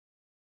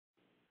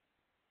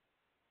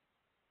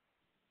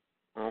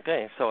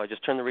Okay, so I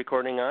just turned the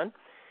recording on.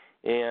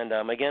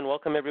 And again,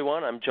 welcome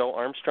everyone. I'm Joe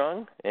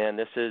Armstrong, and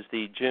this is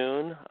the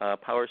June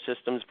Power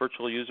Systems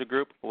Virtual User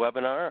Group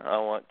webinar. I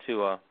want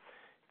to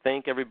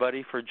thank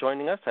everybody for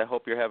joining us. I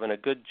hope you're having a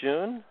good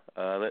June.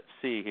 Let's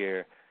see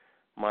here.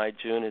 My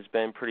June has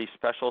been pretty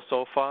special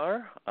so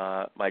far.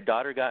 My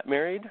daughter got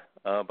married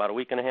about a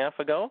week and a half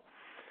ago.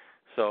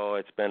 So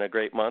it's been a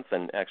great month,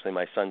 and actually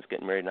my son's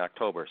getting married in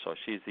October. So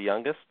she's the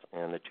youngest,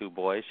 and the two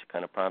boys, she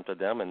kind of prompted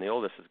them, and the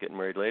oldest is getting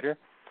married later.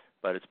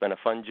 But it's been a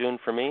fun June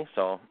for me,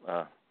 so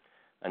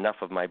enough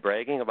of my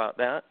bragging about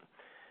that.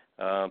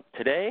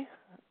 Today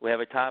we have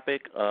a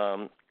topic,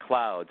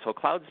 cloud. So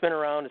cloud's been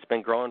around. It's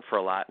been growing for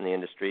a lot in the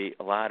industry.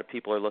 A lot of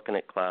people are looking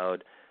at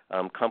cloud.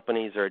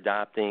 Companies are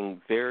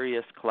adopting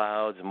various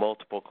clouds,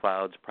 multiple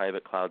clouds,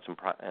 private clouds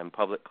and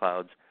public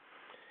clouds.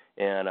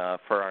 And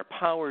for our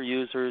power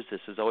users,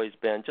 this has always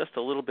been just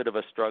a little bit of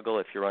a struggle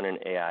if you're running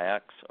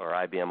AIX or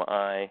IBM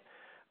I.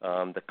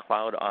 The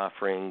cloud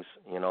offerings,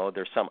 you know,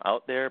 there's some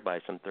out there by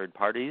some third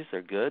parties.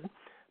 They're good.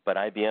 But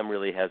IBM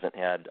really hasn't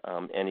had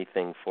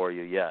anything for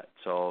you yet.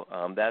 So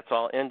that's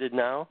all ended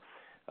now.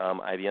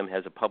 IBM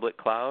has a public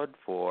cloud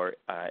for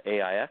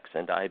AIX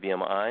and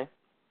IBM I.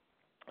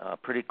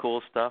 Pretty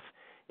cool stuff.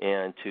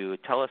 And to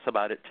tell us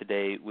about it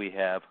today, we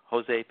have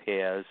Jose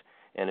Paez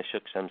and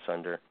Ashok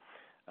Semsunder.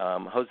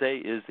 Jose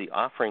is the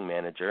offering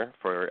manager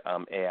for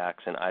AIX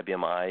and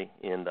IBM I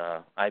in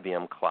the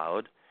IBM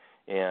Cloud.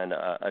 And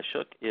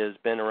Ashok has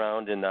been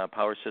around in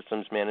power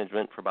systems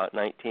management for about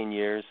 19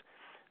 years,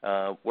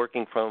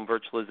 working from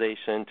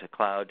virtualization to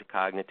cloud to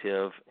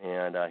cognitive.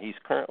 And he's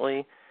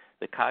currently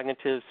the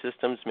Cognitive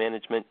Systems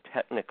Management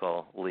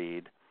Technical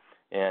Lead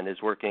and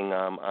is working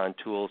on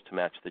tools to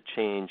match the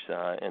change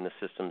in the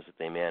systems that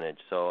they manage.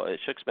 So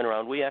Ashok's been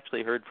around. We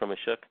actually heard from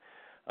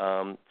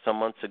Ashok some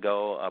months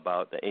ago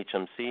about the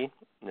HMC,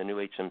 the new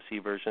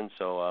HMC version.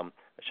 So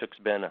Ashok's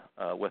been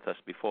with us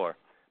before.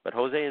 But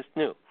Jose is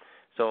new.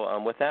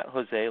 So with that,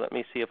 Jose, let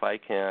me see if I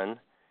can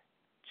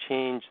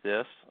change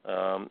this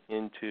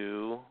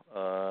into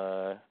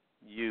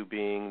you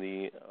being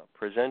the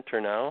presenter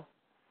now.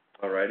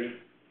 All righty.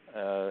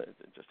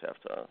 Just have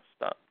to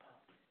stop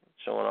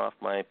showing off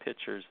my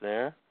pictures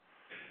there.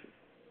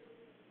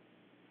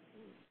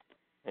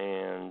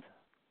 And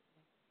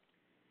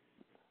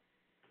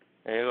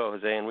there you go,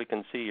 Jose, and we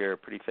can see your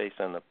pretty face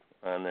on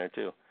there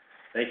too.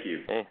 Thank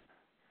you. Okay.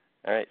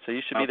 All right, so you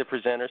should be the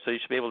presenter, so you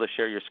should be able to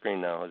share your screen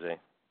now, Jose.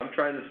 I'm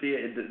trying to see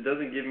it. It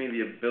doesn't give me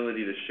the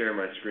ability to share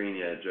my screen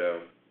yet,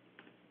 Joe.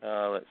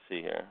 Let's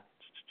see here.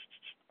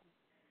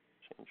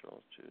 Change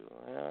roles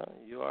to,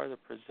 you are the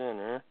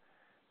presenter.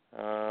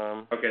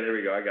 Okay, there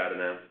we go. I got it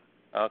now.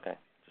 Okay,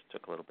 just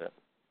took a little bit.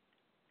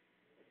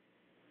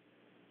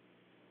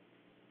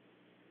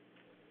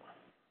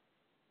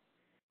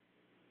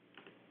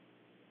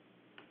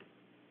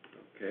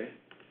 Okay.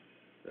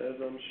 As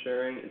I'm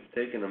sharing, it's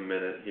taking a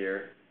minute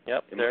here.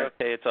 Yep,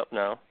 okay, it's up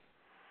now.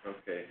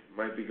 Okay,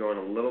 might be going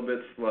a little bit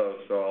slow,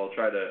 so I'll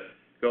try to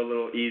go a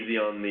little easy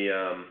on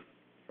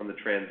the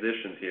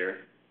transitions here.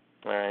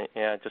 All right,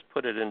 yeah, just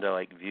put it into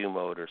like view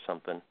mode or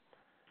something.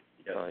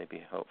 Yep. Probably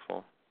be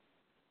helpful.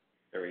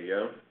 There we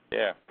go.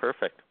 Yeah,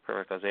 perfect,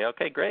 Jose.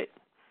 Okay, great.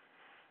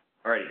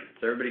 All right,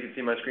 so everybody can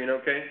see my screen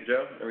okay,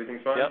 Joe?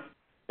 Everything's fine?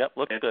 Yep,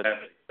 looks good.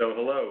 So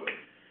hello.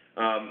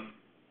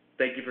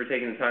 Thank you for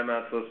taking the time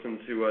out to listen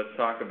to us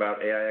talk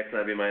about AIX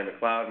and IBM in the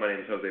cloud. My name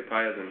is Jose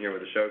Paez. I'm here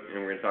with Ashok,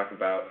 and we're going to talk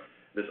about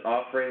this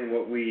offering,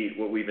 what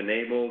we've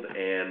enabled,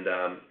 and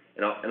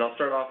I'll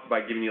start off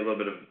by giving you a little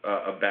bit of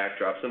a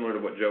backdrop, similar to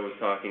what Joe was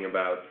talking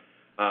about.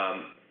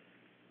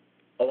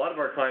 A lot of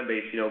our client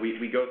base, you know,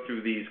 we go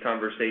through these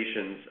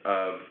conversations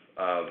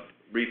of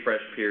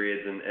refresh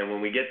periods, and when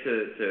we get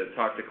to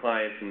talk to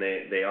clients and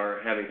they are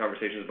having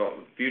conversations about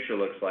what the future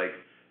looks like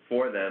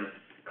for them,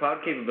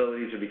 cloud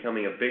capabilities are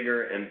becoming a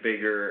bigger and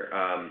bigger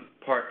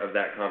part of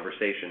that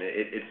conversation.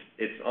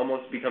 It's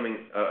almost becoming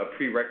a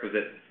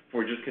prerequisite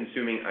for just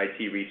consuming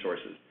IT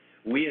resources.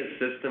 We as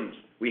systems,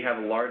 we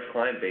have a large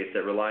client base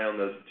that rely on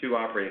those two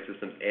operating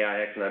systems,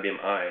 AIX and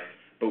IBM I,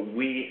 but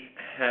we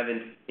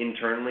haven't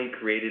internally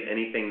created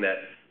anything that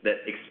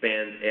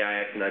expands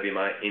AIX and IBM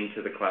I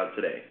into the cloud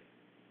today.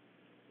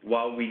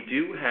 While we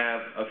do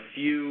have a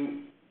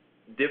few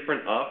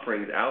different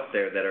offerings out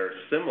there that are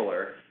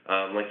similar,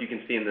 like you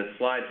can see in this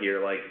slide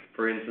here, like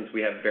for instance,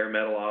 we have bare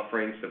metal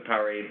offerings, so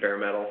PowerAid bare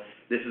metal.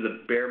 This is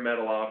a bare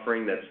metal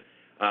offering that's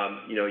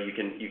you know, you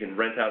can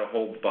rent out a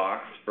whole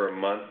box for a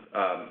month.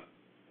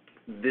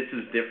 This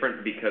is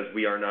different because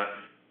we are not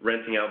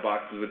renting out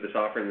boxes with this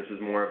offering. This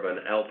is more of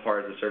an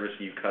LPAR as a service,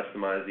 so you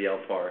customize the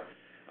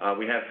LPAR.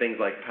 We have things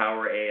like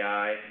Power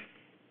AI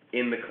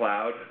in the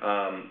cloud.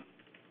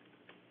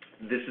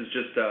 This is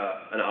just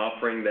an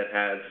offering that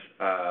has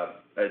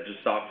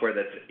just software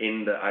that's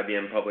in the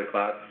IBM Public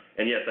Cloud.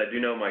 And yes, I do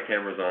know my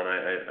camera's on.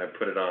 I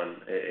put it on,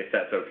 if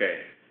that's okay.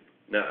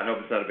 No, I hope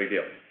it's not a big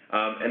deal.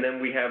 And then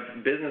we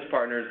have business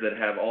partners that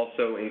have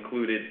also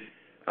included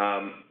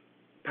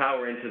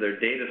power into their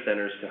data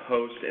centers to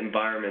host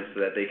environments so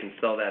that they can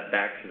sell that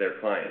back to their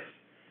clients,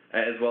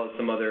 as well as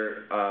some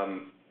other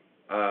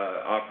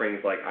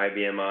offerings like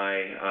IBM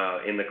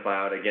I in the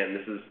cloud. Again,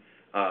 this is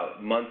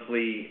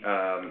monthly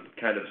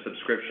kind of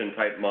subscription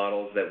type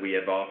models that we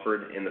have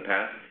offered in the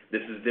past.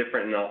 This is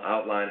different, and I'll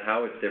outline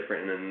how it's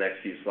different in the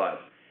next few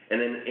slides.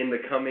 And then in the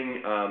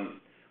coming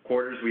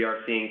quarters, we are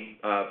seeing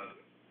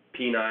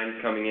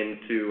P9s coming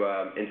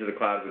into the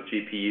cloud with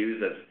GPUs.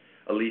 That's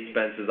Elite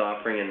Spence is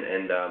offering,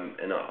 and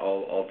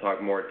I'll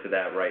talk more to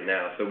that right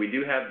now. So we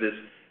do have this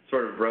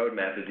sort of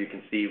roadmap, as you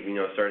can see,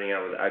 starting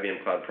out with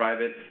IBM Cloud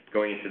Private,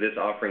 going into this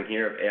offering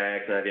here of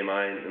AIX and IBM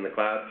I in the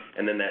cloud,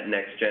 and then that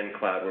next-gen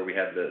cloud where we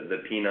have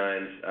the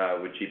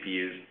P9s with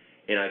GPUs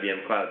in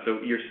IBM Cloud. So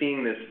you're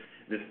seeing this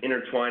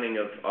intertwining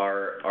of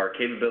our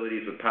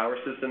capabilities with power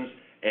systems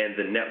and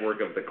the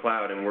network of the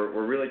cloud, and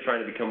we're really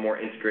trying to become more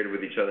integrated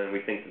with each other, and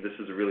we think that this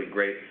is a really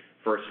great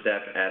first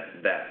step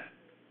at that.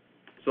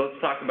 So let's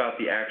talk about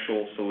the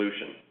actual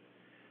solution.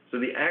 So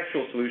the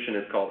actual solution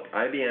is called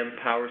IBM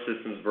Power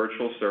Systems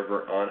Virtual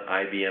Server on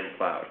IBM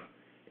Cloud.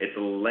 It's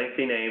a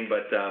lengthy name,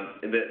 but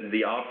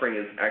the offering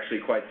is actually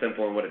quite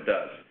simple in what it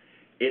does.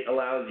 It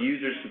allows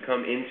users to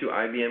come into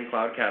IBM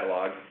Cloud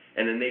Catalog,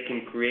 and then they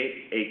can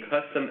create a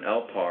custom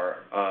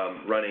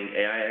LPAR running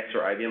AIX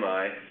or IBM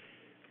I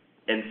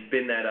and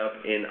spin that up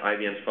in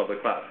IBM's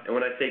public cloud. And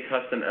when I say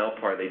custom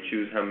LPAR, they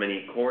choose how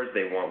many cores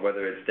they want,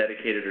 whether it's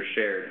dedicated or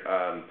shared,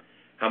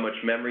 how much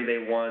memory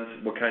they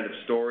want, what kind of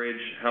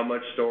storage, how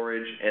much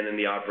storage, and then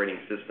the operating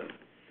system.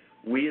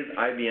 We as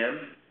IBM,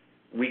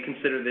 we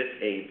consider this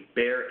a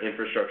bare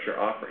infrastructure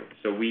offering.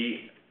 So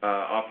we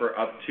offer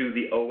up to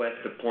the OS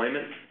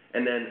deployment,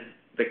 and then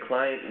the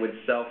client would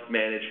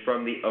self-manage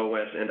from the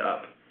OS and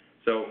up.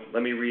 So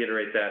let me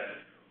reiterate that.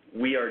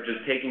 We are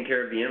just taking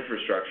care of the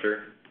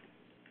infrastructure,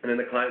 and then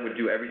the client would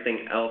do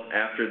everything else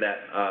after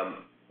that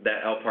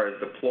LPAR is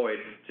deployed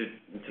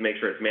to make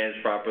sure it's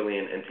managed properly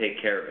and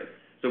take care of it.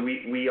 So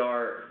we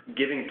are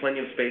giving plenty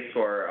of space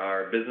to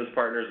our business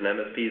partners and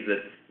MSPs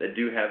that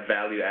do have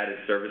value-added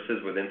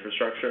services with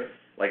infrastructure.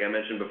 Like I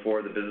mentioned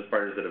before, the business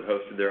partners that have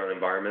hosted their own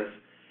environments,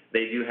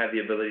 they do have the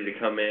ability to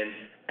come in,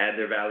 add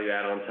their value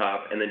add on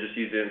top, and then just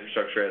use the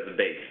infrastructure as a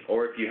base.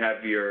 Or if you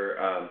have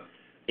your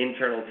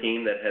internal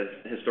team that has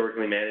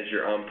historically managed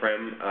your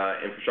on-prem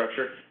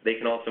infrastructure, they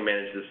can also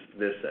manage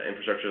this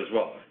infrastructure as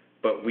well.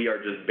 But we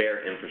are just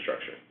bare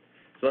infrastructure.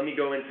 So let me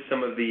go into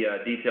some of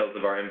the details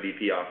of our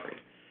MVP offering.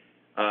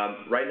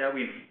 Right now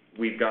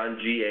we've gone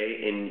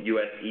GA in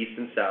US East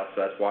and South,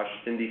 so that's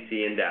Washington,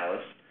 D.C. and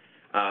Dallas.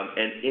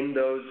 And in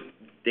those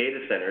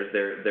data centers,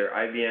 they're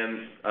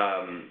IBM's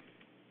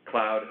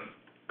cloud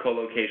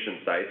co-location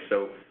sites.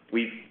 So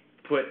we've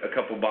put a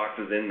couple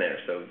boxes in there.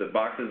 So the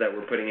boxes that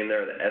we're putting in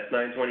there are the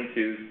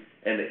S922s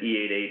and the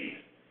E880s.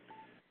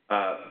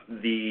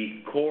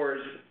 The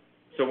cores,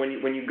 so when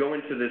you go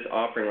into this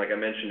offering, like I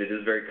mentioned, it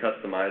is very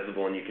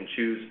customizable, and you can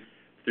choose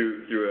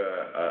through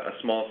a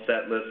small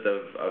set list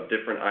of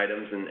different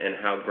items and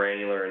how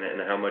granular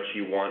and how much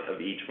you want of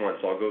each one.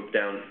 So I'll go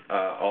down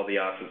all the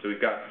options. So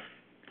we've got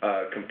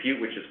compute,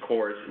 which is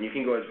cores, and you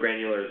can go as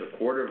granular as a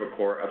quarter of a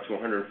core up to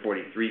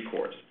 143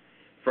 cores.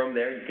 From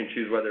there, you can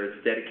choose whether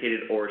it's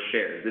dedicated or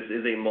shared. This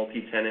is a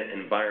multi-tenant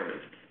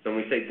environment. So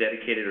when we say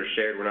dedicated or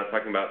shared, we're not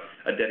talking about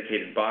a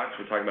dedicated box.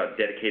 We're talking about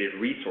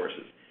dedicated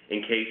resources.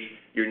 In case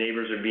your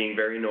neighbors are being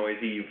very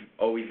noisy, you've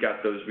always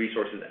got those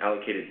resources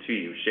allocated to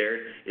you.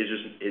 Shared is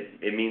just,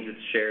 it means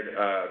it's shared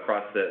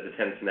across the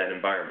tenants in that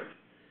environment.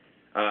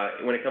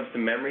 When it comes to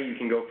memory, you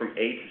can go from 8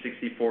 to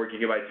 64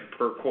 gigabytes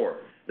per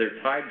core. They're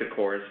tied to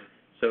cores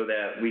so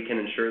that we can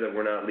ensure that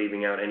we're not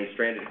leaving out any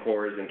stranded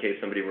cores in case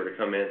somebody were to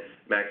come in,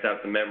 max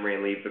out the memory,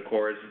 and leave the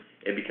cores.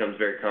 It becomes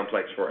very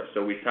complex for us.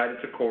 So we've tied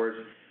it to cores,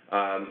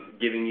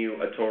 giving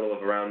you a total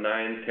of around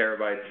 9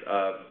 terabytes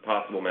of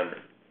possible memory.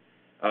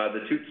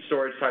 The two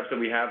storage types that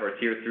we have are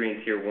Tier 3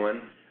 and Tier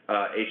 1,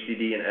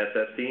 HDD and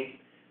SSD.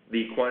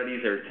 The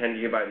quantities are 10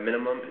 gigabyte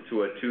minimum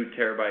to a 2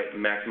 terabyte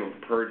maximum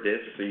per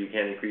disk, so you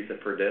can increase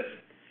it per disk.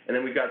 And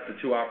then we've got the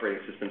two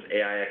operating systems,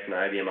 AIX and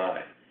IBM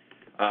I.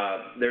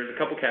 There's a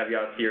couple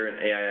caveats here in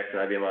AIX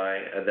and IBM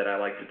I that I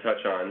like to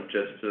touch on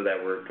just so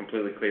that we're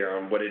completely clear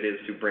on what it is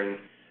to bring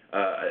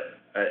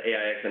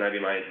AIX and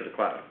IBM I into the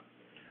cloud.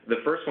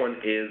 The first one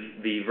is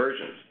the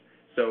versions.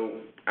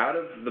 So out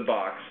of the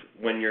box,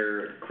 when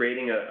you're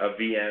creating a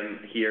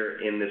VM here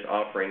in this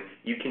offering,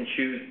 you can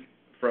choose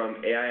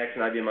from AIX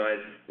and IBM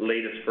I's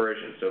latest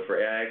version. So for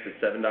AIX,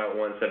 it's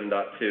 7.1,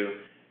 7.2,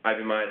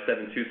 IBM I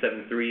 7.2,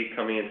 7.3,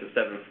 coming into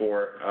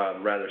 7.4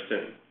 rather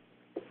soon.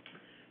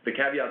 The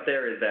caveat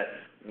there is that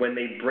when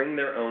they bring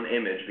their own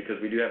image,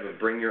 because we do have a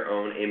bring your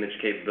own image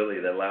capability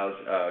that allows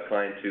a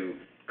client to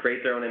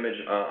create their own image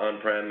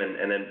on-prem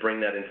and then bring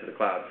that into the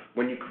cloud.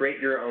 When you create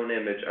your own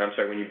image,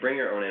 when you bring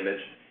your own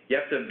image, you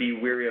have to be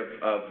wary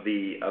of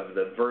the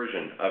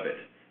version of it.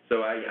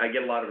 So I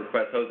get a lot of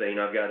requests, Jose,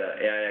 I've got a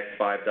AIX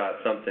 5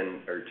 dot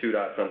something or 2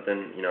 dot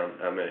something,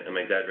 I'm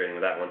exaggerating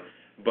with that one.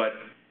 But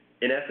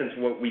in essence,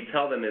 what we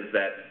tell them is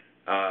that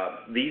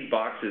these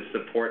boxes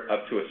support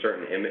up to a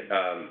certain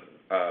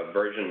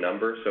version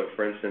number. So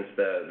for instance,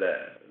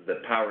 the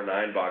Power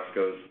 9 box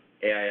goes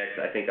AIX,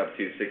 I think, up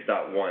to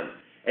 6.1.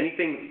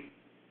 Anything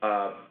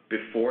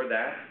before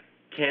that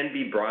can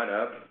be brought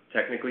up,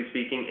 technically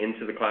speaking,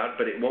 into the cloud,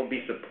 but it won't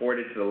be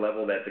supported to the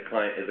level that the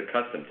client is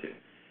accustomed to.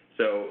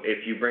 So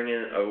if you bring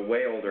in a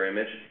way older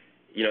image,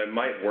 it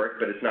might work,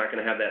 but it's not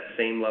going to have that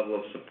same level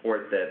of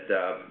support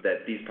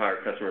that these Power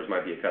customers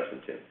might be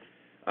accustomed to.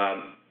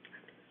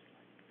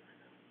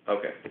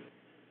 Okay.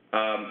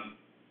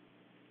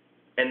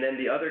 And then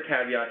the other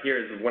caveat here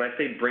is when I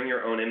say bring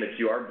your own image,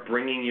 you are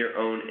bringing your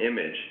own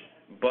image,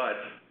 but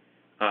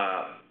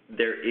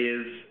there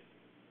is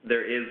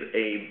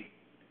a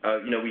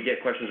we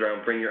get questions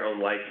around bring your own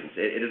license.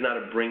 It is not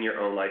a bring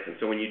your own license.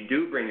 So when you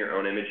do bring your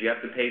own image, you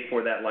have to pay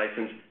for that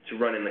license to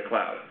run in the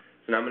cloud.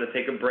 So now I'm going to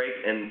take a break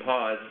and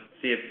pause,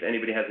 see if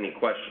anybody has any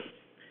questions.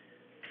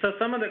 So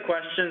some of the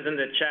questions in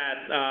the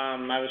chat,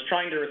 I was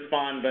trying to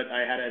respond, but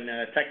I had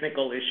a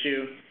technical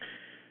issue.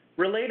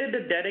 Related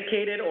to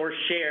dedicated or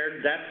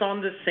shared, that's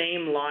on the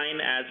same line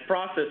as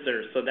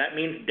processor. So that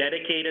means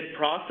dedicated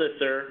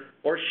processor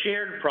or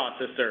shared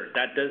processor.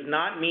 That does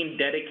not mean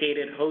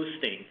dedicated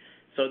hosting.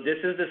 So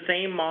this is the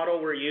same model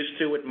we're used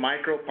to with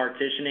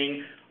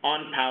micro-partitioning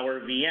on Power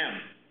VM.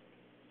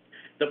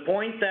 The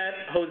point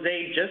that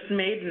Jose just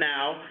made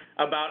now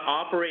about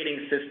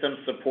operating system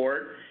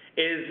support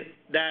is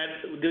that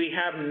we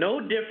have no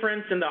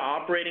difference in the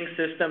operating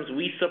systems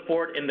we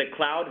support in the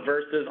cloud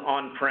versus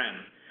on-prem.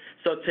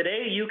 So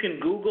today you can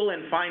Google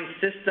and find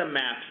system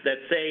maps that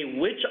say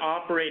which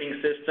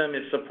operating system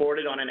is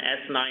supported on an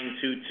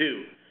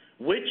S922,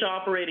 which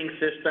operating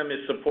system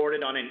is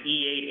supported on an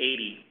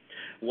E880.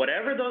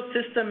 Whatever those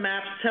system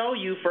maps tell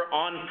you for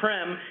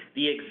on-prem,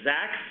 the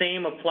exact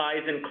same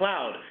applies in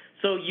cloud.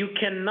 So you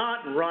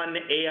cannot run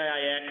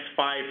AIX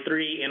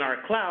 5.3 in our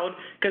cloud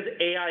because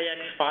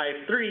AIX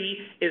 5.3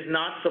 is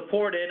not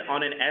supported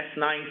on an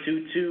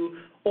S922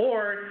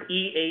 or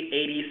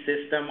E880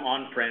 system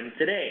on-prem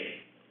today.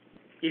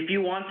 If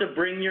you want to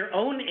bring your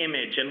own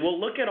image, and we'll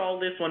look at all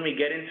this when we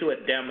get into a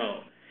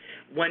demo,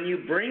 when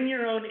you bring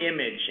your own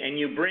image and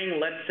you bring,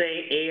 let's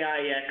say,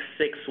 AIX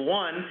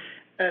 6.1,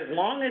 as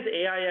long as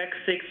AIX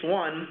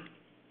 6.1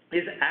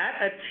 is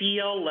at a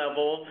TL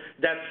level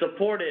that's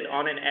supported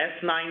on an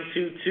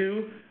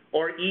S922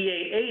 or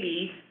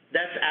E880,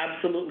 that's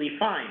absolutely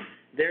fine.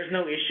 There's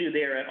no issue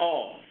there at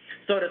all.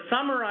 So to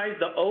summarize,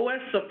 the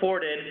OS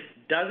supported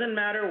doesn't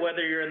matter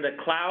whether you're in the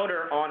cloud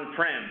or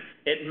on-prem.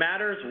 It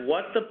matters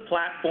what the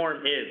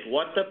platform is,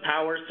 what the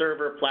Power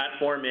Server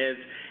platform is,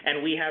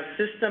 and we have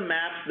system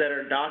maps that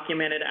are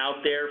documented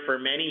out there for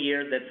many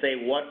years that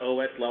say what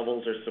OS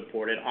levels are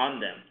supported on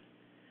them.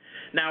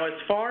 Now, as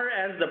far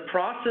as the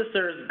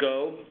processors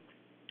go,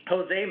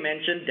 Jose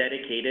mentioned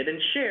dedicated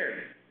and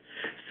shared.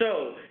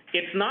 So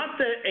it's not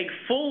a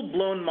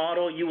full-blown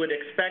model you would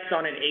expect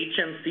on an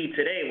HMC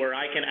today where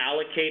I can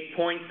allocate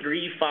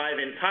 0.35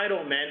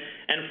 entitlement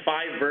and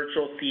 5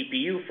 virtual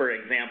CPU, for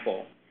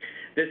example.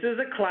 This is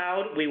a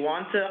cloud. We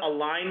want to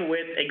align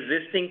with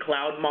existing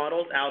cloud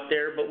models out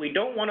there, but we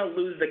don't want to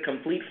lose the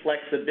complete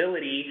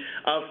flexibility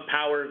of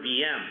Power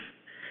VM.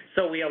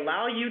 So we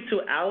allow you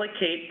to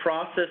allocate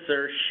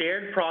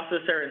shared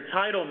processor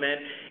entitlement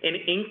in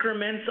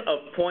increments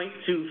of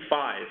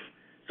 0.25.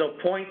 So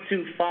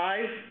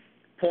 0.25,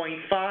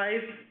 0.5,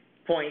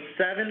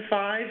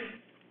 0.75.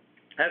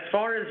 As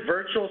far as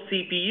virtual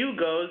CPU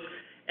goes,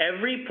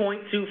 every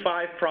 0.25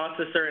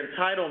 processor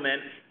entitlement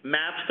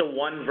maps to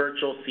 1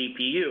 virtual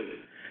CPU.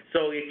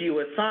 So if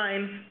you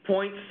assign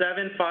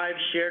 0.75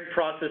 shared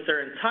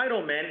processor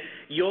entitlement,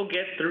 you'll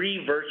get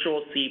 3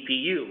 virtual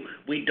CPU.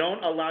 We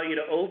don't allow you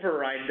to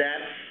override that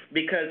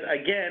because,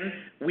 again,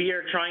 we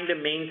are trying to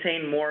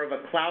maintain more of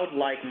a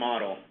cloud-like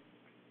model.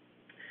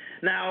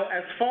 Now,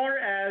 as far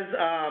as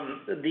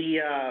the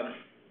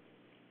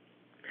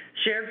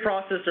shared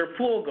processor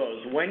pool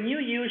goes, when you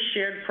use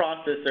shared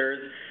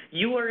processors,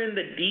 you are in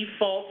the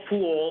default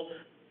pool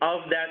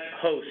of that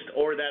host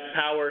or that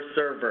Power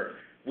server.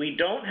 We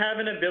don't have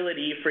an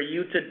ability for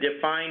you to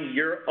define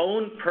your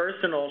own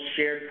personal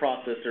shared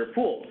processor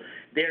pool.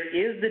 There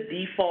is the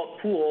default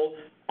pool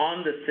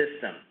on the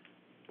system.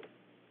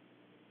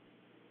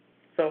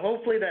 So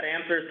hopefully that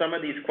answers some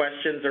of these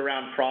questions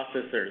around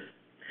processors.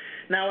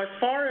 Now, as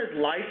far as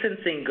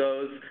licensing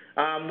goes,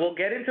 we'll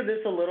get into this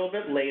a little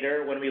bit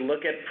later when we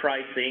look at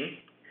pricing,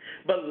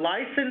 but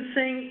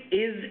licensing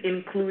is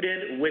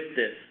included with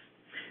this,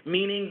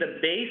 meaning the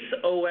base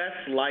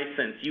OS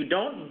license. You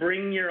don't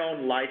bring your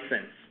own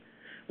license.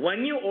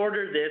 When you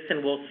order this,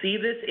 and we'll see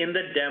this in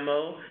the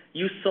demo,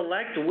 you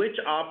select which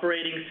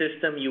operating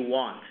system you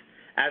want.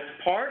 As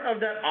part of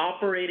that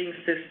operating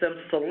system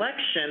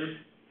selection,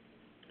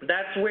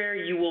 that's where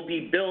you will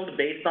be billed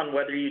based on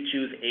whether you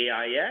choose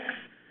AIX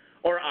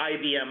or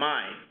IBM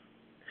I.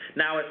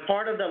 Now, as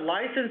part of the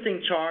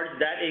licensing charge,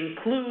 that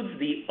includes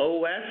the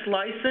OS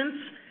license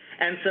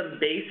and some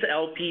base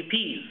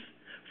LPPs.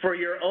 For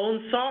your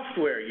own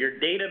software, your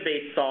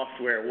database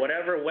software,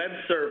 whatever web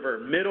server,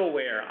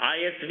 middleware,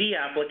 ISV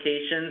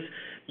applications,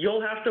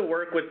 you'll have to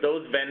work with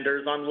those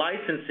vendors on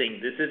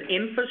licensing. This is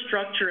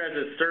infrastructure as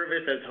a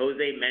service, as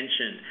Jose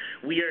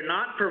mentioned. We are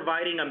not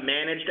providing a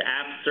managed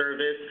app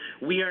service.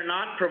 We are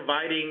not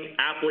providing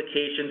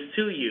applications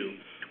to you.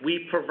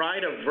 We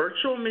provide a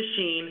virtual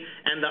machine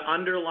and the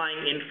underlying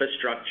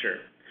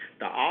infrastructure.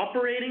 The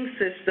operating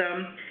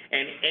system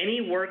and any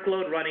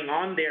workload running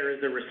on there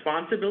is the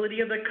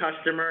responsibility of the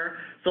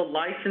customer, so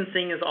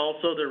licensing is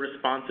also the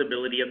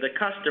responsibility of the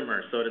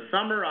customer. So to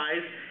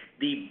summarize,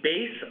 the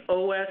base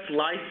OS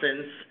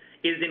license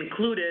is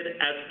included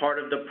as part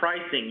of the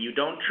pricing. You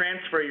don't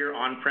transfer your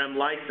on-prem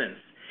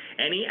license.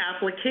 Any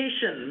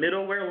application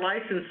middleware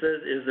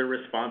licenses is the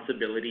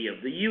responsibility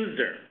of the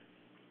user.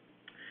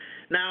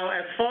 Now,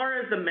 as far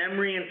as the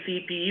memory and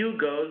CPU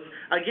goes,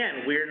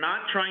 again, we're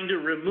not trying to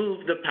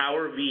remove the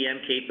Power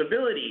VM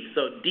capability.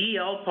 So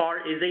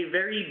DLPAR is a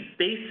very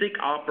basic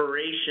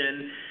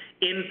operation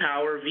in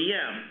Power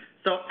VM.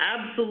 So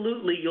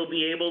absolutely, you'll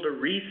be able to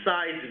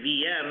resize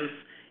VMs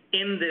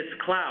in this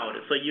cloud.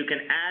 So you can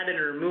add and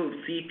remove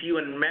CPU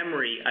and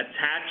memory,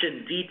 attach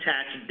and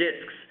detach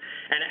disks.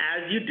 And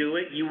as you do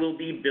it, you will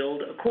be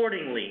billed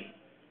accordingly.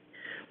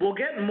 We'll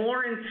get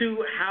more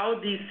into how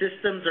these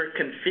systems are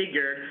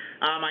configured.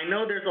 I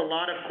know there's a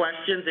lot of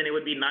questions, and it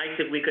would be nice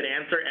if we could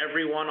answer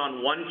everyone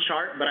on one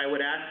chart, but I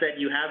would ask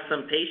that you have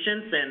some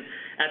patience, and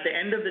at the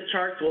end of the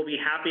charts, we'll be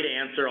happy to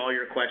answer all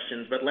your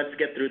questions, but let's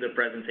get through the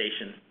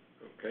presentation.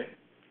 Okay.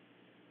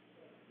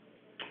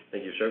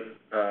 Thank you, Ashok.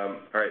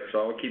 All right, so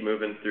I'll keep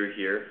moving through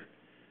here.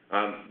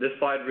 This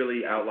slide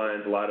really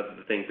outlines a lot of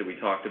the things that we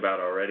talked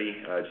about already.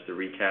 Just to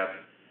recap,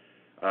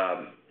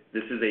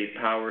 this is a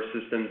Power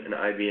Systems and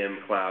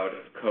IBM Cloud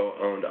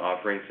co-owned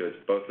offering, so it's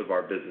both of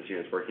our business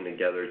units working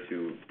together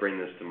to bring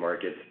this to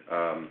market.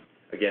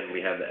 Again,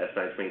 we have the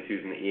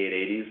S922s and the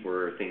E880s.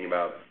 We're thinking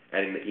about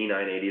adding the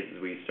E980s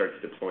as we start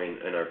to deploy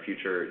in our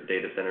future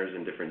data centers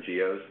in different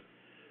geos.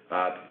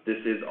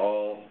 This is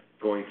all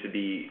going to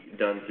be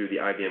done through the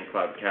IBM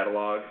Cloud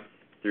Catalog,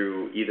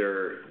 through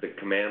either the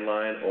command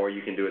line or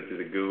you can do it through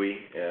the GUI.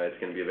 It's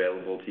going to be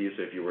available to you,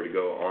 so if you were to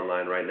go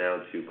online right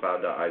now to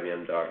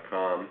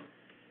cloud.ibm.com,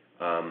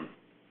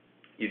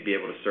 you'd be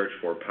able to search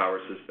for Power,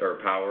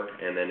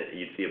 and then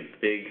you'd see a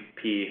big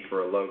P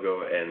for a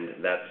logo,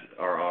 and that's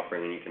our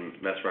offering, and you can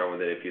mess around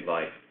with it if you'd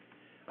like.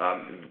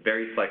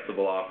 Very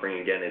flexible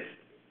offering. Again,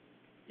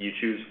 you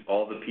choose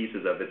all the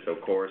pieces of it, so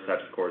cores,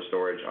 types of core,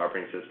 storage,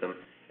 operating system,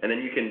 and then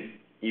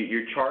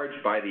you're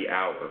charged by the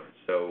hour.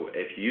 So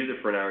if you use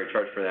it for an hour, you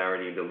charge for an hour,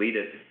 and you delete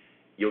it,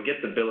 you'll get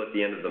the bill at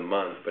the end of the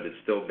month, but it's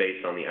still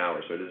based on the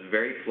hour. So it is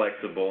very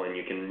flexible, and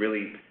you can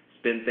really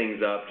spin things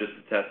up just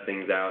to test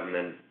things out and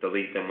then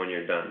delete them when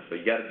you're done. So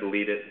you got to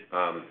delete it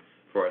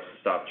for us to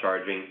stop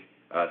charging.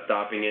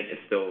 Stopping it,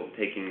 it's still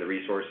taking the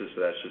resources,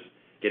 so that's just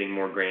getting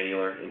more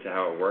granular into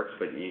how it works,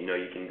 but you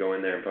can go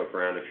in there and poke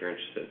around if you're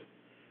interested.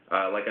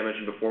 Like I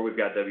mentioned before, we've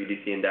got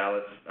WDC in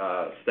Dallas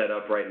set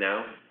up right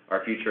now.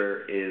 Our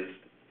future is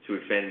to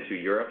expand into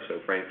Europe, so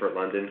Frankfurt,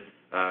 London,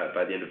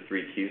 by the end of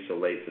 3Q, so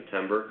late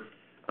September.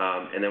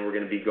 And then we're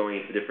going to be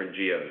going into different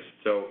geos.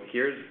 So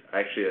here's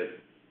actually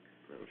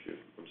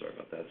I'm sorry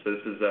about that. So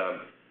this is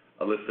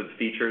a list of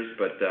features,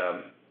 but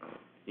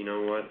you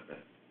know what? I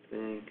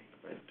think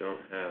I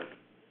don't have.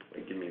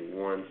 Give me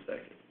 1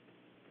 second.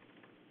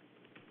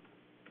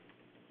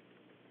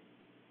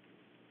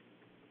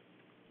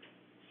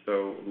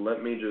 So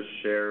let me just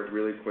share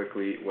really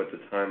quickly what the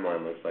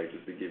timeline looks like,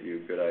 just to give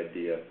you a good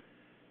idea.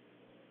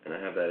 And I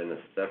have that in a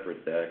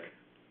separate deck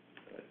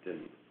that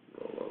didn't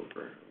roll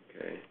over.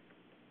 Okay.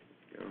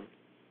 Go.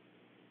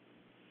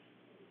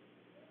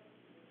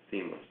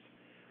 Seamless.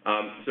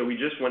 So we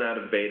just went out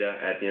of beta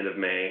at the end of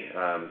May.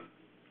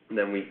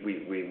 Then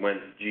we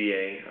went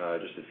GA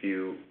just a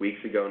few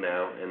weeks ago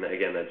now, and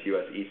again, that's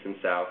US East and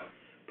South.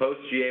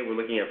 Post-GA, we're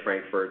looking at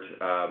Frankfurt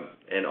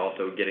and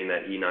also getting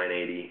that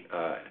E980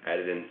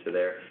 added into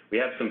there. We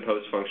have some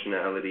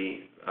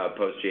post-functionality,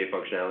 post-GA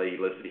functionality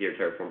listed here,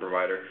 Terraform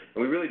Provider,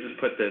 and we really just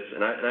put this,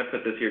 and I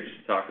put this here just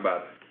to talk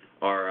about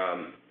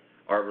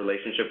our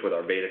relationship with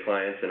our beta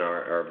clients and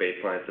our base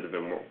clients that have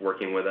been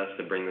working with us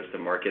to bring this to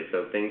market.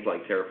 So things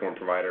like Terraform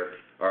Provider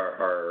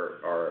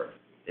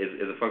is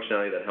a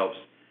functionality that helps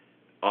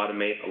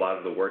automate a lot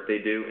of the work they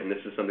do, and this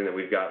is something that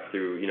we've got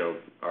through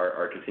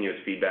our continuous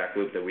feedback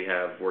loop that we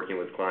have working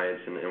with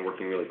clients and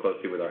working really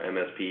closely with our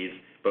MSPs,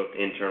 both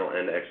internal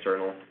and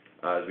external,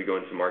 as we go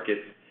into market.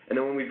 And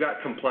then when we've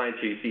got compliance,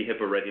 so you see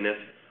HIPAA readiness.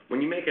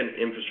 When you make an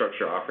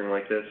infrastructure offering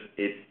like this,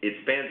 it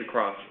spans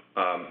across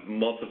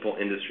multiple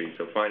industries,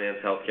 so finance,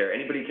 healthcare,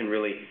 anybody can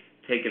really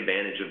take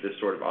advantage of this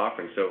sort of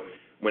offering. So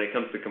when it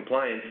comes to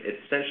compliance,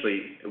 it's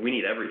essentially, we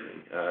need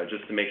everything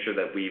just to make sure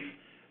that we've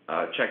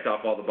checked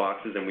off all the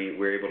boxes and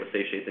we're able to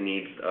satiate the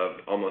needs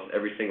of almost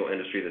every single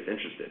industry that's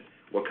interested.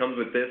 What comes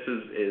with this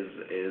is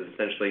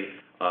essentially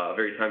a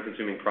very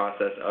time-consuming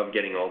process of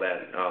getting all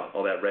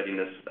that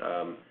readiness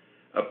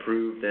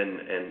approved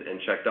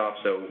and checked off.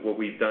 So what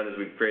we've done is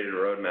we've created a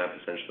roadmap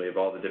essentially of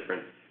all the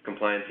different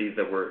compliances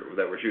that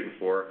we're shooting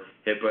for.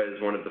 HIPAA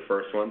is one of the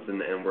first ones,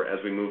 and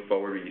as we move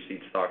forward, you see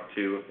SOC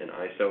 2 and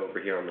ISO over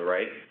here on the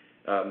right.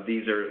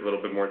 These are a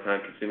little bit more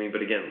time-consuming,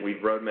 but again,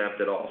 we've roadmapped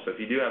it all. So if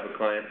you do have a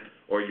client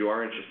or you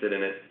are interested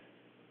in it,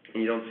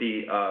 and you don't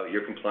see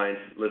your compliance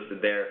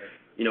listed there,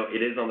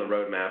 it is on the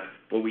roadmap.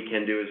 What we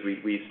can do is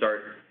we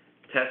start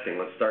testing.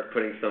 Let's start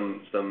putting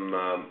some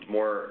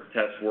more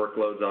test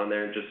workloads on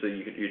there, just so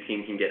your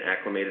team can get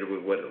acclimated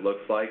with what it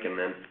looks like. And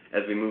then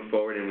as we move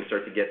forward and we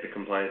start to get the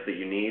compliance that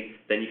you need,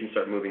 then you can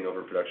start moving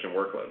over production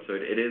workloads. So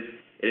it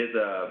is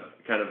a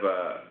kind of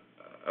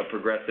a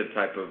progressive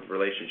type of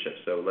relationship.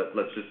 So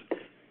let's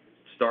just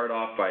start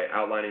off by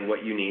outlining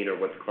what you need or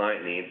what the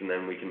client needs, and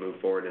then we can move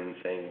forward in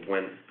saying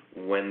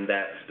when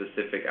that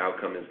specific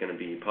outcome is going to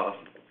be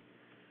possible.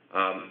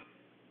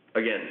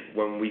 Again,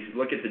 when we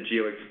look at the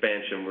geo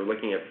expansion, we're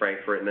looking at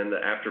Frankfurt, and then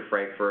after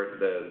Frankfurt,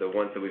 the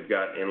ones that we've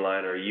got in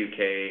line are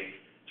UK,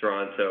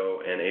 Toronto,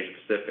 and Asia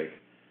Pacific.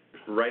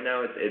 Right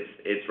now,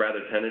 it's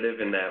rather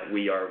tentative in that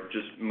we are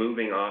just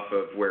moving off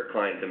of where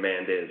client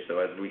demand is. So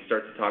as we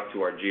start to talk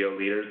to our geo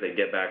leaders, they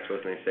get back to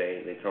us and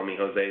they tell me,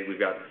 Jose, we've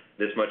got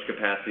this much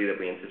capacity that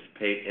we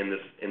anticipate in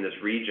this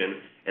region,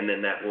 and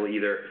then that will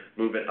either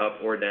move it up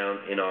or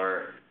down in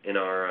our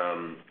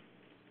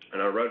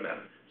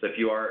roadmap. So if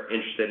you are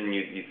interested and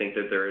you think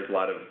that there is a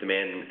lot of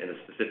demand in a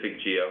specific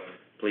geo,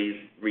 please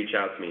reach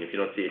out to me. If you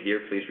don't see it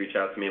here, please reach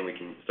out to me and we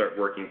can start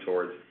working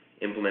towards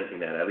implementing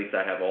that. At least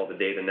I have all the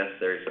data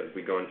necessary, so if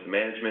we go into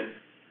management,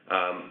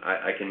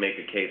 I can make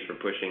a case for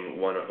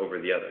pushing one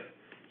over the other.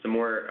 Some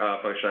more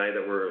functionality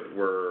that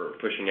we're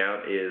pushing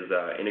out is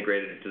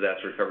integrated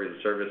disaster recovery as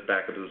a service,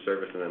 backup as a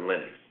service, and then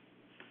Linux.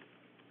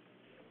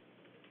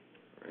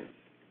 All right,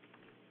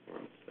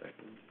 1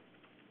 second.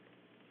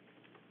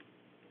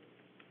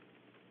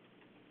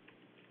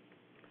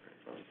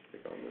 I'll just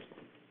click on this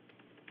one.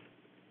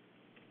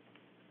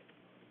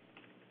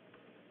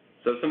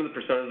 So some of the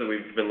personas that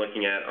we've been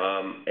looking at,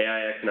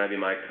 AIX and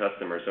IBM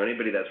customers. So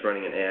anybody that's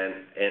running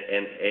an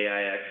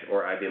AIX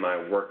or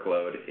IBM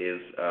workload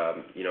is a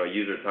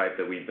user type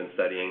that we've been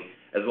studying,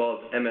 as well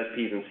as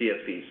MSPs and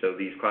CSPs. So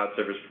these cloud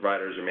service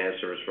providers or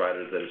managed service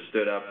providers that have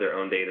stood up their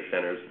own data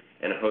centers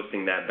and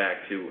hosting that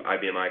back to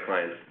IBM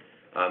clients.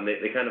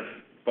 They kind of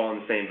fall in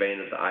the same vein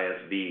as the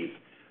ISVs.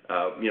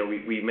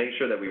 We make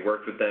sure that we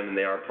worked with them, and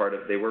they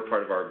were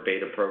part of our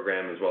beta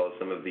program, as well as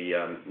some of the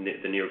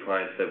newer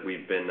clients that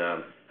we've been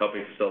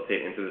helping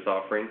facilitate into this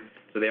offering.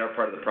 So they are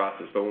part of the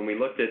process. But when we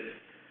looked at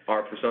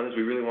our personas,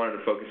 we really wanted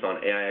to focus on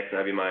AIX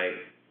and IBM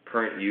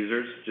current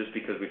users, just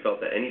because we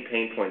felt that any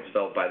pain points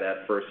felt by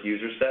that first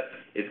user set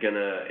is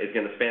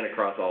gonna span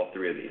across all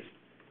three of these.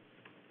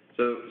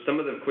 So some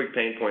of the quick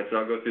pain points, and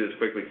I'll go through this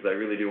quickly because I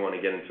really do want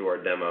to get into our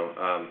demo,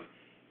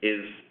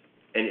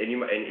 And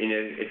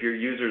if you're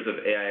users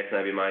of AIX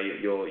and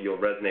IBM, you'll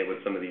resonate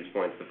with some of these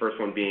points. The first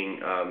one being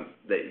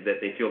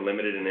that they feel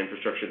limited in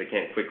infrastructure. They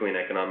can't quickly and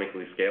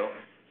economically scale.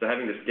 So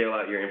having to scale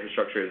out your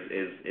infrastructure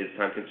is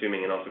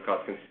time-consuming and also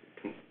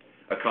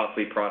a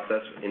costly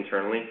process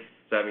internally.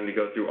 So having to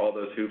go through all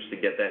those hoops to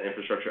get that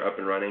infrastructure up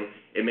and running,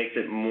 it makes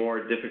it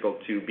more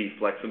difficult to be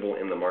flexible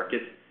in the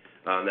market.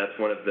 That's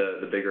one of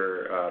the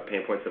bigger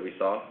pain points that we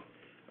saw.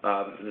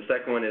 The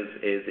second one is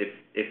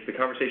if the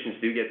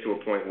conversations do get to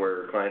a point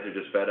where clients are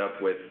just fed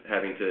up with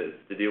having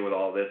to deal with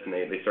all this and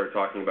they start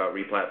talking about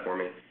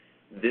replatforming,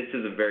 this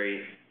is a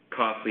very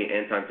costly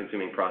and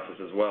time-consuming process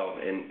as well,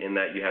 in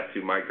that you have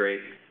to migrate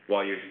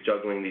while you're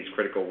juggling these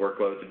critical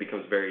workloads. It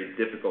becomes very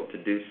difficult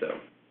to do so.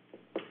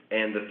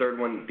 And the third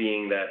one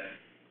being that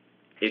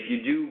if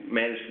you do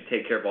manage to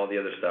take care of all the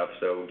other stuff,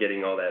 so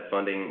getting all that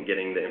funding,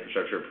 getting the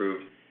infrastructure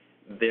approved,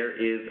 there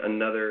is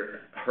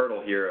another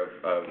hurdle here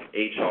of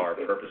HR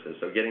purposes.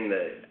 So getting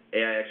the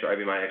AIX or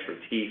IBM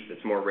expertise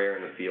that's more rare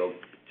in the field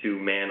to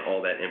man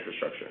all that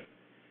infrastructure.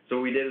 So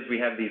what we did is we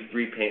have these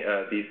three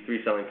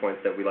selling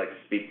points that we like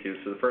to speak to.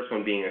 So the first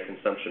one being a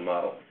consumption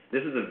model.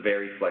 This is a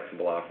very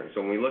flexible offering.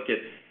 So when we look at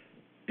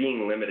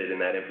being limited in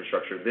that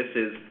infrastructure, this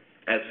is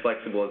as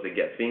flexible as it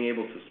gets. Being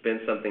able to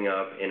spin something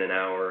up in an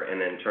hour and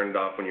then turn it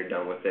off when you're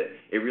done with it,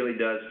 it really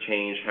does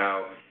change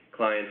how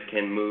clients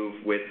can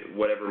move with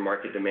whatever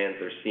market demands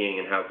they're seeing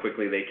and how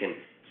quickly they can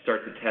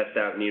start to test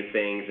out new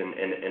things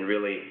and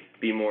really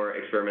be more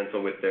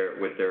experimental with their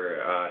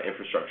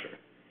infrastructure.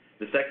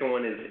 The second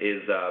one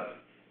is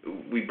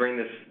we bring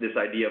this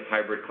idea of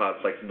hybrid cloud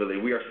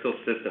flexibility. We are still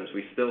systems.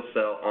 We still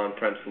sell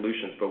on-prem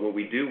solutions, but what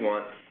we do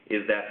want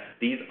is that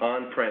these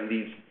on-prem,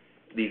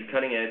 these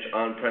cutting-edge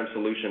on-prem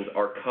solutions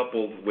are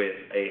coupled with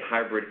a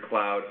hybrid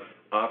cloud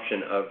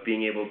option of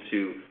being able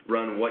to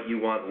run what you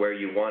want where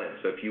you want it.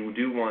 So if you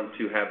do want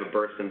to have a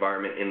burst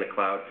environment in the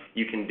cloud,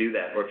 you can do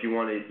that. Or if you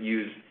want to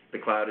use the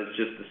cloud as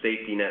just the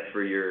safety net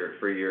for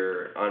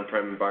your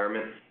on-prem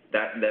environment,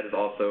 that is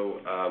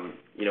also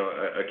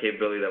a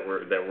capability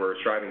that we're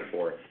striving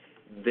for.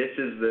 This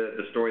is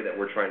the story that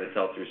we're trying to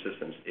tell through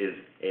systems, is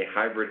a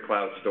hybrid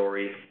cloud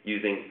story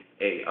using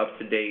a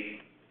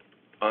up-to-date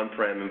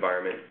on-prem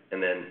environment,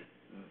 and then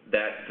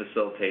that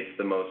facilitates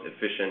the most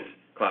efficient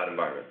cloud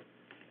environment.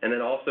 And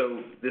then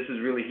also, this is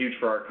really huge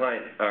for our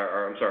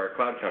our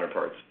cloud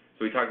counterparts.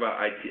 So we talk about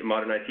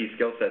modern IT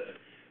skill sets.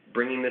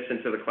 Bringing this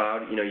into the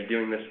cloud, you're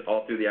doing this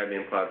all through the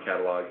IBM Cloud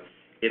Catalog.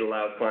 It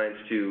allows clients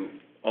to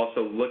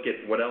also look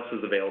at what else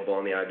is available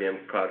on the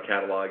IBM Cloud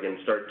Catalog and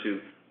start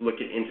to look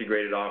at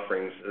integrated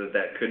offerings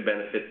that could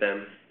benefit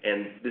them.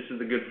 And this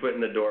is a good foot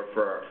in the door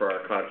for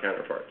our cloud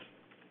counterparts.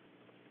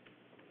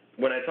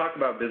 When I talk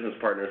about business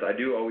partners, I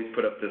do always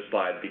put up this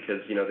slide because,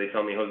 they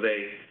tell me,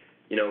 Jose,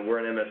 we're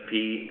an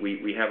MSP,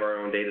 we have our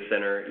own data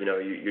center,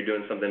 you're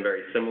doing something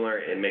very similar,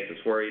 it makes us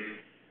worried.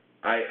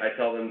 I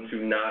tell them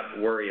to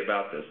not worry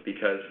about this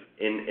because,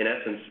 in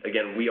essence,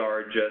 again, we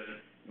are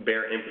just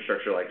bare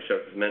infrastructure like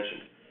Ashok has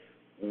mentioned.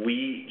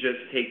 We just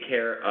take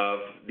care of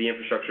the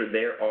infrastructure.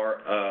 There are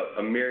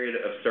a myriad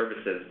of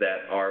services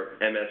that our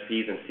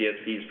MSPs and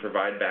CSPs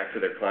provide back to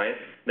their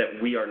clients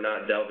that we are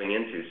not delving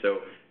into. So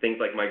things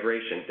like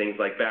migration, things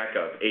like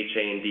backup,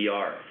 HA and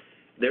DR.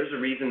 There's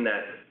a reason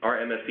that our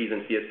MSPs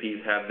and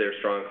CSPs have their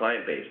strong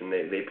client base, and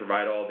they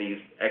provide all these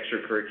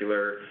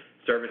extracurricular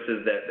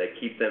services that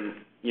keep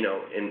them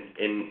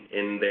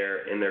in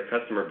their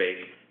customer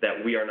base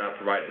that we are not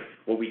providing.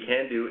 What we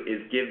can do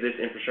is give this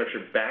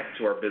infrastructure back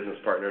to our business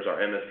partners, our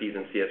MSPs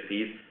and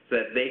CSPs, so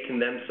that they can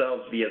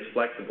themselves be as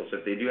flexible. So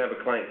if they do have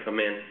a client come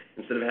in,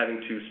 instead of having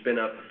to spin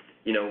up,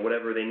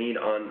 whatever they need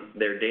on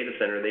their data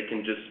center, they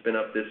can just spin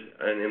up this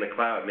in the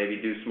cloud, maybe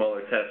do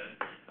smaller tests,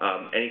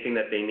 anything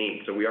that they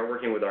need. So we are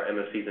working with our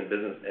MSPs and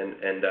business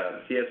and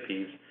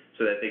CSPs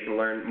so that they can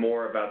learn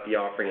more about the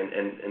offering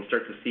and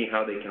start to see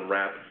how they can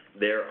wrap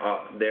their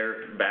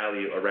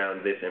value around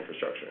this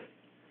infrastructure.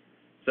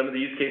 Some of the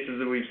use cases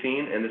that we've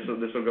seen, and this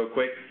will go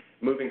quick,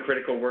 moving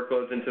critical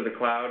workloads into the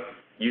cloud,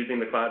 using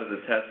the cloud as a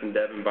test and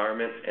dev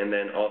environment, and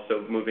then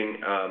also moving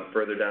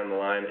further down the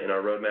line in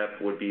our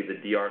roadmap would be the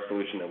DR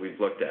solution that we've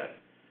looked at.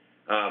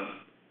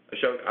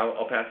 Ashok,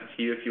 I'll pass it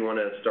to you if you want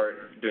to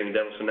start doing the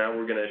demo. So now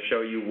we're going to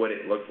show you what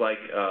it looks like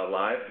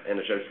live, and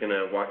Ashok's going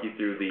to walk you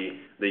through the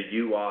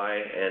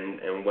UI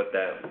and what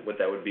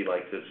that would be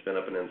like to spin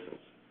up an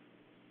instance.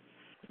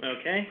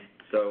 Okay.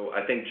 So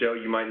I think, Joe,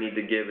 you might need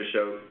to give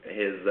Ashok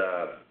his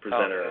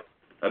presenter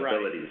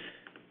abilities.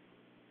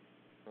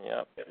 Right.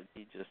 Yep. Did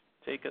he just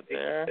take it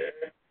there?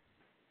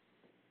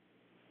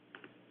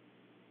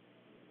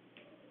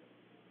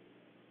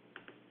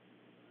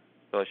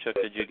 So Ashok,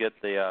 did you get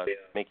the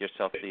make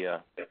yourself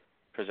the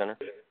presenter?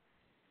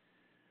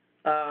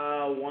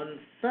 One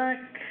sec.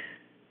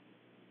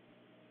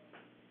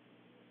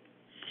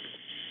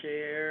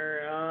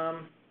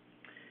 Share.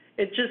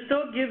 It just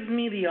still gives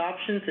me the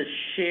option to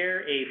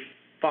share a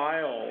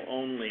file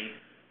only.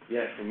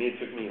 Yeah, for me it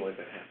took me like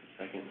a half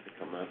a second to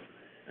come up.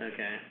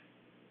 Okay.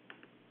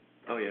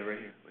 Oh yeah, right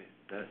here. Wait,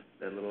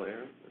 that little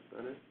arrow?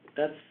 That's not it?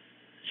 That's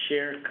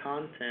share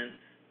content,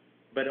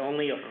 but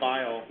only a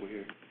file.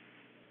 Weird.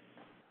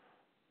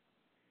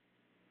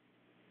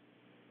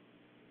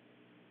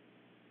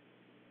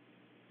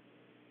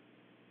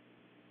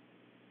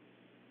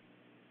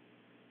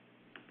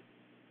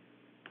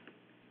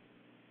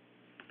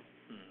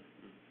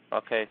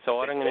 Okay, so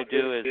what I'm going to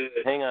do is,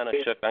 hang on,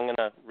 Ashok, I'm going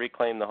to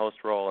reclaim the host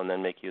role and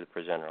then make you the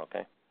presenter,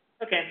 okay?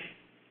 Okay.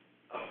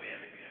 Oh yeah,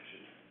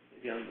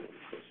 maybe I'm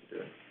supposed to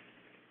do it.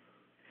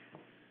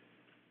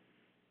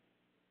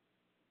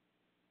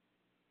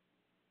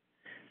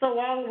 So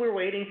while we're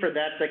waiting for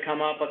that to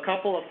come up, a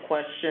couple of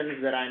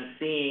questions that I'm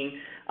seeing.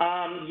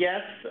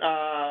 Yes,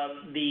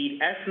 the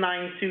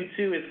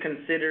S922 is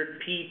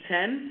considered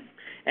P10,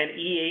 and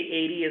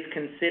E880 is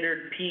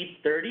considered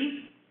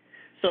P30.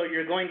 So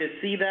you're going to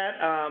see that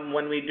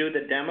when we do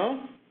the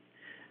demo.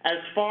 As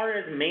far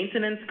as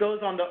maintenance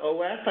goes on the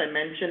OS, I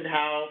mentioned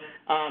how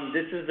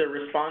this is the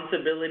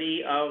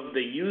responsibility of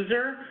the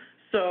user.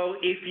 So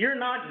if you're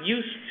not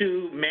used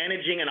to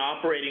managing an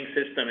operating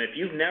system, if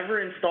you've never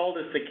installed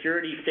a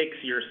security fix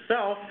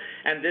yourself,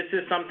 and this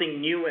is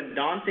something new and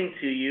daunting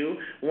to you,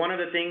 one of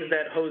the things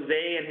that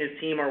Jose and his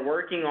team are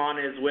working on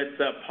is with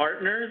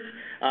partners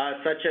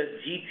such as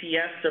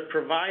GTS to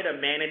provide a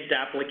managed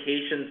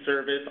application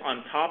service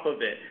on top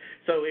of it.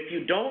 So if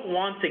you don't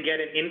want to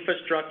get an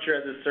infrastructure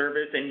as a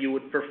service and you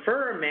would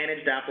prefer a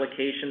managed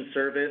application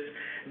service,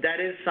 that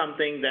is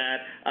something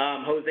that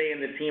Jose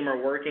and the team are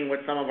working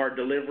with some of our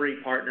delivery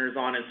partners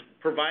on, is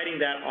providing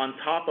that on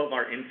top of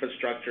our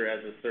infrastructure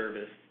as a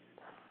service.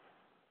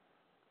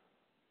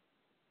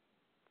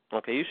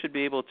 Okay, you should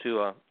be able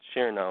to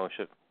share now,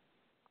 Ashok.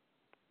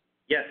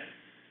 Yes,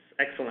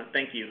 excellent,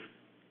 thank you.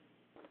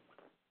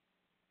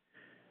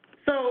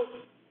 So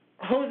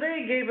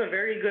Jose gave a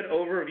very good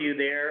overview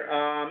there,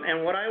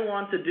 and what I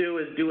want to do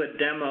is do a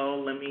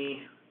demo.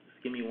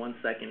 Just give me 1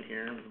 second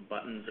here. The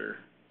buttons are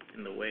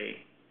in the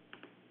way.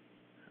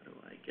 How do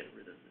I get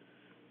rid of this?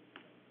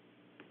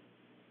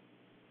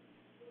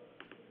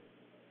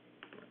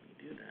 Let me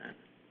do that.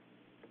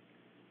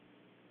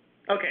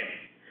 Okay.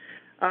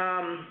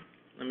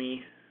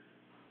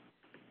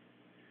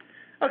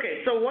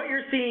 Okay, so what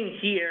you're seeing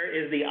here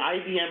is the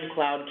IBM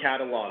Cloud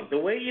Catalog. The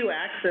way you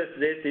access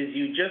this is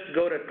you just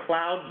go to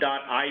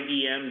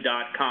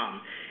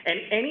cloud.ibm.com. And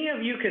any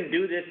of you can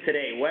do this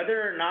today,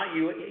 whether or not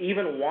you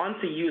even want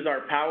to use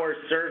our Power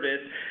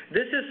service.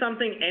 This is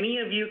something any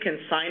of you can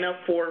sign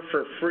up for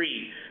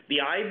free. The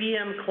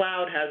IBM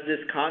Cloud has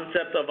this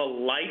concept of a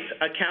light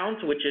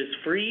account, which is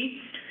free.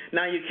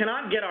 Now, you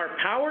cannot get our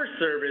Power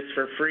service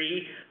for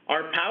free.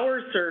 Our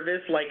Power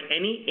service, like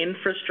any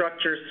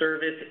infrastructure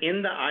service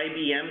in the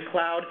IBM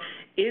Cloud,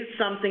 is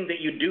something that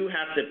you do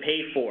have to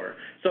pay for.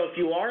 So if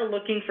you are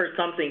looking for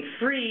something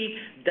free,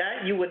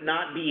 that you would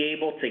not be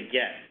able to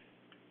get.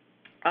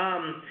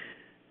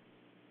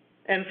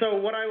 And so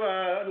what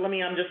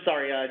I'm just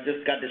sorry, I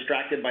just got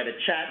distracted by the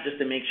chat just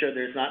to make sure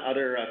there's not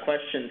other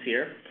questions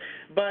here.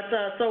 But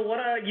so what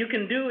you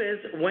can do is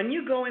when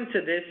you go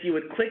into this, you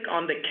would click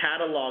on the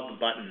catalog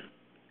button.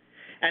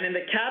 And in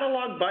the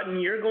catalog button,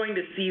 you're going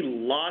to see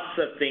lots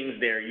of things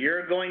there.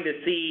 You're going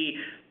to see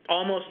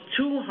almost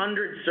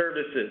 200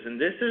 services, and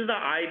this is the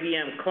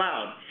IBM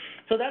Cloud.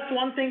 So that's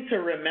one thing to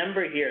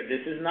remember here.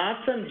 This is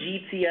not some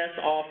GTS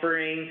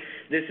offering.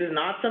 This is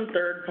not some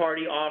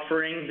third-party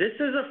offering. This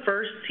is a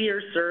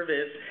first-tier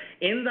service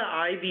in the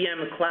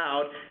IBM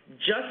Cloud,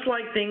 just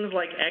like things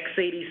like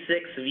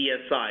x86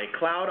 VSI,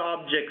 Cloud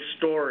Object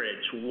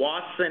Storage,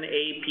 Watson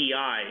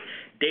API,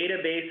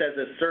 Database as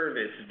a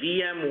Service,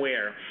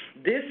 VMware.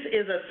 This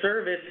is a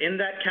service in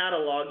that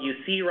catalog you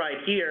see right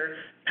here,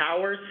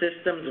 Power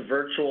Systems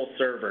Virtual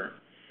Server.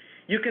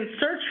 You can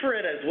search for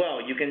it as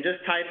well. You can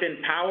just type in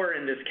Power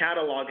in this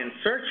catalog and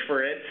search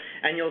for it,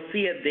 and you'll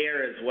see it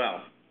there as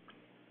well.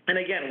 And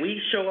again,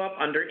 we show up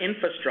under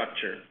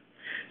Infrastructure.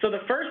 So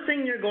the first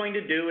thing you're going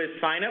to do is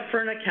sign up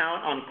for an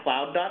account on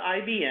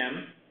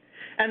cloud.ibm,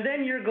 and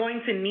then you're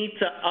going to need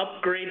to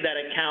upgrade that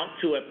account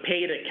to a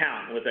paid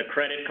account with a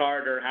credit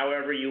card or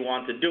however you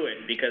want to do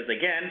it, because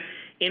again,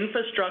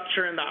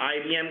 infrastructure in the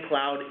IBM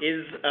Cloud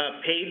is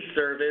a paid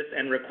service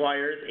and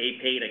requires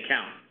a paid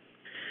account.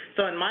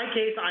 So in my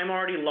case, I'm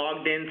already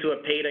logged into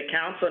a paid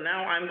account, so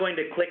now I'm going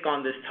to click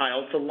on this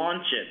tile to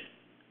launch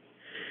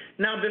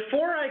it. Now,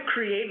 before I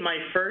create my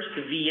first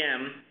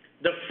VM,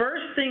 the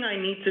first thing I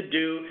need to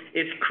do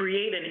is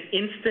create an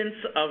instance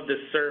of the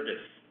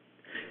service.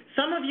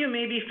 Some of you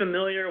may be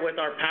familiar with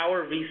our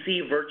Power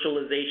VC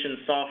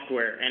virtualization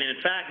software, and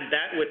in fact,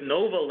 that with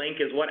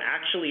NovaLink is what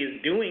actually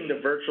is doing the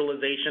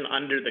virtualization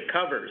under the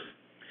covers.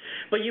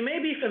 But you may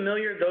be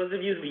familiar, those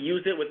of you who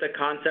use it, with the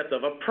concept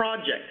of a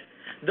project.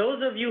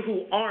 Those of you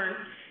who aren't,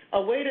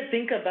 a way to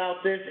think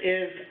about this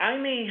is I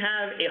may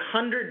have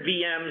 100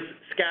 VMs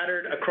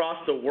scattered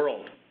across the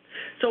world.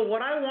 So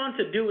what I want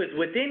to do is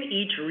within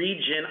each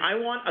region, I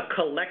want a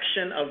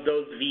collection of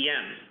those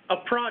VMs, a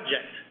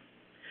project.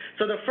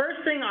 So the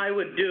first thing I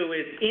would do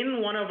is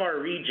in one of our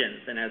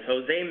regions, and as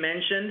Jose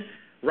mentioned,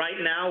 right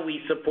now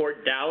we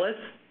support Dallas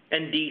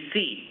and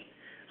DC.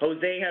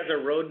 Jose has a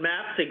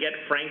roadmap to get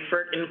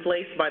Frankfurt in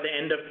place by the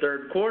end of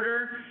third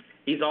quarter.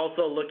 He's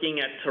also looking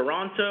at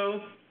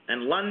Toronto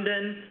and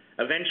London,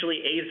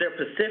 eventually Asia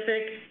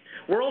Pacific.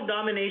 World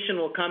domination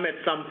will come at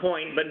some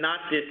point, but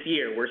not this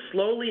year. We're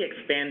slowly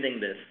expanding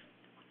this.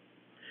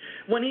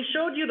 When he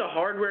showed you the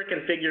hardware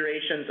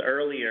configurations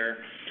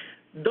earlier,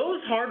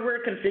 those hardware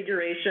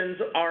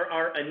configurations are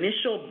our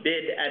initial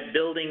bid at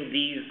building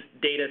these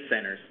data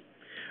centers.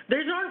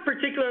 These aren't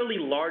particularly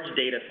large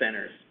data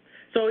centers.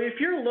 So if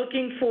you're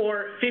looking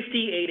for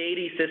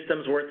 5880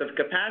 systems worth of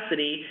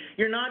capacity,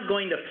 you're not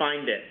going to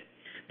find it.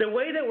 The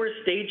way that we're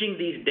staging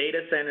these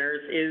data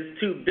centers is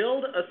to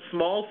build a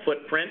small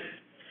footprint,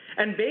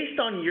 and based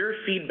on your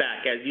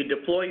feedback as you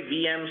deploy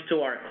VMs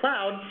to our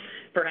cloud,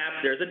 perhaps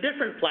there's a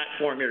different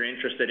platform you're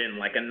interested in,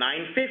 like a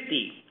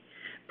 950.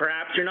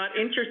 Perhaps you're not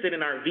interested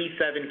in our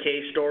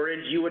V7K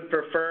storage, you would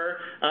prefer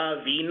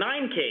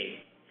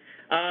V9K.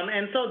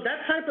 And so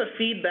that type of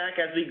feedback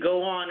as we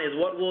go on is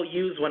what we'll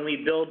use when we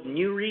build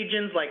new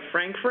regions like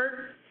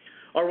Frankfurt,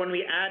 or when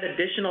we add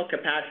additional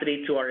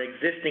capacity to our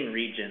existing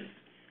regions.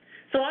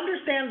 So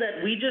understand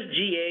that we just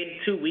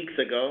GA'd 2 weeks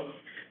ago.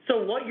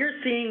 So what you're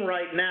seeing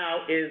right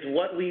now is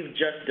what we've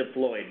just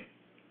deployed.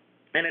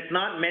 And it's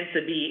not meant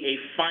to be a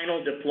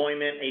final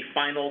deployment, a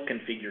final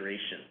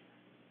configuration.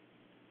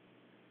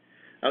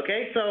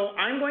 Okay, so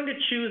I'm going to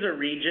choose a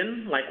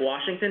region like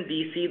Washington,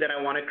 D.C. that I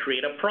want to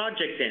create a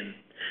project in.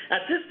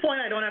 At this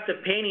point, I don't have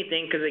to pay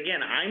anything because,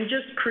 again, I'm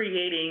just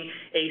creating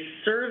a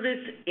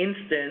service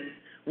instance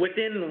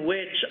within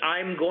which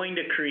I'm going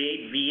to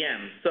create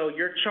VMs. So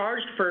you're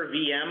charged per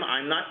VM.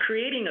 I'm not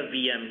creating a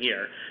VM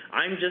here.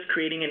 I'm just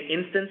creating an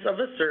instance of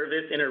a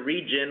service in a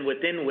region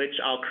within which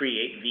I'll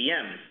create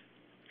VMs.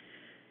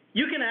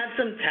 You can add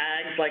some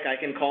tags, like I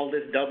can call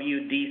this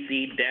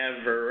WDC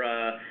dev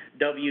or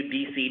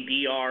WDC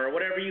DR or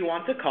whatever you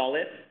want to call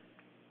it.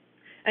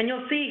 And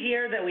you'll see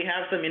here that we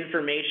have some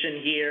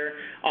information here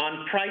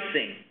on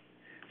pricing.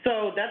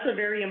 So that's a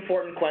very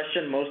important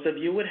question most of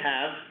you would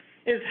have,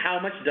 is how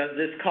much does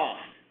this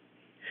cost?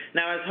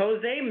 Now, as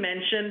Jose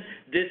mentioned,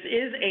 this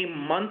is a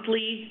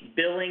monthly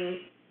billing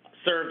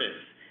service,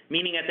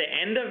 meaning at the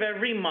end of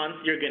every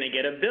month, you're going to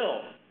get a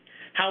bill.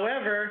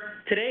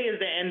 However, today is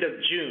the end of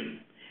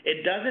June,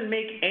 It doesn't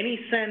make any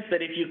sense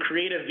that if you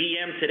create a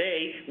VM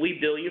today, we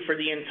bill you for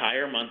the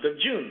entire month of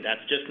June.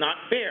 That's just not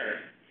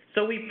fair.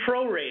 So we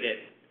prorate it.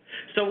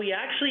 So we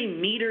actually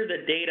meter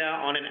the data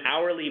on an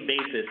hourly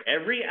basis.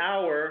 Every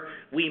hour,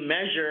 we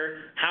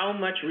measure how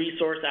much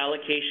resource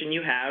allocation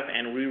you have,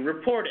 and we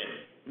report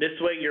it. This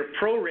way, you're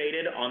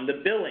prorated on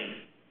the billing.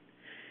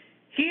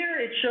 Here,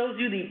 it shows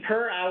you the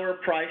per-hour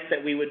price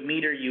that we would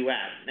meter you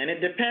at, and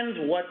it depends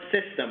what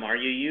system. Are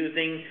you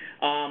using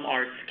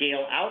our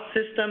scale-out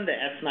system, the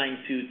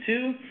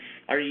S922?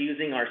 Are you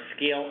using our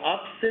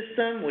scale-up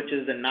system, which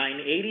is the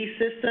 980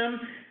 system?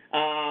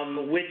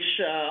 Which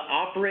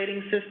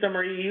operating system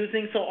are you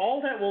using? So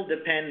all that will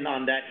depend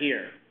on that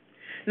here.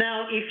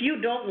 Now, if you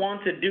don't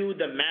want to do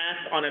the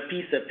math on a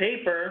piece of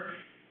paper,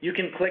 you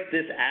can click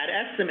this Add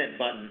Estimate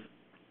button,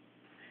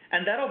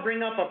 and that'll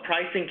bring up a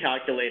pricing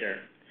calculator.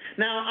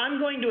 Now, I'm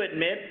going to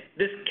admit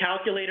this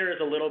calculator is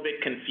a little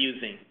bit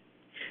confusing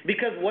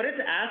because what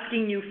it's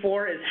asking you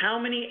for is how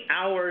many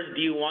hours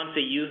do you want to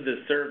use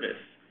the service.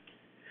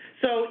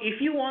 So if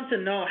you want to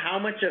know how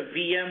much a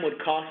VM would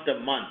cost a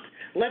month,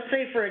 let's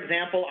say, for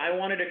example, I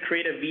wanted to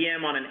create a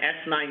VM on an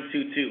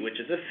S922, which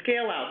is a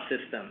scale-out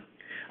system.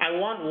 I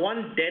want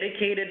one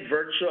dedicated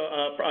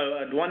processor.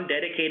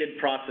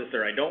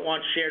 I don't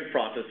want shared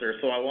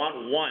processor, so I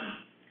want one.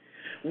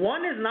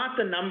 One is not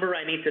the number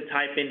I need to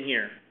type in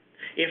here.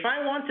 If I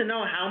want to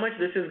know how much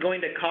this is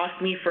going to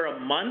cost me for a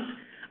month,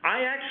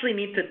 I actually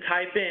need to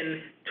type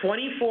in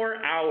 24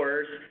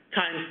 hours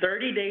times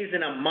 30 days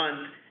in a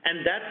month,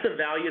 and that's the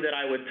value that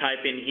I would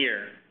type in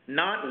here,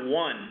 not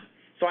one.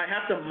 So I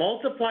have to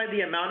multiply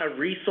the amount of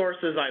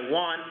resources I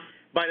want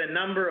by the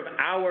number of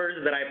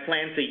hours that I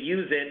plan to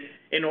use it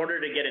in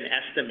order to get an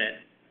estimate.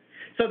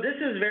 So this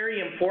is very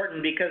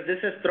important because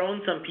this has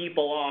thrown some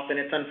people off, and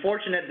it's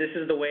unfortunate this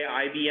is the way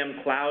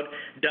IBM Cloud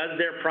does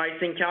their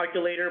pricing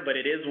calculator, but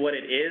it is what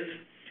it is.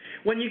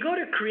 When you go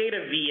to create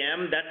a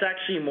VM, that's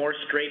actually more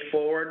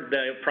straightforward,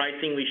 the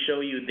pricing we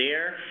show you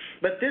there.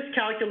 But this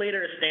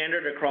calculator is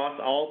standard across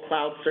all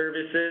cloud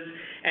services,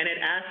 and it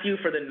asks you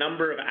for the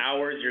number of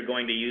hours you're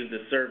going to use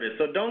the service.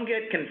 So don't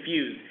get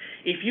confused.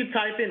 If you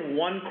type in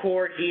 1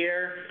 core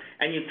here,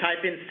 and you type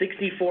in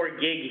 64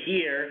 gig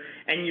here,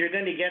 and you're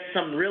going to get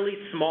some really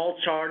small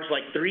charge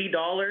like $3,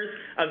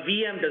 a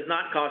VM does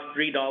not cost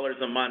 $3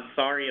 a month.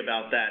 Sorry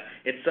about that.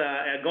 It's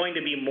going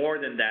to be more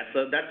than that.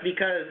 So that's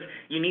because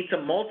you need to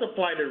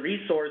multiply the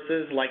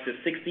resources like the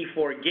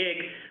 64 gig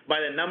by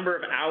the number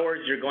of hours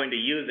you're going to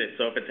use it.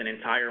 So if it's an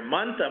entire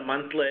month, a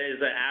month is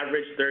an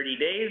average 30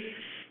 days,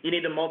 you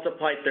need to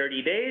multiply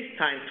 30 days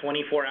times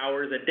 24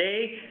 hours a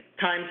day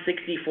times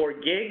 64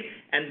 gig,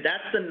 and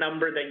that's the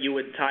number that you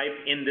would type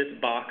in this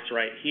box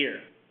right here.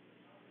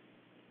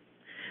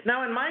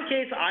 Now, in my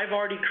case, I've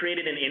already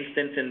created an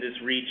instance in this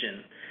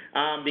region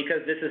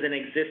because this is an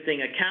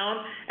existing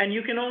account, and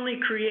you can only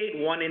create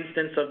one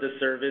instance of the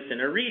service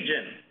in a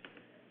region.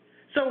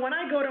 So when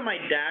I go to my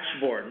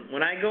dashboard,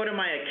 when I go to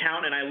my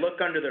account and I look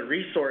under the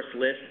resource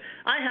list,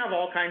 I have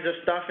all kinds of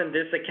stuff in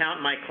this account,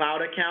 my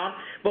cloud account,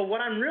 but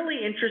what I'm really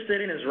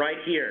interested in is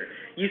right here.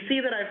 You see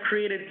that I've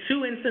created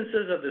 2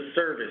 instances of the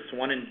service,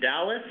 one in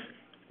Dallas,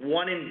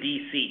 one in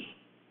DC.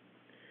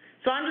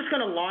 So I'm just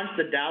going to launch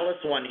the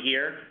Dallas one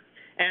here,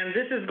 and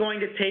this is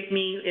going to take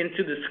me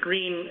into the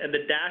screen,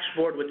 the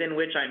dashboard within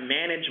which I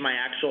manage my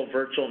actual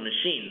virtual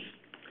machines.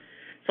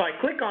 So I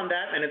click on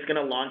that, and it's going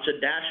to launch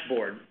a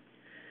dashboard.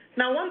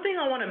 Now, one thing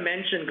I want to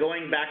mention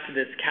going back to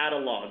this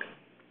catalog.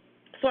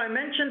 So I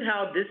mentioned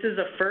how this is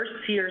a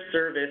first-tier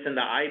service in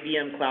the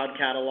IBM Cloud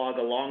Catalog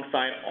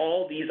alongside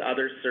all these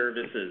other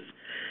services.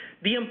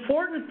 The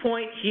important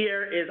point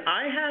here is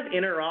I have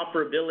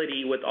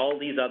interoperability with all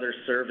these other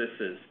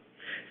services.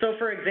 So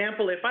for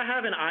example, if I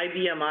have an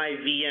IBM i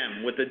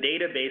VM with a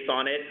database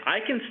on it,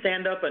 I can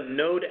stand up a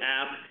Node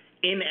app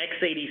in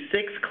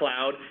x86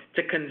 Cloud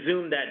to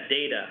consume that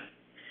data.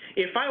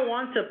 If I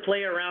want to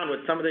play around with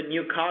some of the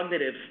new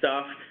cognitive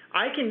stuff,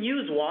 I can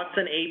use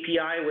Watson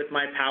API with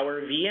my Power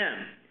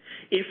VM.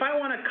 If I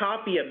want to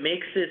copy a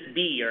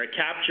MakeSysB or a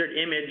captured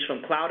image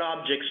from Cloud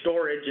Object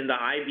Storage in the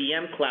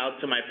IBM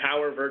Cloud to my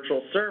Power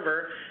Virtual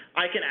Server,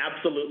 I can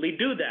absolutely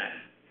do that.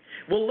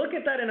 We'll look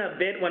at that in a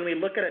bit when we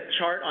look at a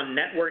chart on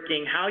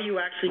networking, how you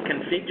actually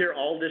configure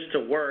all this to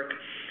work.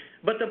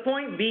 But the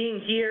point being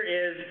here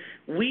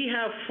is we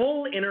have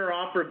full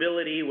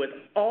interoperability with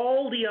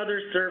all the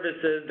other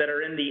services that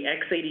are in the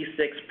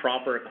x86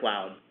 proper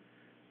cloud.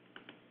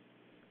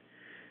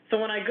 So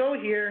when I go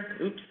here,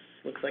 oops,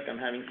 looks like I'm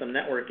having some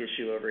network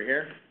issue over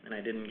here, and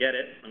I didn't get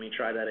it. Let me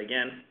try that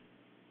again.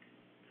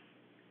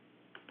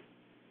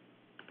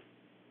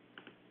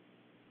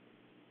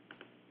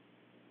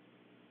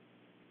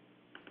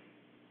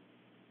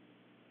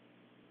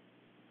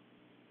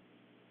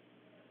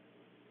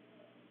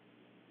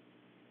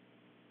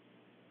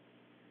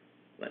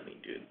 Let me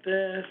do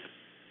this.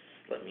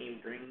 Let me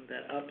bring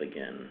that up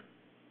again.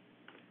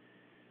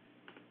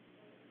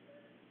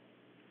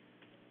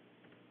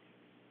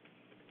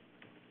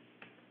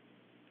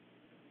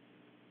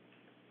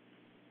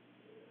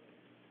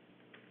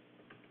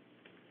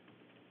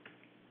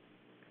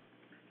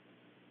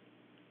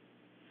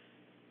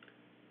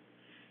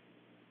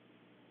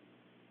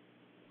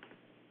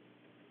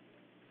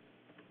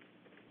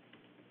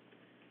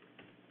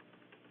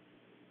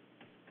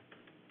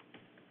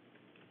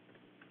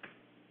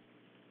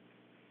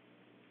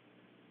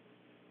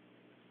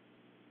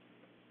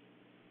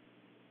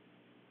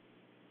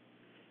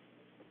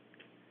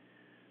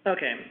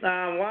 Okay,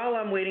 while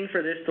I'm waiting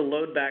for this to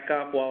load back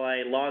up while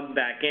I log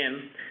back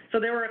in, so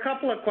there were a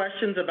couple of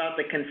questions about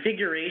the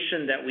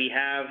configuration that we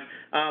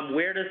have.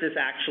 Where does this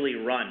actually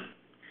run?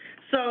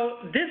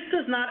 So this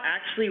does not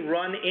actually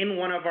run in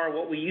one of our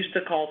what we used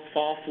to call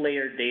soft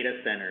layer data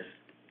centers.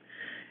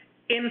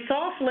 In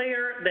soft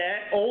layer,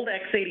 the old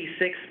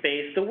x86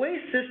 space, the way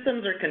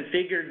systems are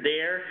configured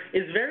there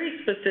is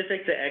very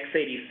specific to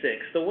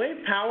x86. The way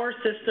power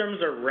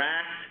systems are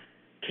racked,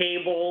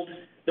 cabled,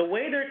 the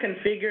way they're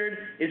configured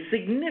is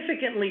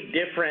significantly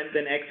different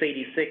than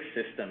x86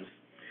 systems.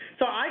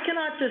 So I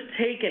cannot just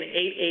take an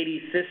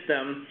 880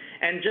 system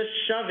and just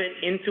shove it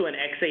into an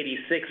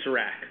x86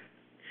 rack.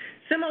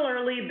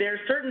 Similarly, there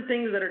are certain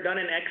things that are done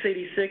in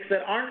x86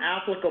 that aren't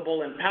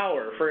applicable in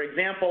power. For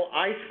example,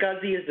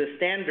 iSCSI is the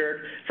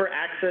standard for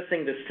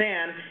accessing the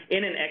SAN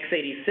in an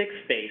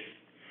x86 space,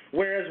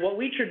 whereas what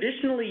we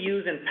traditionally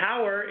use in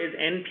power is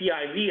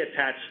NPIV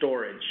attached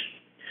storage.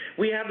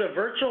 We have the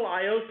virtual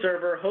I/O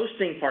server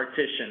hosting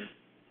partition.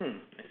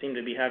 I seem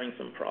to be having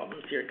some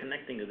problems here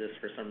connecting to this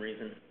for some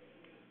reason.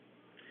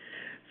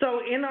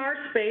 So in our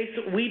space,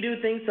 we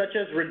do things such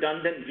as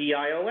redundant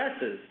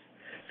VIOSs.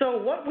 So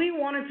what we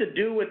wanted to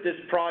do with this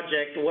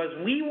project was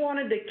we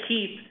wanted to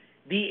keep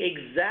the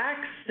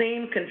exact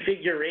same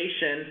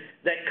configuration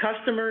that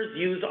customers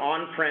use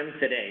on-prem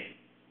today.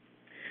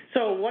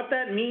 So what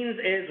that means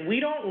is we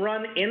don't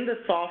run in the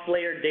soft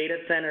layer data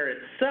center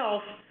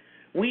itself.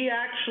 We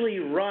actually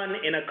run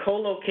in a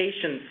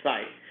co-location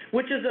site,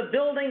 which is a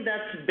building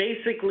that's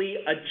basically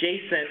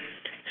adjacent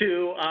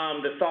to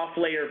the soft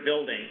layer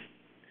building.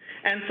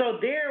 And so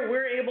there,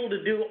 we're able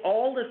to do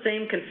all the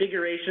same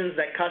configurations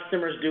that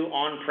customers do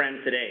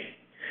on-prem today.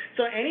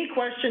 So any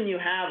question you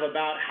have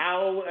about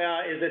how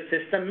is the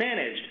system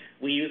managed,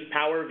 we use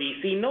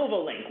PowerVC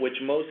NovaLink, which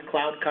most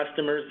cloud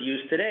customers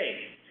use today.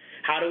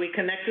 How do we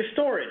connect to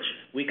storage?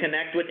 We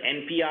connect with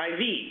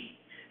NPIV.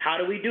 How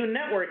do we do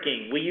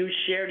networking? We use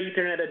shared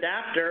Ethernet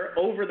adapter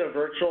over the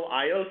virtual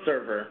I/O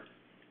server.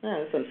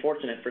 Oh, that's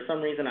unfortunate. For some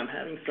reason, I'm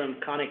having some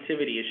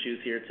connectivity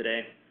issues here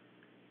today.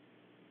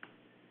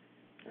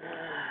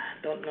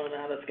 Don't know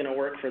how that's going to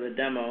work for the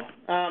demo.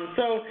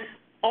 So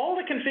all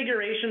the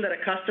configuration that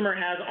a customer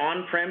has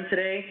on-prem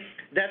today,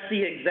 that's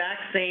the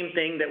exact same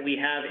thing that we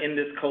have in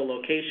this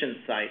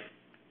co-location site.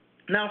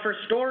 Now for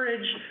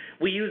storage,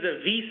 we use a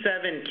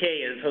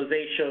V7K, as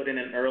Jose showed in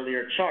an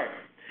earlier chart.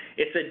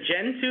 It's a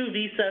Gen 2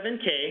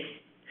 V7K,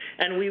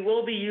 and we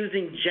will be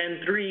using Gen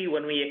 3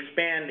 when we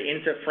expand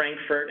into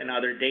Frankfurt and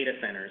other data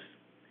centers.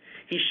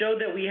 He showed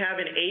that we have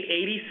an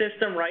 880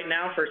 system right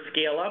now for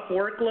scale-up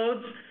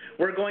workloads.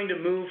 We're going to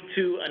move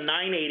to a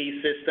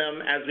 980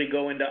 system as we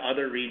go into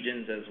other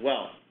regions as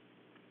well.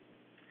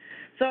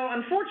 So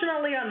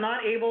unfortunately, I'm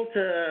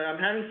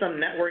having some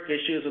network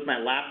issues with my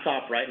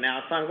laptop right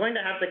now, so I'm going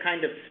to have to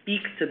kind of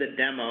speak to the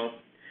demo.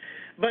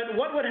 But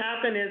what would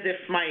happen is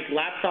if my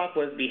laptop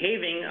was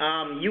behaving,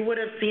 you would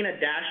have seen a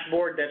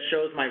dashboard that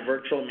shows my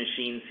virtual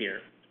machines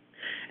here.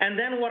 And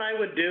then what I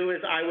would do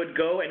is I would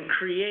go and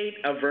create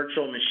a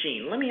virtual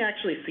machine. Let me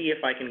actually see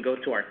if I can go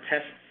to our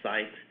test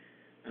site.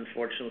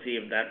 Unfortunately,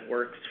 if that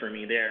works for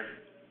me there.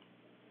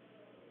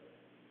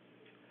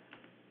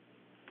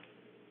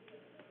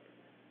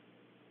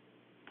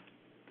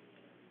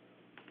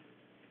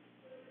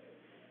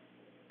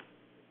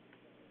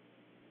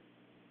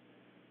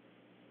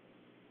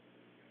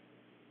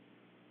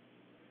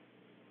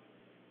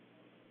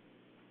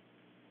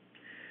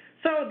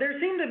 So there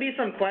seem to be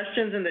some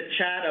questions in the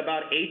chat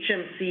about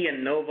HMC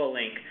and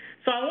NovaLink.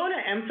 So I want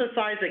to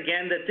emphasize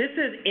again that this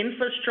is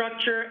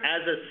infrastructure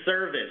as a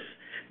service.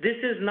 This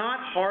is not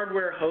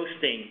hardware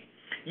hosting.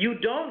 You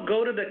don't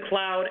go to the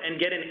cloud and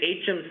get an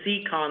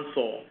HMC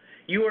console.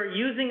 You are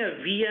using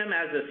a VM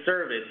as a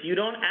service. You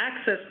don't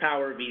access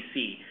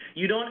PowerVC.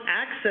 You don't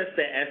access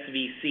the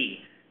SVC.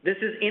 This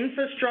is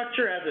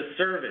infrastructure as a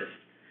service.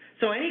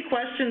 So any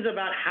questions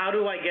about how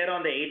do I get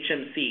on the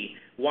HMC?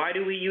 Why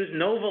do we use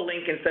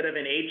NovaLink instead of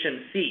an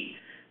HMC?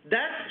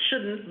 That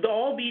should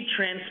all be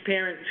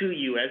transparent to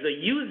you. As a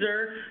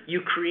user, you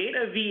create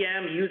a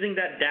VM using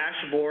that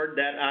dashboard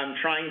that I'm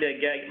trying to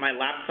get my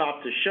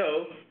laptop to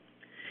show,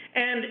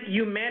 and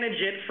you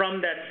manage it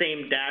from that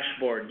same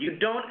dashboard. You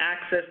don't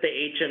access the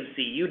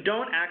HMC. You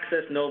don't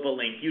access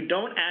NovaLink. You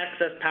don't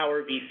access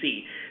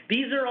PowerVC.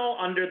 These are all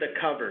under the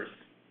covers.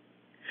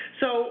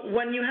 So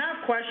when you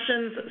have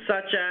questions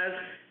such as,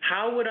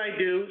 how would I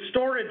do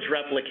storage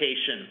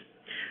replication?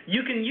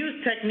 You can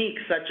use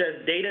techniques such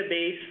as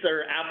database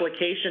or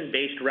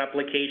application-based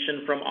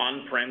replication from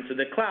on-prem to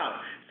the cloud,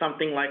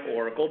 something like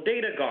Oracle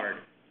Data Guard.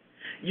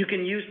 You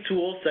can use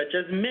tools such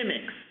as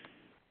Mimics.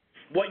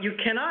 What you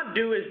cannot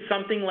do is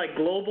something like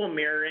global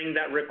mirroring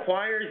that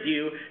requires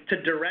you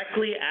to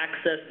directly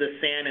access the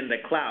SAN in the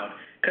cloud.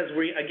 Because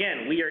we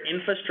are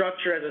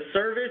infrastructure as a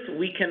service.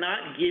 We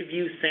cannot give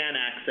you SAN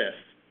access.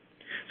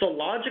 So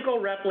logical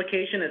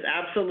replication is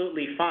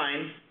absolutely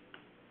fine.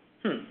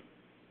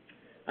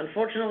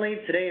 Unfortunately,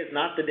 today is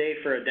not the day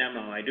for a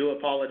demo. I do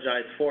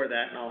apologize for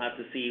that, and I'll have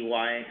to see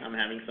why I'm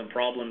having some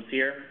problems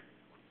here.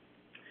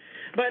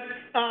 But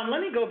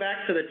let me go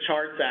back to the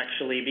charts,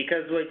 actually,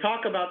 because we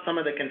talk about some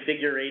of the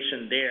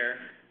configuration there.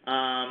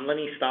 Let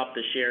me stop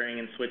the sharing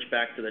and switch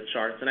back to the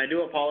charts. And I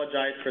do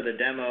apologize for the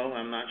demo.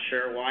 I'm not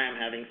sure why I'm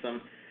having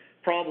some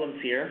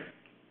problems here.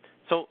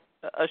 So,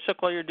 Ashok,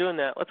 while you're doing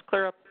that, let's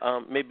clear up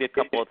maybe a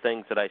couple of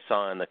things that I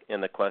saw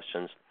in the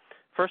questions.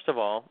 First of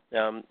all,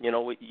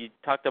 you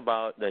talked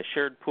about the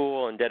shared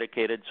pool and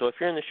dedicated. So if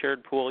you're in the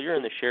shared pool, you're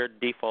in the shared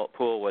default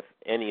pool with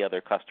any other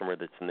customer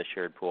that's in the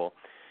shared pool.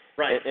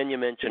 Right. And you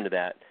mentioned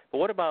that. But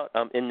what about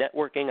in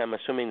networking? I'm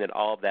assuming that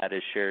all of that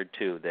is shared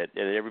too, that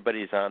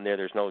everybody's on there.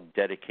 There's no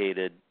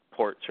dedicated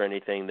ports or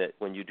anything that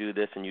when you do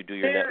this and you do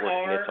your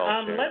networking, it's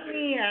all shared. Let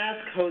me ask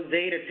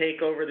Jose to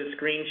take over the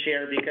screen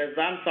share because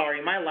I'm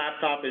sorry, my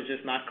laptop is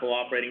just not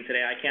cooperating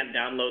today. I can't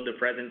download the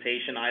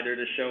presentation either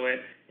to show it.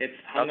 It's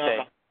hung up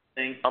on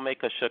the thing. I'll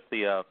make Ashok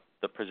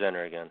the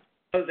presenter again.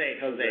 Jose.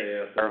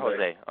 Or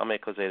Jose. I'll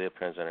make Jose the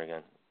presenter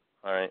again.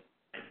 All right.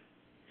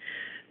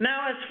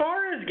 Now, as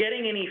far as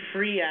getting any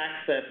free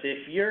access,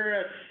 if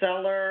you're a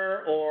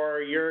seller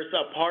or you're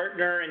a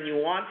partner and you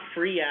want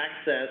free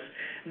access,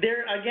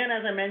 there, again,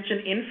 as I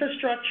mentioned,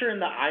 infrastructure in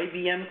the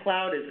IBM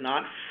cloud is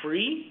not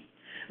free,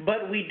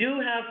 but we do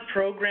have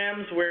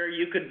programs where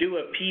you could do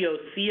a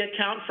POC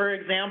account, for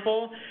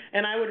example,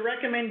 and I would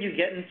recommend you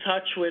get in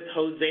touch with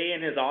Jose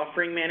and his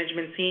offering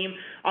management team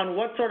on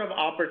what sort of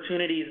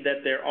opportunities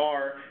that there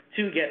are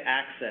to get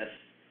access.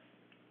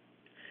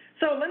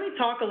 So let me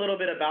talk a little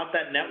bit about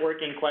that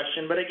networking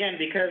question, but again,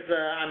 because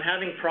I'm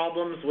having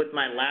problems with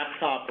my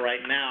laptop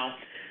right now,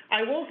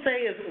 I will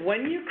say is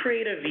when you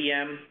create a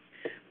VM,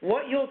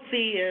 what you'll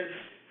see is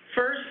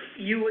first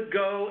you would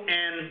go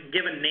and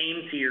give a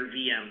name to your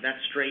VM. That's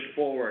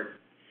straightforward.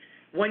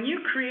 When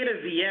you create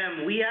a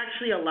VM, we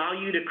actually allow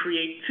you to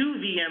create 2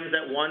 VMs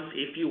at once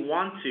if you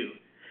want to,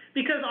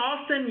 because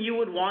often you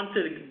would want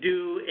to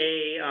do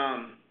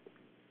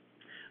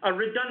a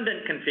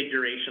redundant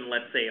configuration,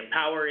 let's say a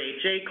Power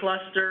HA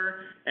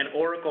cluster, an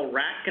Oracle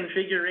rack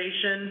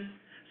configuration.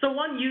 So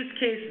one use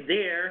case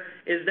there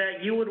is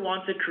that you would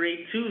want to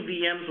create 2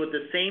 VMs with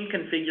the same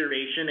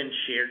configuration and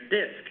shared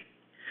disk.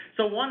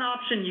 So one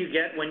option you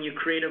get when you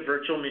create a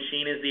virtual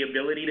machine is the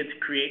ability to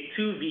create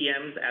 2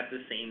 VMs at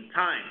the same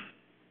time.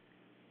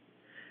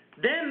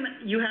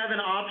 Then you have an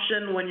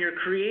option when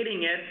you're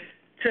creating it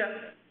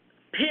to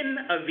pin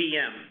a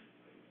VM.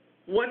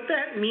 What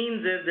that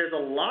means is there's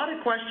a lot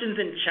of questions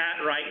in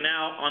chat right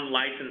now on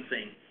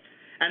licensing.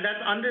 And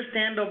that's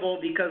understandable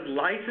because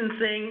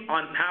licensing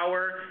on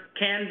Power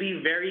can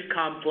be very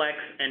complex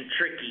and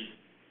tricky.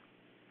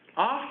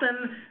 Often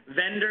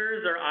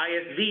vendors or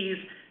ISVs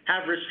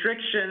have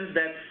restrictions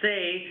that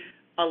say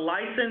a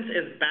license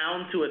is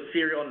bound to a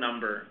serial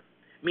number,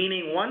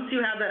 meaning once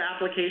you have that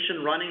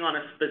application running on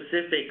a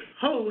specific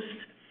host,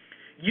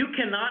 you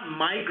cannot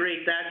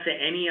migrate that to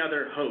any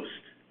other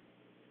host.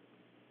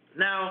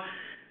 Now,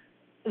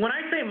 when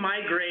I say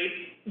migrate,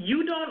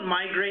 you don't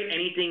migrate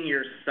anything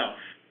yourself.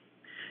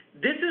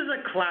 This is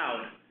a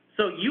cloud,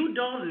 so you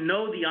don't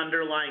know the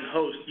underlying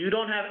host. You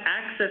don't have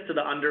access to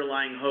the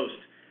underlying host.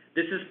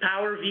 This is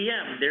Power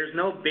VM. There's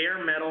no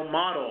bare metal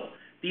model.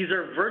 These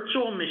are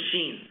virtual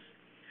machines.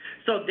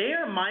 So they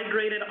are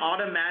migrated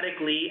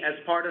automatically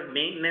as part of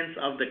maintenance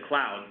of the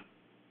cloud.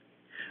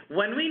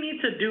 When we need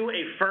to do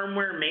a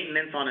firmware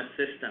maintenance on a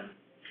system,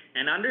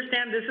 and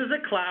understand this is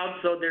a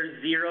cloud, so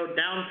there's zero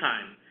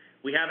downtime.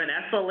 We have an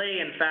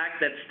SLA, in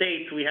fact, that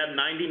states we have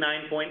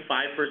 99.5%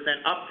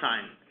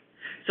 uptime.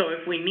 So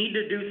if we need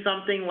to do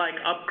something like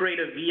upgrade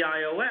a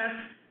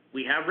VIOS,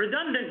 we have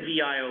redundant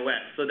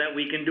VIOS so that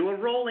we can do a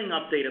rolling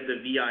update of the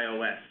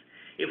VIOS.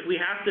 If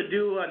we have to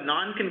do a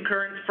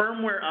non-concurrent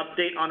firmware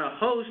update on a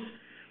host,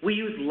 we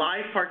use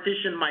live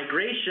partition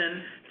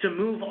migration to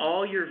move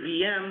all your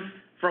VMs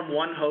from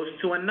one host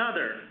to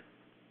another.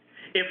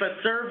 If a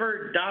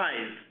server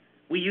dies,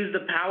 we use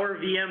the Power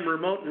VM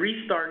remote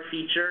restart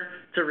feature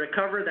to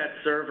recover that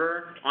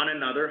server on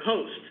another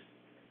host.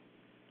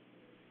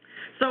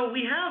 So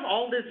we have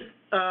all this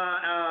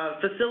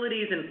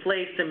facilities in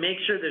place to make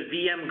sure the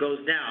VM goes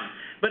down.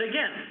 But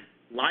again,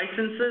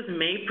 licenses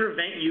may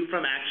prevent you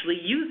from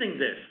actually using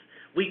this.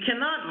 We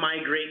cannot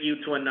migrate you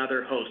to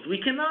another host.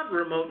 We cannot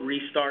remote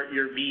restart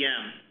your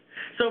VM.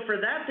 So for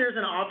that, there's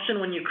an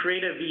option when you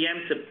create a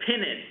VM to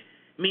pin it,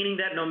 meaning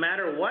that no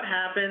matter what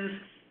happens,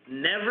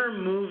 never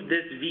move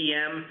this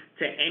VM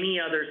to any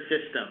other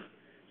system.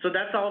 So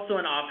that's also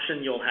an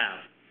option you'll have.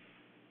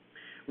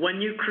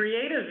 When you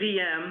create a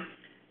VM,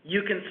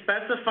 you can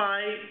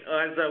specify,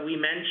 as we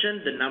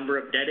mentioned, the number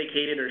of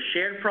dedicated or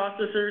shared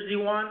processors you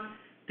want,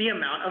 the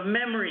amount of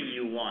memory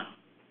you want.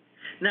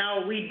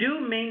 Now, we do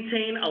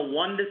maintain a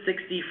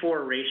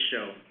 1:64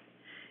 ratio,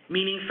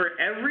 meaning for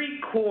every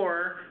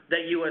core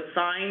that you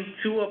assign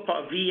to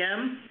a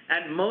VM,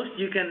 at most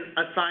you can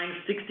assign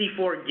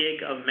 64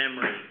 gig of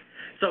memory.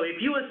 So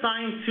if you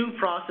assign 2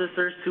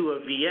 processors to a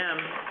VM,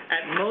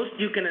 at most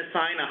you can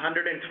assign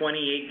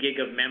 128 gig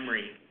of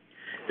memory.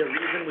 The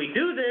reason we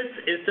do this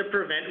is to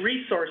prevent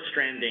resource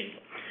stranding.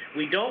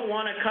 We don't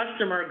want a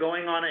customer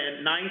going on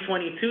a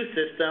 922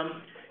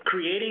 system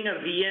creating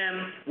a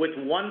VM with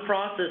one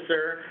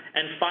processor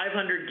and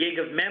 500 gig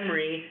of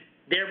memory,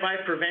 thereby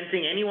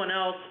preventing anyone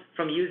else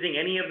from using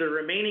any of the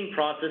remaining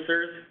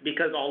processors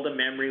because all the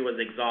memory was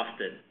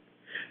exhausted.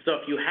 So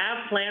if you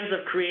have plans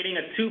of creating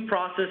a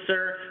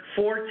 2-processor,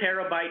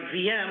 4-terabyte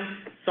VM,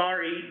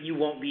 sorry, you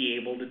won't be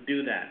able to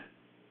do that.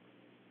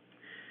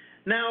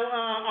 Now,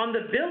 on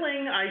the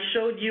billing I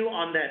showed you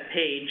on that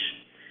page,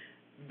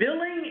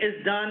 billing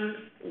is done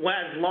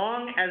as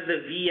long as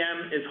the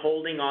VM is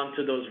holding on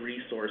to those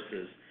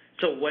resources.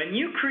 So when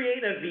you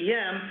create a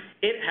VM,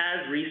 it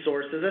has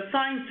resources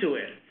assigned to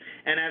it.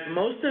 And as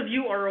most of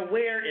you are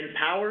aware in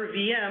Power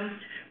VM,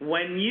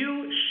 when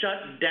you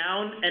shut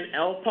down an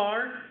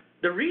LPAR,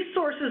 the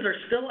resources are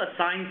still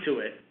assigned to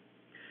it.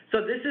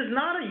 So this is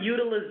not a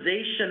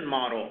utilization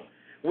model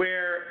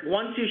where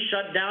once you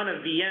shut down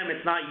a VM,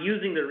 it's not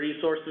using the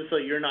resources, so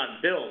you're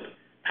not billed.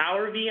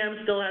 Power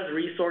VM still has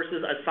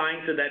resources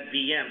assigned to that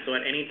VM, so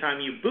at any time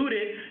you boot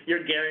it,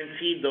 you're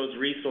guaranteed those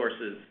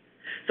resources.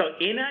 So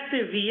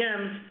inactive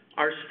VMs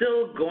are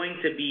still going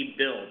to be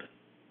billed.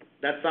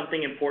 That's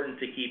something important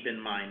to keep in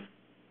mind.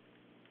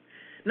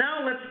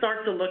 Now let's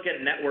start to look at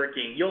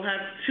networking. You'll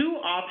have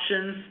 2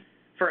 options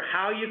for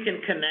how you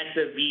can connect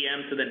a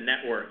VM to the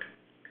network.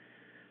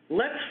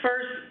 Let's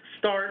first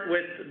start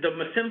with the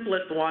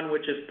simplest one,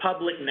 which is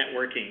public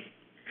networking.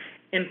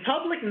 In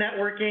public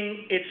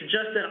networking, it's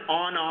just an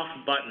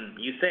on-off button.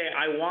 You say,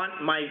 I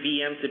want my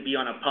VM to be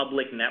on a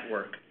public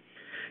network.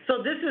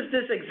 So this is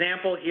this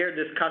example here,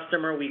 this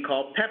customer we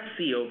call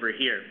Pepsi over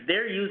here.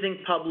 They're using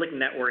public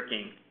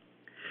networking.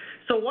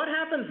 So what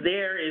happens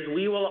there is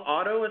we will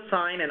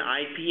auto-assign an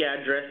IP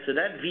address to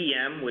that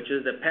VM, which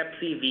is the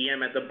Pepsi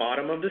VM at the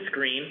bottom of the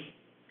screen.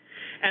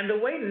 And the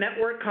way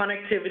network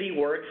connectivity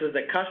works is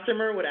the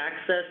customer would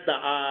access the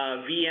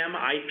VM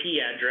IP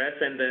address,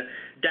 and the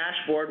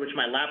dashboard, which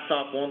my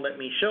laptop won't let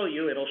me show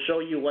you, it'll show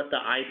you what the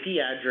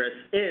IP address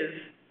is,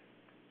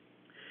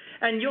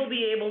 and you'll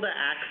be able to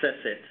access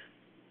it.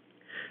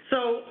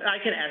 So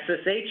I can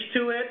SSH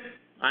to it.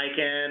 I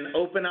can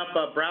open up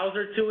a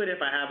browser to it if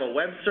I have a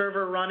web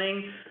server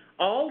running.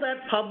 All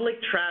that public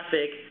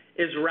traffic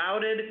is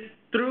routed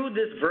through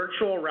this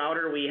virtual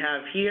router we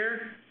have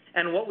here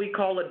and what we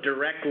call a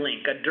direct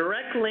link. A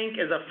direct link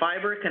is a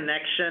fiber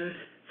connection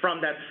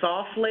from that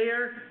soft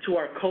layer to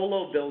our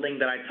colo building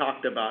that I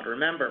talked about.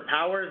 Remember,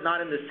 power is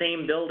not in the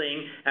same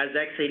building as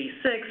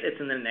x86, it's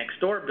in the next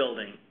door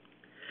building.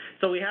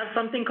 So we have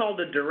something called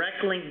a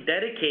direct link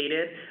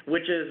dedicated,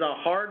 which is a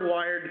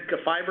hardwired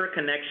fiber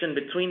connection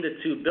between the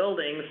 2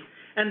 buildings,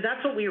 and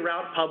that's what we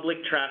route public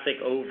traffic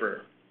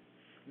over.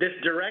 This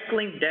direct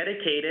link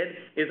dedicated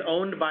is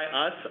owned by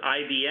us,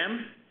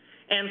 IBM,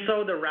 and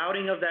so the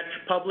routing of that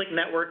public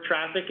network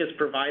traffic is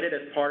provided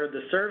as part of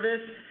the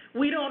service.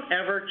 We don't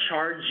ever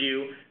charge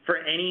you for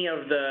any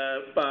of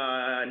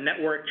the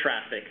network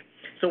traffic.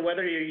 So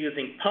whether you're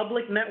using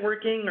public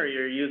networking or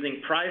you're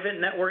using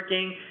private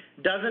networking,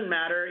 doesn't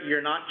matter,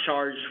 you're not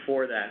charged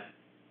for that.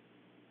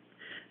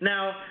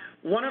 Now,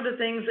 one of the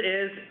things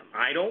is,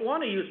 I don't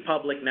want to use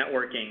public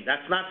networking.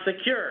 That's not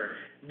secure.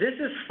 This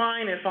is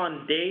fine if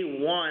on day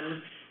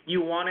 1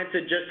 you wanted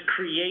to just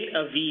create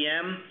a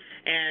VM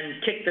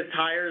and kick the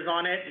tires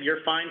on it.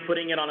 You're fine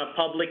putting it on a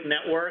public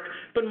network.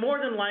 But more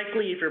than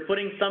likely, if you're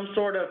putting some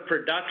sort of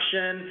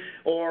production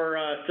or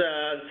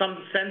some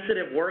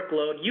sensitive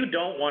workload, you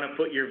don't want to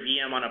put your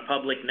VM on a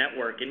public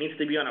network. It needs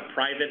to be on a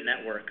private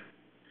network.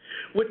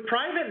 With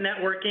private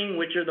networking,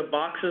 which are the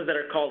boxes that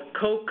are called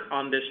Coke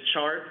on this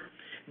chart,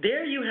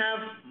 there you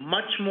have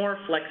much more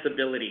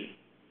flexibility.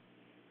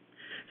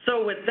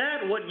 So with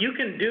that, what you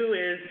can do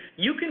is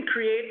you can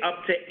create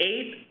up to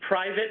 8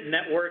 private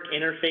network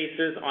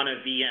interfaces on a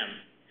VM.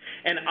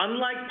 And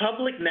unlike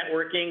public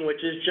networking,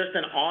 which is just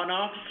an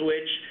on-off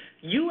switch,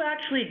 you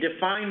actually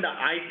define the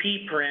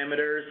IP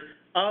parameters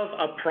of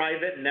a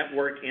private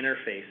network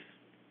interface.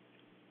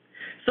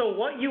 So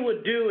what you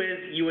would do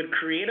is you would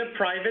create a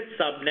private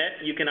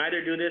subnet. You can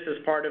either do this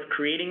as part of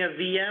creating a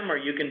VM, or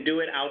you can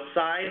do it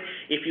outside.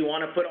 If you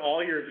want to put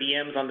all your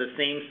VMs on the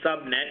same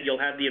subnet, you'll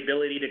have the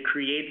ability to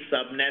create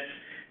subnets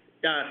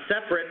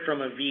separate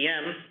from a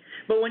VM.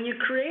 But when you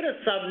create a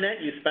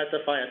subnet, you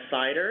specify a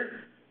CIDR,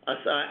 an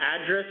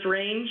address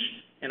range,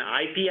 an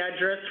IP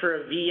address for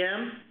a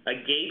VM, a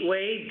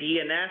gateway,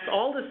 DNS,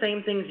 all the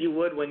same things you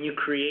would when you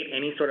create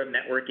any sort of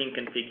networking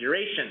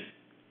configuration.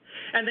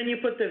 And then you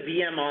put the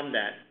VM on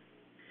that.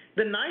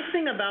 The nice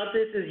thing about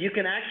this is you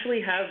can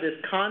actually have this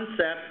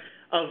concept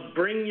of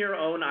bring your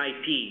own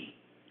IP.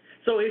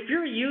 So if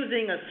you're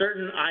using a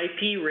certain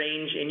IP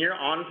range in your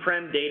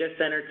on-prem data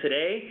center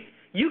today,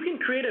 you can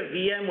create a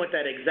VM with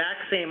that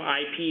exact same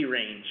IP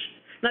range.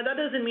 Now, that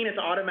doesn't mean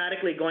it's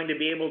automatically going to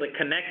be able to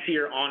connect to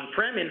your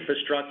on-prem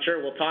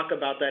infrastructure. We'll talk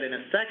about that in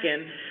a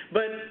second.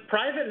 But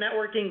private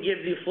networking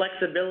gives you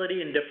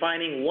flexibility in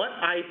defining what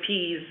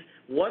IPs,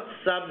 what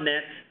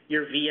subnets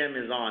your VM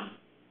is on.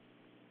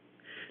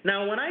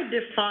 Now, when I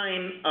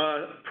define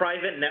a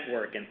private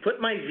network and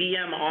put my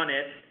VM on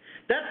it,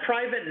 that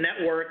private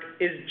network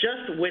is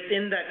just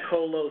within that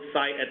colo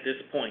site at this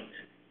point.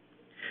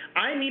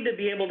 I need to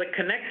be able to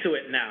connect to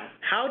it now.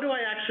 How do I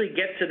actually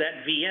get to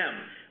that VM?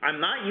 I'm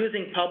not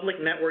using public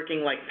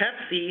networking like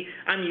Pepsi,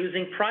 I'm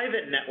using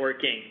private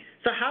networking.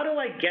 So how do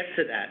I get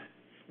to that?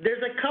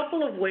 There's a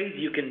couple of ways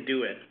you can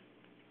do it.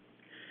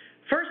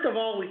 First of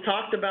all, we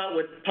talked about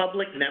with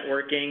public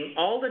networking,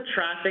 all the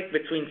traffic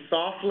between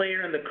soft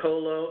layer and the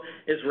colo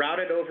is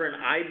routed over an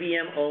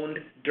IBM-owned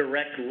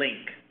direct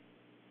link.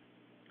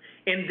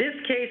 In this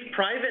case,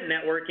 private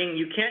networking,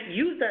 you can't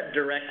use that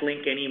direct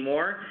link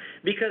anymore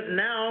because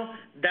now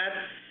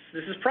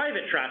this is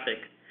private traffic.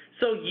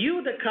 So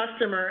you, the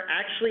customer,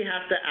 actually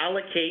have to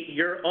allocate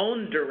your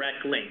own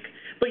direct link.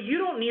 But you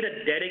don't need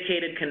a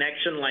dedicated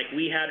connection like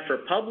we had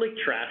for public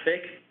traffic.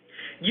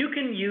 You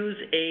can use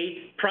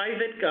a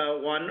private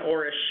one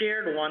or a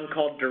shared one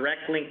called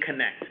Direct Link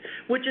Connect,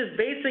 which is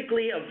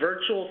basically a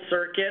virtual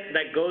circuit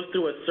that goes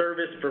through a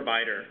service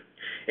provider.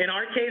 In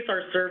our case,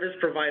 our service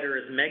provider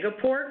is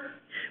Megaport.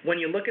 When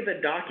you look at the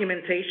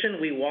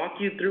documentation, we walk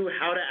you through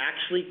how to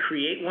actually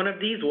create one of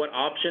these, what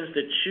options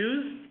to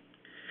choose.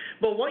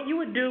 But what you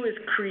would do is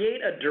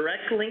create a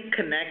Direct Link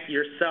Connect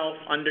yourself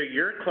under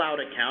your cloud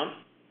account,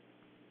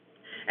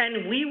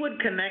 and we would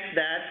connect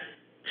that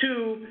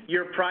to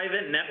your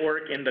private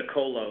network in the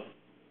colo.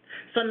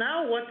 So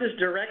now what this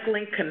Direct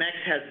Link Connect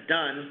has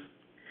done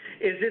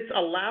is it's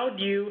allowed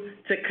you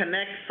to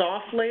connect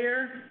soft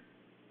layer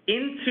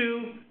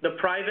into the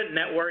private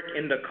network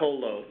in the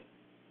colo.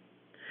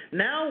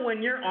 Now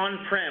when you're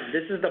on-prem,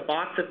 this is the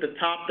box at the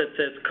top that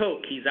says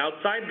Coke. He's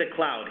outside the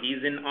cloud.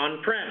 He's in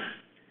on-prem.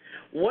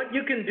 What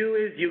you can do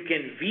is you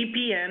can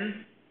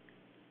VPN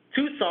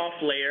to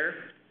soft layer.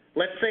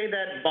 Let's say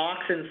that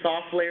box in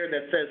soft layer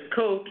that says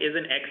Coke is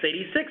an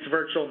x86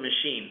 virtual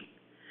machine.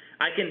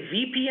 I can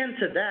VPN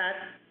to that,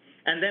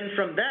 and then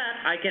from that,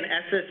 I can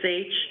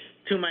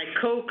SSH to my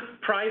Coke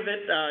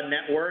private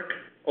network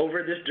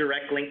over this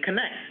Direct Link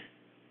Connect.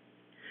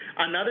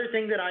 Another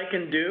thing that I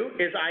can do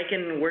is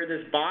where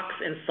this box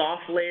in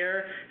soft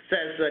layer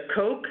says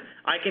Coke,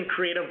 I can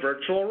create a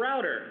virtual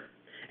router.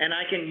 And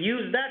I can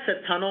use that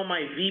to tunnel my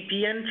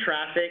VPN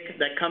traffic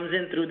that comes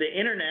in through the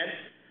internet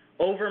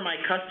over my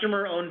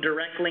customer-owned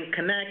Direct Link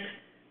Connect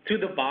to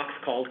the box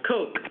called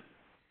Coke.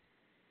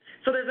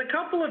 So there's a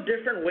couple of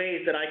different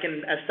ways that I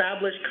can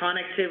establish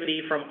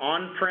connectivity from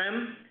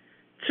on-prem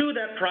to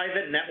that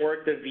private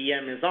network the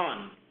VM is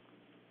on.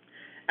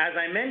 As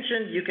I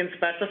mentioned, you can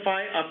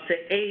specify up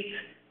to 8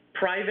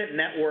 private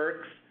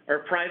networks or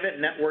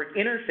private network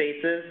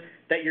interfaces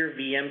that your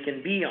VM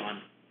can be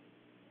on.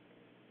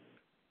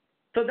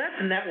 So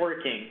that's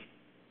networking.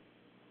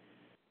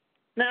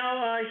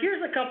 Now,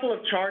 here's a couple of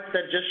charts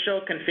that just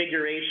show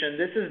configuration.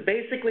 This is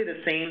basically the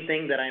same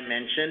thing that I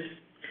mentioned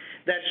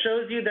that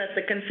shows you that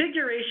the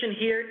configuration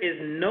here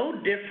is no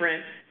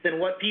different than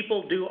what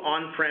people do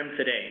on-prem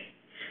today.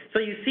 So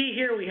you see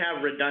here we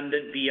have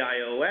redundant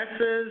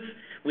BIOSs,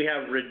 we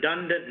have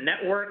redundant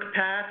network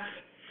paths,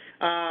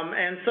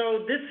 and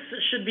so this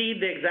should be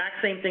the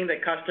exact same thing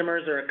that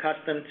customers are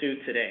accustomed to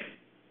today.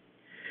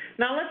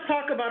 Now let's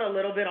talk about a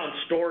little bit on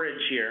storage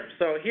here.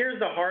 So here's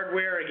the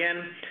hardware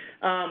again.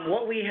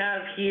 What we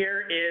have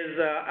here is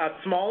a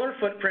smaller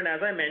footprint, as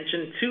I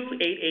mentioned, 2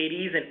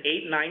 880s and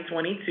 8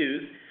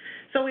 922s.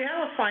 So we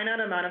have a finite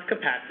amount of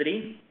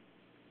capacity.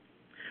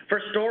 For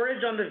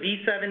storage on the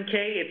V7K,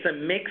 it's a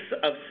mix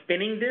of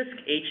spinning disk,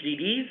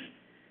 HDDs,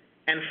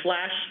 and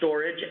flash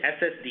storage,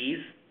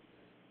 SSDs.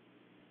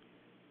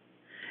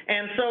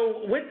 And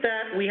so with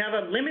that, we have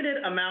a limited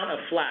amount of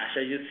flash.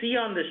 As you see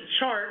on this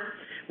chart,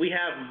 we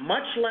have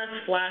much less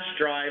flash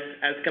drives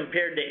as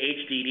compared to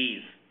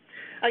HDDs.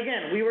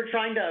 Again, we were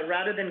trying to,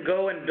 rather than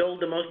go and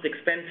build the most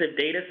expensive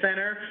data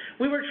center,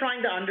 we were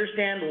trying to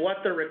understand what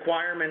the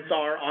requirements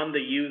are on the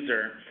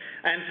user.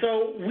 And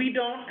so we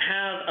don't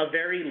have a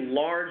very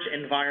large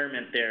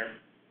environment there.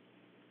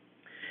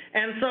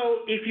 And so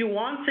if you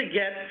want to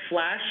get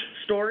flash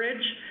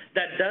storage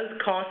that does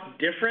cost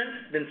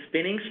different than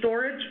spinning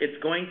storage,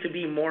 it's going to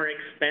be more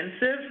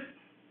expensive.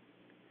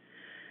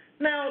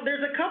 Now, there's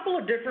a couple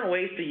of different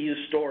ways to use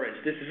storage.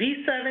 This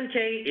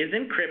V7K is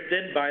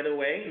encrypted, by the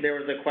way. There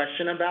was a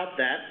question about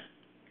that.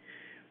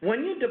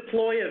 When you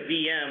deploy a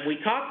VM, we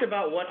talked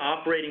about what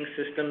operating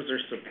systems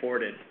are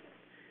supported.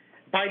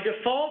 By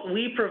default,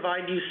 we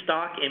provide you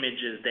stock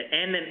images, the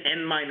N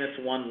and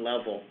N-1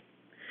 level.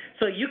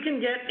 So you can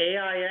get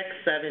AIX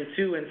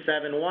 7.2 and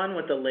 7.1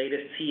 with the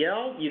latest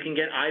TL. You can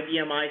get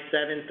IBM i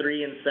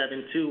 7.3 and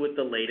 7.2 with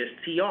the latest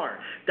TR.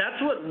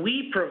 That's what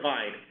we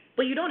provide.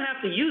 But you don't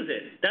have to use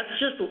it. That's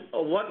just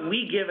what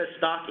we give as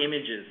stock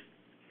images.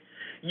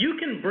 You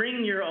can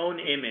bring your own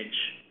image.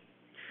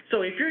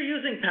 So if you're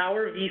using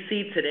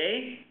PowerVC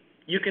today,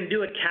 you can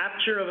do a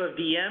capture of a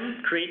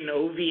VM, create an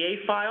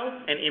OVA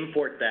file, and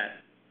import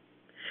that.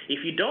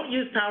 If you don't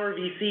use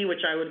PowerVC,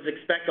 which I would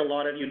expect a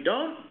lot of you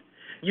don't,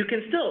 you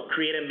can still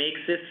create a make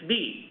sysb.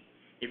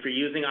 If you're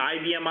using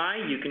IBM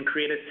i, you can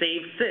create a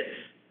save sys.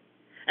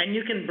 And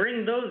you can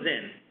bring those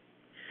in.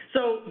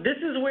 So this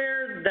is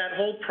where that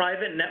whole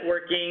private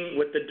networking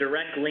with the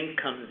direct link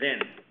comes in.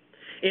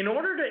 In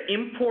order to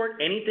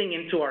import anything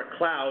into our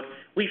cloud,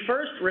 we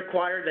first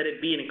require that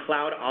it be in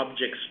cloud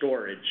object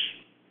storage.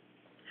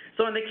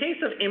 So in the case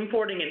of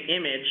importing an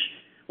image,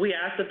 we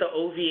ask that the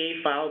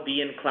OVA file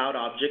be in cloud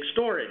object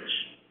storage.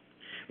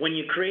 When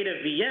you create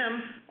a VM,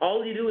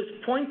 all you do is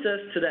point us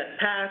to that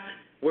path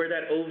where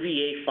that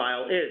OVA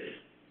file is.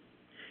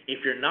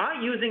 If you're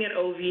not using an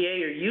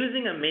OVA or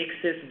using a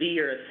makesysb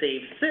or a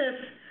savesys,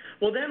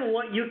 well then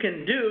what you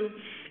can do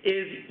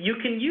is you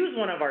can use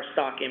one of our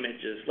stock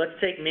images. Let's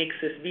take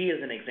makesysb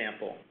as an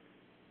example.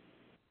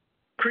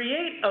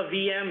 Create a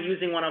VM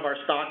using one of our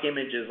stock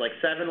images like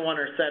 7.1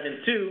 or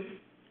 7.2.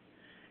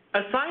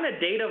 Assign a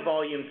data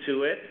volume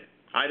to it,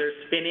 either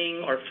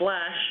spinning or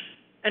flash,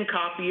 and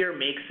copy your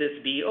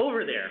makesysb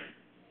over there.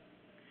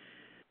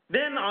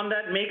 Then on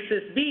that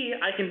makesysb,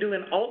 I can do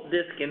an alt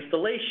disk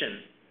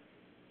installation.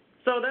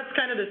 So that's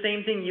kind of the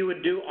same thing you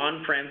would do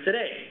on-prem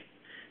today.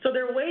 So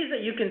there are ways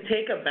that you can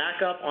take a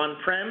backup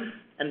on-prem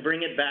and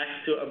bring it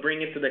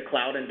to the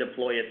cloud and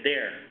deploy it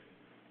there.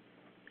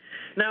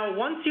 Now,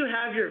 once you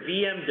have your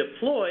VM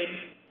deployed,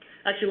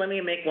 actually let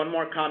me make one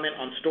more comment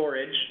on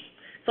storage.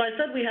 So I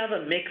said we have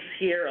a mix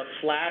here of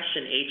flash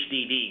and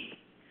HDD.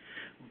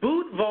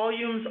 Boot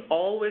volumes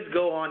always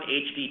go on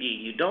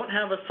HDD. You don't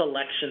have a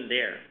selection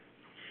there.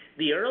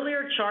 The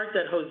earlier chart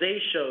that Jose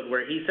showed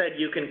where he said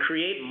you can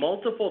create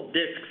multiple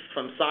disks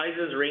from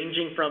sizes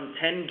ranging from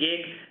 10 gig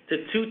to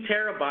 2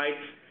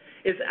 terabytes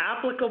is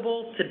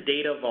applicable to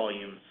data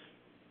volumes.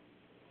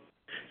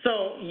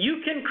 So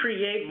you can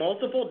create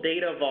multiple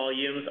data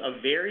volumes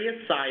of various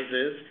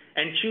sizes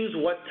and choose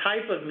what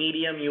type of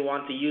medium you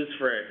want to use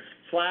for it,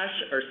 flash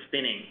or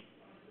spinning.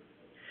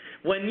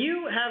 When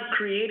you have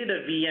created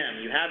a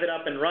VM, you have it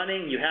up and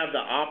running, you have the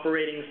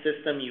operating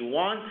system you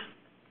want,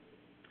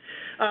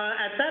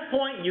 at that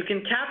point you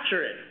can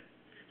capture it.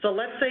 So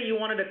let's say you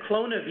wanted to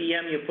clone a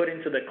VM you put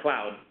into the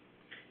cloud.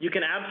 You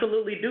can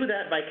absolutely do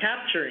that by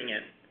capturing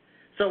it.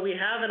 So we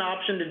have an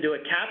option to do a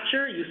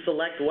capture. You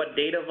select what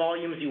data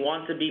volumes you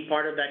want to be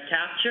part of that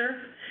capture,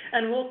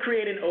 and we'll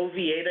create an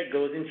OVA that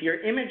goes into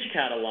your image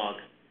catalog.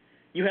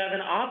 You have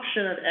an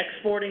option of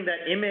exporting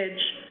that image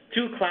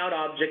to cloud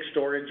object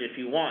storage if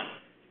you want.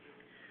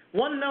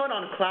 One note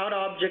on cloud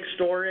object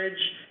storage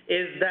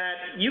is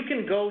that you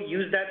can go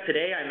use that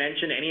today. I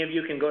mentioned any of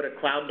you can go to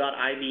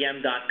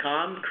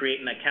cloud.ibm.com, create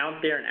an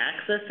account there and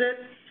access it.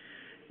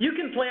 You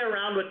can play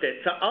around with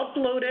it. To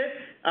upload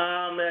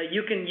it,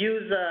 you can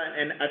use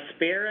an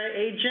Aspera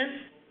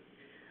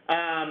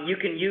agent. You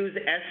can use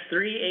S3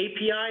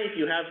 API if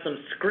you have some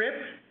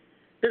script.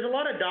 There's a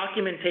lot of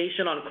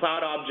documentation on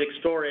cloud object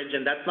storage,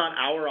 and that's not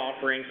our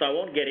offering, so I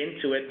won't get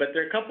into it, but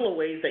there are a couple of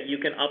ways that you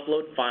can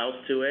upload files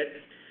to it.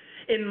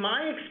 In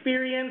my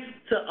experience,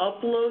 to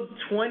upload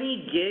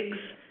 20 gigs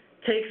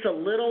takes a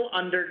little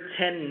under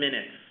 10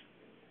 minutes.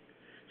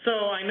 So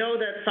I know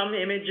that some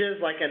images,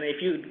 like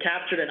if you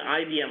captured an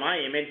IBM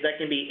image, that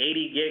can be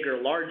 80 gig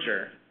or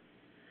larger.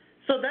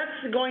 So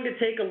that's going to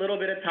take a little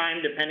bit of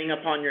time depending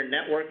upon your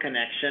network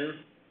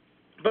connection.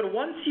 But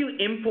once you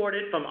import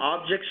it from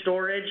object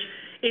storage,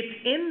 it's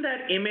in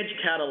that image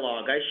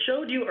catalog. I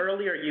showed you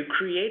earlier, you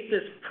create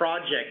this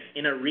project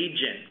in a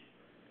region.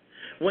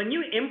 When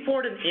you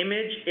import an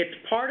image, it's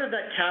part of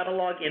that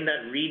catalog in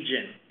that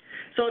region.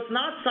 So it's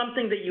not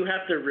something that you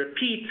have to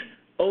repeat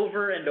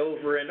over and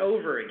over and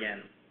over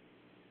again.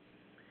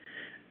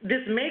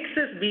 This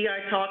makesysb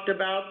I talked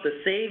about, the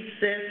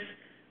savesys,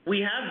 we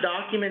have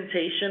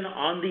documentation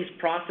on these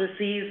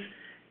processes.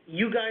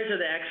 You guys are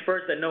the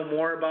experts that know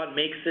more about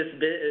makesysb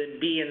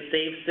and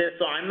savesys,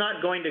 so I'm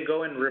not going to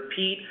go and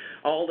repeat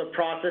all the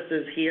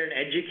processes here and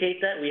educate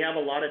that. We have a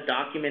lot of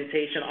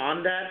documentation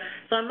on that,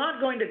 so I'm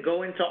not going to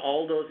go into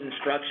all those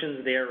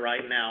instructions there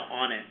right now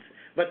on it.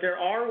 But there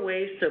are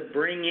ways to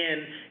bring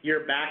in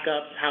your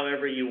backups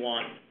however you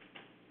want.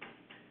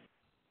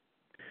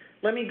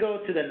 Let me go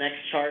to the next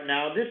chart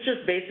now. This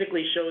just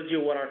basically shows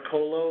you what our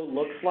colo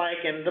looks like,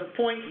 and the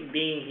point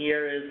being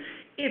here is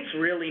it's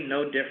really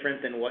no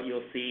different than what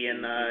you'll see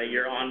in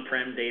your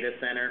on-prem data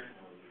center.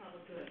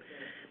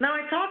 Now,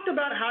 I talked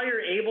about how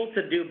you're able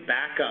to do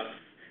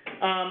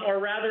backups, or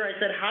rather I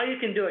said how you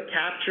can do a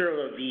capture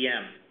of a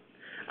VM.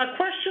 A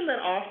question that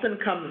often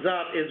comes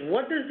up is,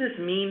 what does this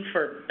mean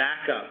for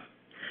backup?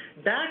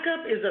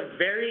 Backup is a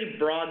very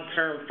broad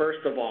term,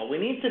 first of all. We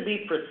need to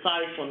be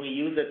precise when we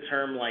use a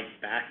term like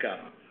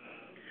backup.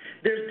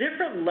 There's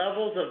different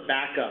levels of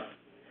backup.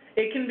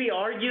 It can be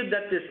argued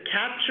that this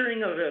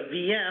capturing of a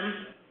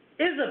VM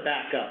is a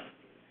backup.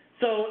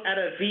 So at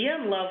a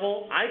VM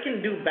level, I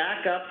can do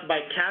backups by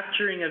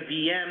capturing a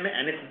VM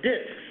and its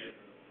disks.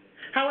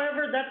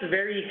 However, that's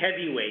very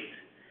heavyweight.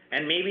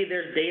 And maybe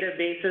there's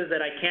databases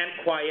that I can't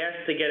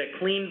quiesce to get a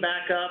clean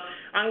backup.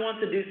 I want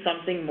to do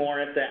something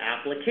more at the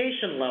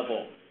application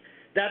level.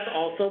 That's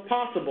also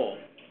possible.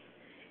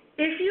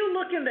 If you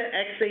look in the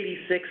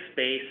x86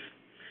 space,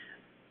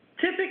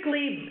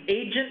 typically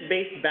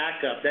agent-based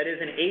backup, that is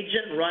an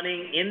agent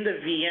running in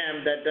the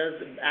VM that does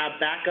a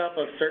backup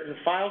of certain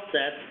file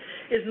sets,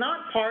 is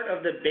not part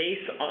of the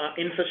base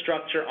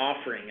infrastructure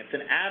offering. It's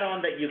an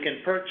add-on that you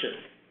can purchase.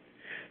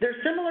 They're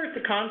similar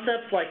to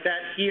concepts like that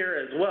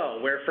here as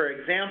well, where, for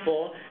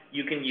example,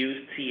 you can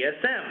use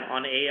TSM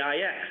on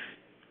AIX.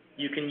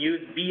 You can use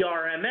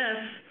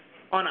BRMS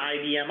on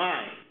IBM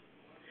I.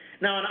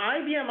 Now, on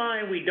IBM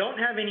I, we don't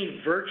have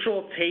any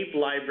virtual tape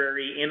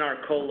library in our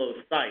colo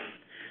site.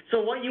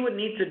 So what you would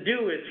need to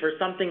do is for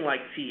something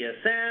like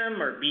TSM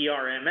or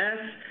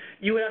BRMS,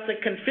 you would have to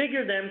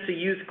configure them to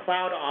use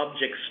cloud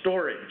object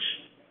storage.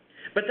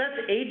 But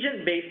that's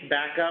agent-based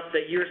backup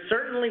that you're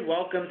certainly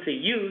welcome to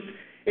use.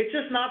 It's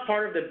just not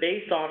part of the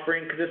base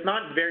offering because it's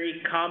not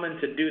very common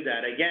to do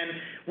that. Again,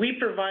 we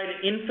provide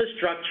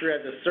infrastructure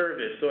as a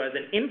service. So as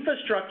an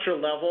infrastructure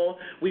level,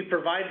 we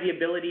provide the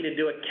ability to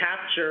do a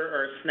capture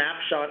or a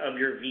snapshot of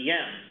your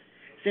VM.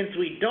 Since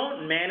we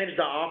don't manage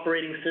the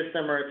operating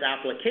system or its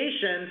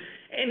application,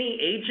 any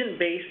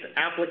agent-based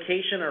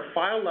application or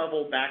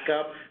file-level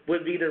backup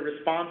would be the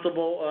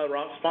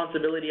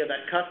responsibility of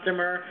that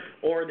customer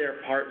or their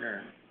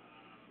partner.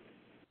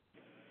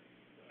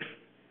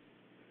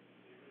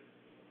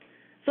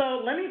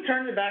 So let me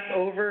turn it back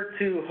over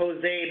to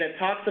Jose that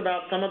talks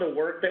about some of the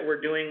work that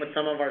we're doing with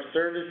some of our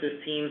services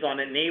teams on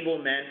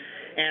enablement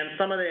and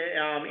some of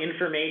the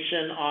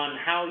information on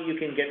how you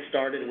can get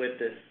started with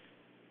this.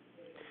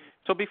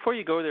 So before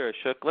you go there,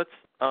 Ashok, let's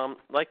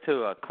like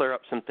to clear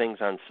up some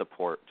things on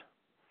support.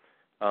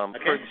 Okay.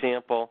 For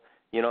example,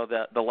 you know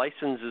that the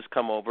licenses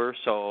come over.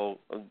 So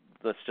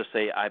let's just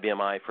say IBM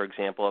I, for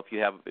example. If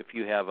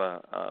you have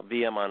a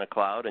VM on a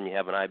cloud and you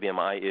have an IBM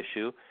I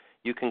issue,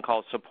 you can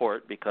call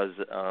support because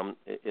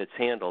it's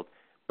handled.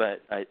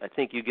 But I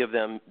think you give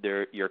them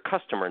your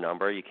customer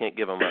number. You can't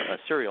give them a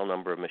serial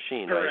number of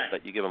machine, Correct. right?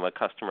 But you give them a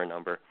customer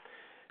number.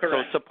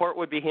 Correct. So support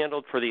would be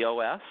handled for the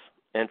OS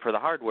and for the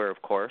hardware, of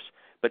course.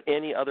 But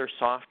any other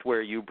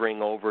software you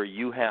bring over,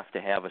 you have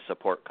to have a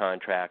support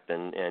contract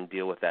and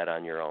deal with that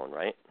on your own,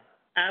 right?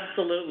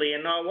 Absolutely.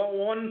 And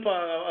one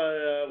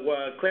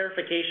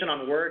clarification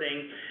on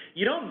wording,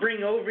 you don't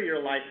bring over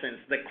your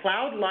license. The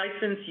cloud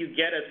license you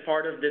get as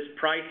part of this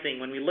pricing.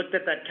 When we looked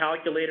at that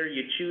calculator,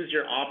 you choose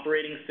your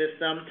operating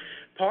system.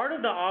 Part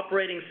of the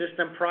operating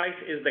system price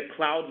is the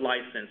cloud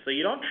license. So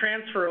you don't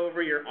transfer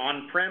over your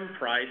on-prem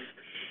price.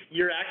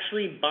 You're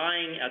actually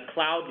buying a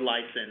cloud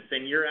license.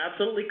 And you're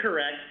absolutely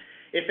correct.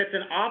 If it's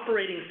an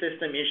operating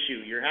system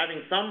issue, you're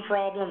having some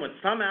problem with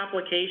some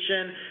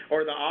application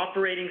or the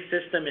operating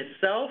system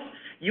itself,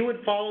 you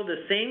would follow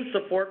the same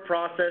support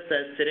process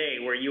as today,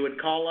 where you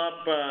would call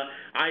up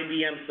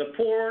IBM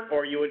support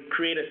or you would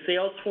create a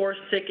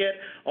Salesforce ticket.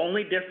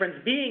 Only difference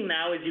being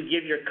now is you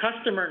give your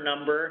customer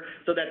number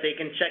so that they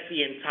can check the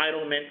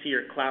entitlement to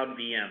your cloud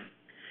VM.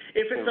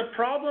 If it's a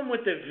problem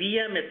with the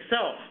VM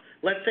itself,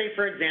 let's say,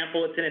 for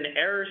example, it's in an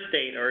error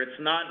state or it's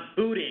not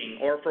booting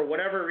or for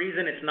whatever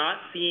reason it's not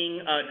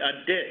seeing a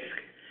disk.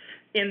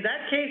 In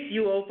that case,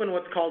 you open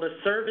what's called a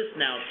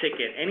ServiceNow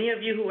ticket. Any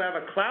of you who have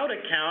a cloud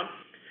account,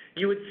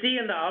 you would see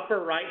in the upper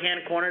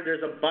right-hand corner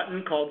there's a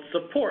button called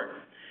Support.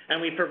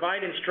 And we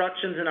provide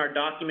instructions in our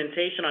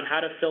documentation on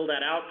how to fill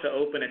that out to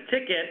open a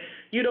ticket.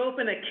 You'd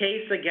open a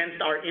case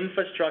against our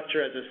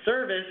infrastructure as a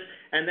service,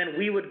 and then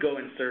we would go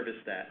and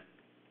service that.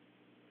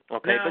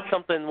 Okay, now, but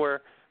something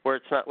where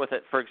it's not with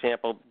it, for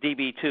example,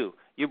 DB2.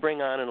 You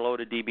bring on and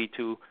load a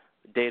DB2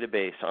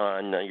 database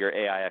on your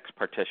AIX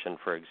partition,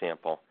 for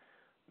example.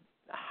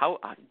 How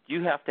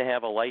you have to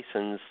have a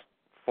license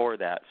for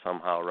that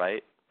somehow,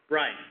 right?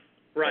 Right,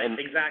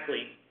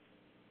 exactly.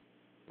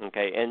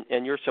 Okay,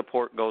 and your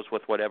support goes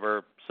with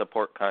whatever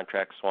support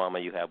contract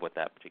SWAMA you have with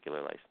that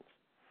particular license.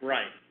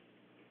 Right.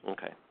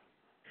 Okay.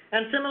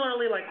 And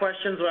similarly, like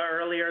questions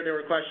earlier, there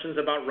were questions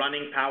about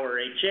running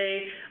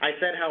PowerHA. I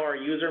said how our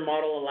user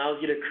model allows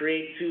you to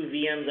create 2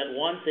 VMs at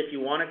once if you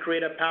want to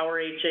create a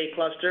PowerHA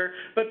cluster,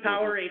 but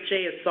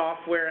PowerHA is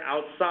software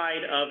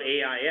outside of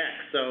AIX,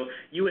 so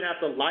you would have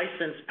to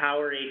license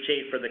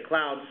PowerHA for the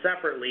cloud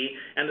separately,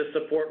 and the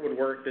support would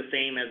work the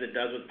same as it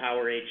does with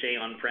PowerHA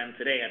on-prem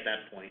today at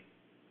that point.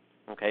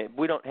 Okay.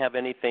 We don't have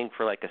anything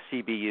for like a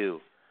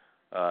CBU,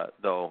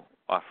 though,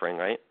 offering,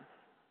 right,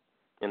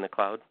 in the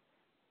cloud?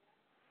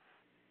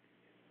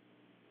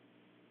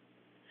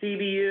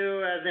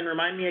 CBU, as in,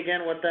 remind me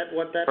again what that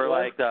for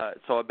was? like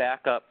so a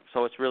backup.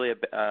 So it's really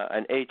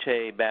an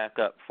HA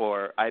backup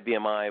for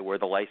IBM I, where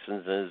the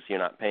licenses you're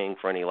not paying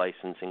for any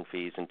licensing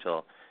fees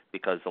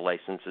because the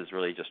licenses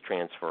really just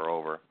transfer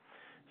over.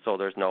 So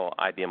there's no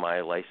IBM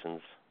I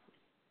license.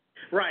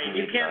 Right.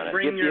 You can't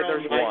bring your own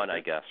license. There's one,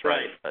 I guess,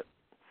 right? But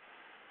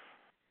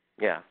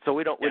yeah. So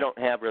we don't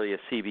have really a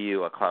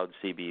CBU, a cloud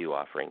CBU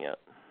offering yet.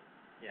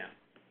 Yeah.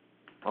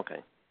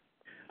 Okay.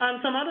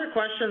 Some other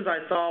questions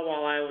I saw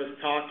while I was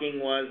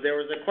talking was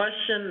there was a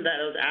question that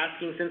I was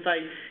asking, since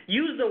I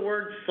used the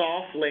word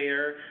soft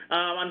layer,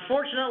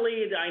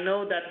 unfortunately I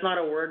know that's not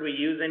a word we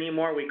use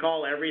anymore. We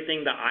call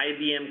everything the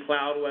IBM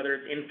cloud, whether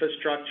it's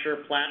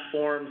infrastructure,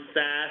 platform,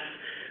 SaaS.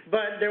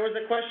 But there was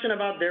a question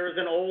about there was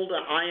an old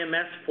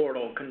IMS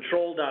portal,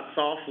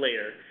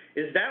 control.softlayer.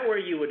 Is that where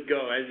you would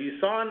go? As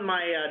you saw in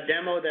my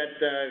demo that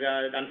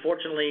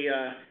unfortunately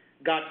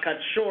got cut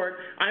short,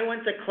 I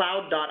went to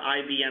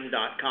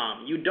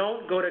cloud.ibm.com. You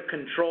don't go to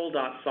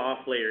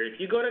control.softlayer. If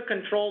you go to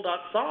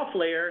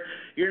control.softlayer,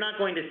 you're not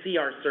going to see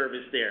our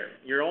service there.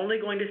 You're only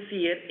going to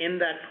see it in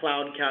that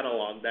cloud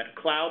catalog, that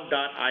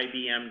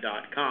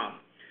cloud.ibm.com.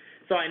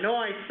 So I know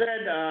I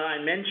said I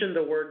mentioned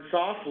the word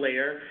soft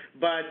layer,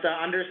 but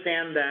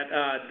understand that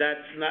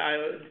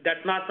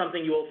that's not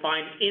something you will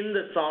find in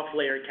the soft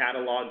layer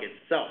catalog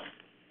itself.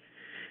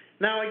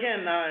 Now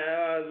again,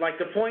 like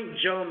the point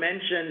Joe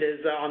mentioned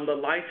is on the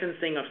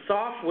licensing of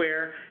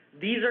software,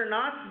 these are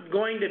not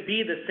going to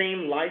be the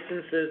same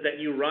licenses that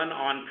you run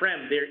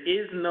on-prem. There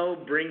is no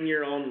bring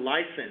your own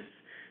license.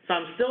 So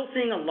I'm still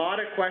seeing a lot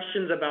of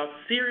questions about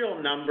serial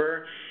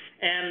number,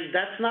 and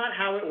that's not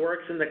how it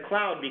works in the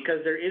cloud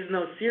because there is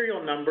no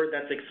serial number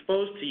that's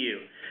exposed to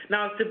you.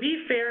 Now, to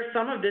be fair,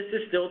 some of this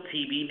is still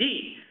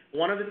TBD.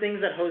 One of the things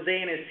that Jose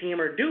and his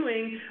team are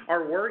doing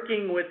are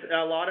working with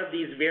a lot of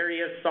these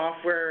various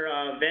software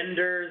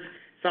vendors,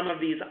 some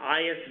of these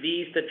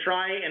ISVs to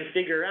try and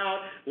figure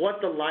out what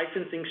the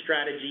licensing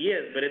strategy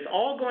is. But it's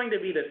all going to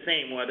be the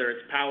same, whether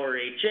it's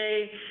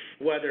PowerHA,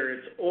 whether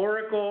it's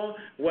Oracle,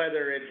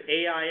 whether it's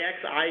AIX,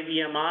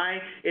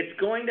 IBM. It's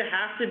going to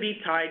have to be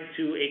tied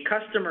to a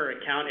customer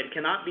account. It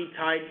cannot be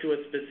tied to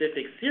a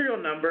specific serial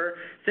number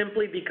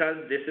simply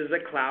because this is a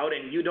cloud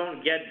and you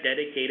don't get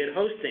dedicated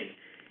hosting.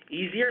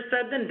 Easier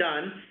said than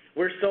done.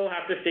 We still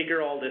have to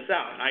figure all this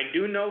out. I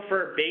do know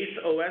for base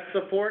OS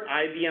support,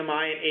 IBM and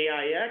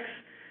AIX,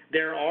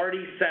 they're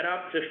already set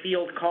up to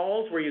field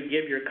calls where you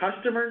give your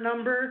customer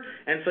number,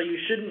 and so you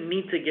shouldn't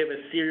need to give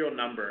a serial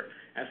number.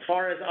 As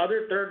far as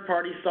other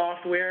third-party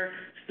software,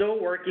 still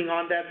working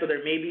on that, so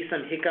there may be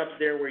some hiccups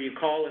there where you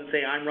call and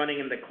say, I'm running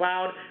in the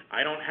cloud,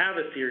 I don't have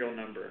a serial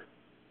number.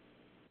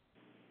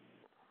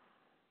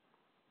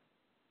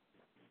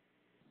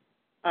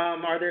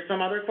 Are there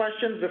some other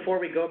questions before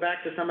we go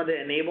back to some of the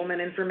enablement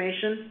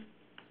information?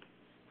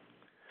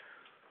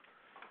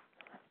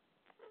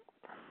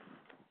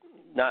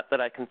 Not that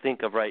I can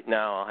think of right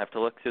now. I'll have to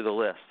look through the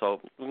list. So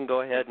we can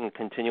go ahead and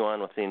continue on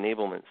with the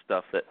enablement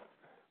stuff that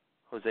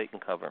Jose can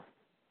cover.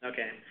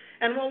 Okay.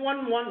 And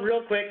one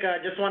real quick,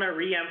 just want to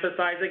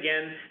reemphasize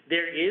again,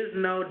 there is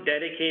no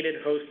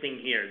dedicated hosting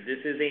here.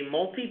 This is a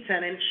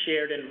multi-tenant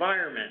shared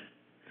environment.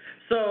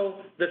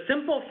 So the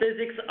simple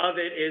physics of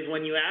it is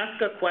when you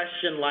ask a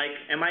question like,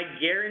 am I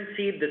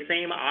guaranteed the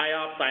same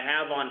IOPS I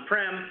have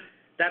on-prem,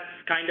 that's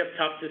kind of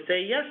tough to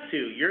say yes to.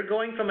 You're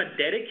going from a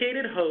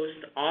dedicated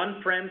host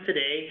on-prem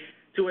today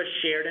to a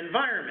shared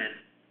environment.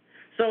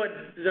 So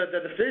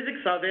the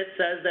physics of it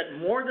says that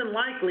more than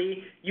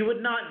likely you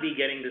would not be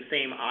getting the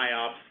same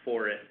IOPS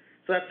for it.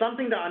 So that's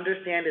something to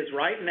understand is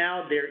right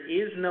now there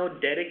is no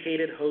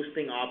dedicated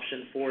hosting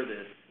option for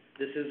this.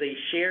 This is a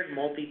shared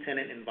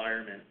multi-tenant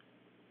environment.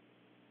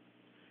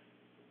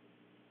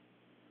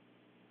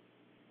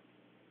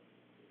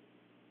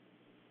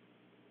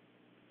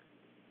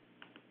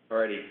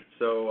 Alrighty,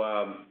 so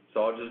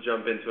I'll just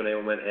jump into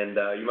enablement, and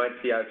you might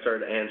see I've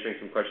started answering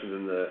some questions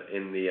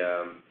in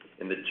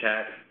the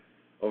chat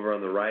over on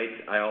the right.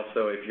 I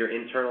also, if you're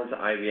internal to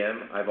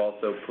IBM, I've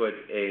also put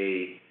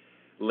a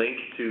link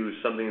to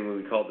something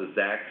we call the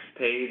ZAX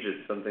page.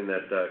 It's something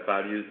that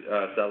cloud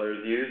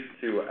sellers use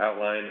to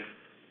outline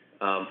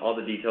all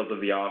the details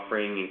of the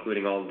offering,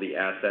 including all of the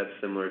assets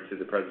similar to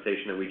the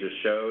presentation that we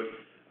just showed.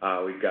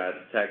 We've got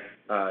tech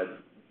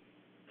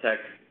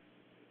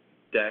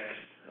decks.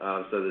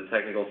 So the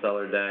technical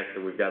seller deck,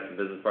 and we've got the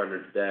business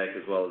partner deck,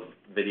 as well as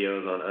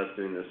videos on us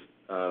doing this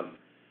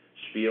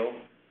spiel.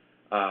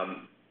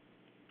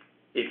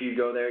 If you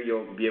go there,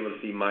 you'll be able to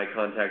see my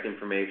contact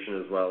information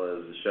as well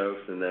as the shows,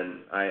 and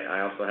then I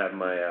also have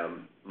my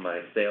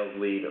my sales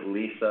lead,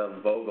 Lisa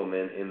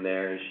Vogelman, in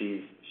there, and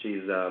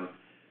she's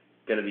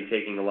going to be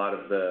taking a lot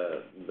of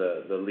the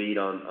lead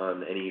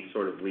on any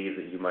sort of leads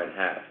that you might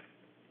have.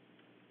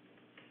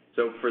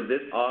 So for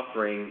this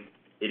offering,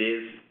 it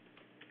is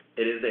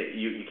that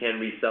you can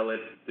resell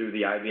it through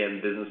the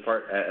IBM business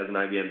as an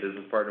IBM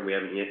business partner. We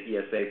have an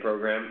ESA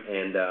program,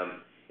 and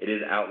it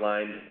is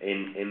outlined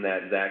in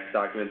that ZAX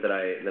document that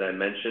I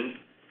mentioned.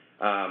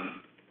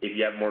 If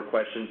you have more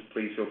questions,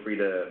 please feel free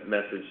to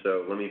message.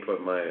 So let me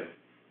put my in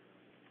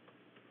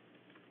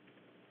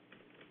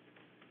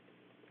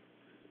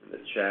the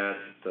chat.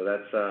 So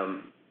that's let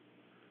me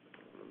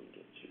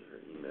get you her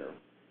email.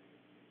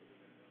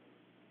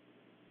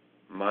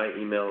 My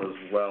email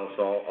as well,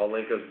 so I'll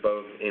link us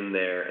both in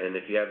there. And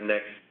if you have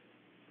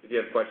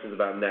questions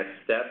about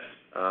next steps,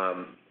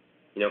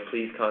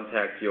 please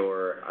contact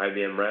your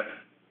IBM rep,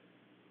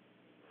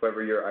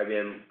 whoever your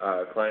IBM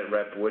client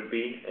rep would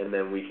be, and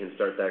then we can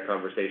start that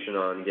conversation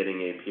on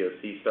getting a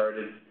POC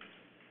started.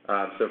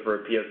 So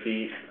for a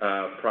POC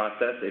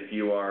process, if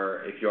you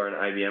are an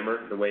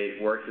IBMer, the way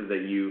it works is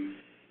that you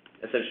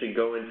essentially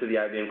go into the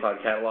IBM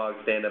Cloud Catalog,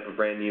 stand up a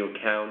brand new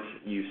account,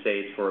 you say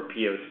it's for a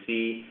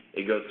POC,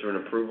 it goes through an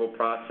approval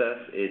process,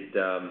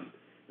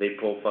 they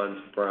pull funds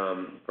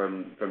from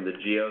the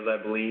geos, I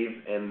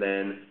believe, and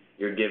then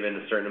you're given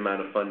a certain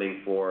amount of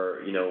funding for,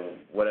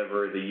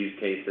 whatever the use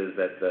case is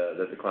that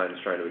the client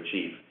is trying to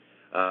achieve.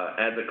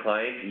 As a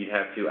client, you'd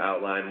have to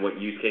outline what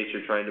use case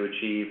you're trying to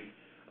achieve,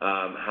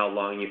 how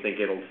long you think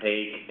it'll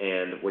take,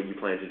 and what you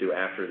plan to do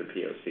after the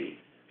POC.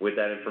 With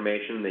that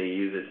information, they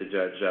use it to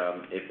judge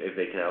if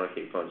they can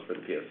allocate funds for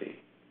the POC.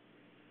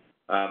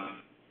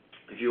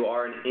 If you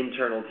are an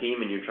internal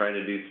team and you're trying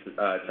to do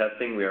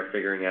testing, we are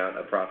figuring out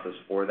a process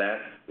for that.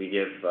 We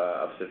give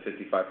up to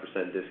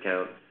 55%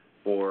 discount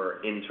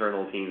for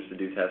internal teams to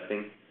do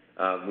testing.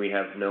 We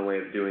have no way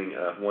of doing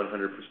a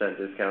 100%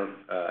 discount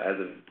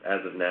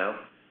as of now,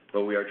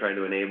 but we are trying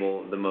to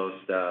enable the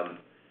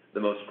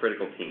most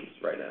critical teams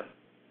right now.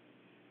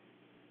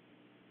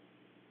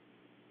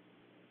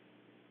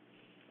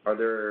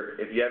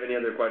 If you have any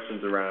other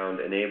questions around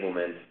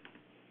enablement,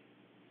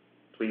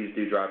 please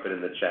do drop it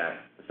in the chat.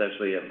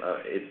 Essentially,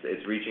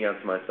 it's reaching out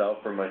to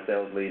myself or my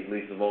sales lead,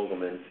 Lisa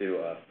Vogelman,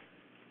 to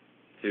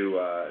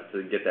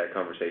get that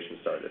conversation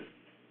started.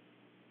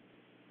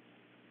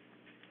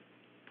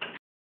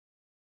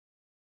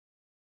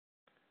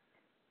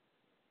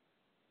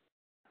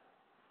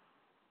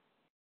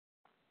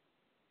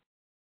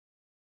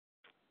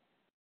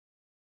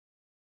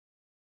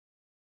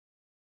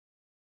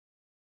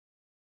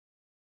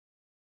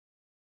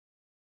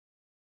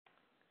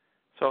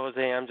 So,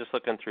 Jose, I'm just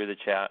looking through the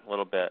chat a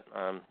little bit.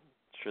 I'm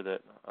sure that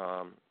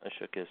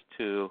Ashok is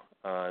too.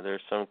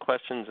 There's some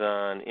questions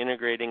on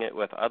integrating it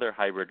with other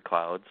hybrid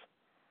clouds.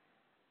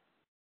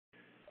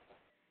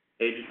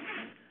 Hey,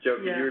 Joe,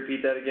 could you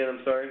repeat that again?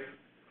 I'm sorry.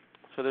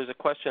 So there's a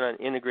question on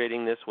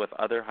integrating this with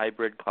other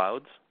hybrid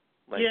clouds.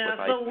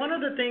 So one of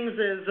the things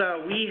is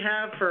we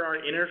have for our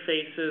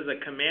interfaces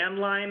a command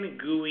line,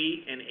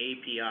 GUI, and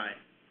API.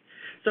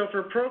 So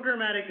for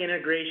programmatic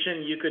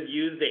integration, you could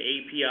use the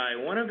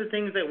API. One of the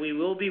things that we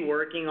will be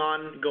working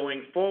on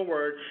going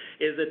forward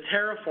is a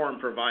Terraform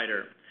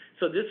provider.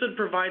 So this would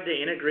provide the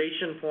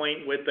integration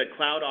point with the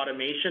Cloud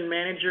Automation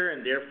Manager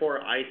and therefore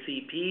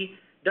ICP.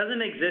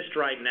 Doesn't exist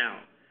right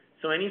now.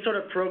 So any sort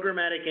of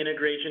programmatic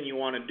integration you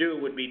want to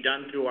do would be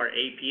done through our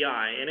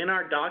API. And in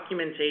our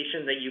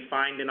documentation that you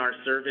find in our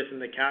service in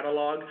the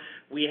catalog,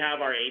 we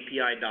have our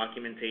API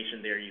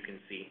documentation there you can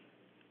see.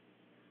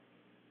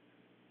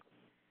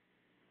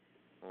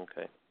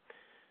 Okay.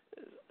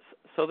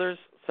 So there's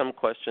some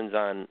questions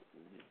on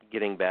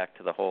getting back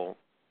to the whole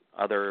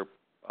other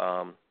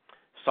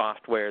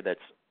software that's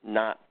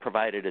not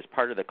provided as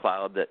part of the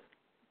cloud that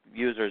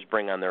users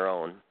bring on their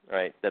own,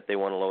 right, that they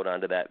want to load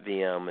onto that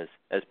VM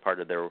as part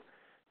of their,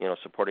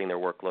 supporting their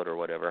workload or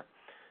whatever.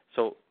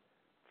 So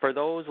for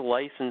those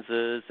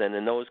licenses and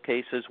in those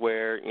cases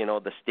where,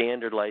 the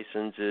standard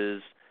license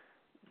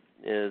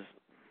is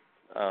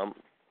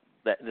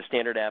that the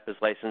standard app is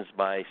licensed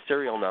by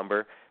serial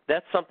number,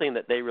 that's something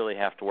that they really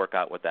have to work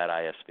out with that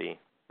ISV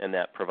and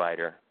that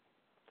provider,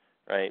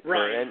 right?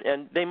 Right.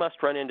 And they must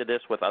run into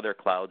this with other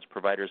clouds.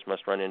 Providers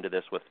must run into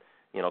this with,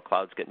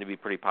 clouds getting to be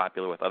pretty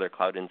popular with other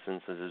cloud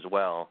instances as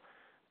well.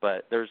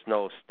 But there's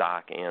no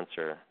stock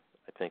answer,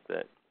 I think,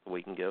 that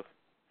we can give.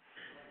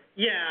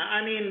 Yeah,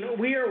 I mean,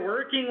 we are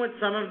working with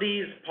some of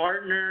these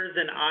partners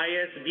and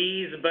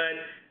ISVs,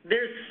 but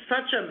there's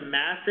such a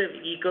massive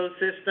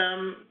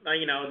ecosystem.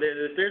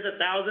 There's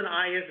 1,000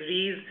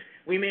 ISVs.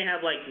 We may have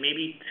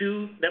maybe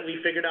 2 that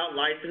we figured out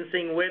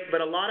licensing with,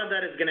 but a lot of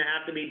that is going to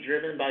have to be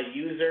driven by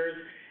users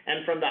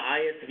and from the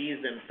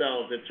ISVs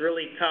themselves. It's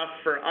really tough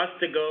for us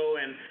to go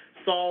and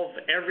solve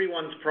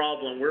everyone's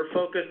problem. We're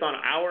focused on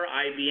our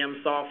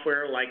IBM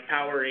software like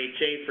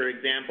PowerHA, for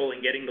example,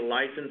 and getting the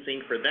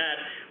licensing for that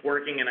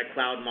working in a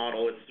cloud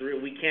model.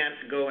 We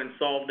can't go and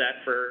solve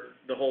that for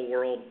the whole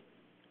world.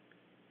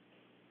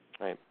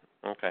 Right.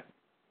 Okay.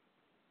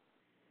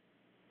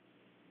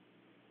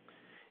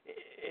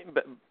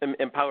 But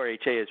and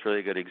PowerHA is really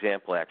a good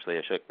example, actually,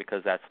 Ashok,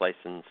 because that's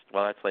licensed.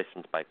 Well, that's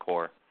licensed by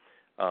Core.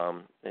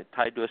 It's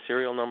tied to a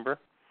serial number.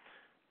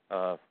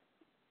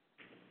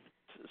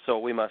 So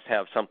we must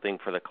have something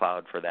for the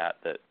cloud for that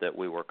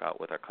we work out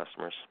with our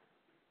customers.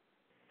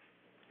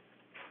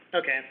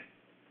 Okay.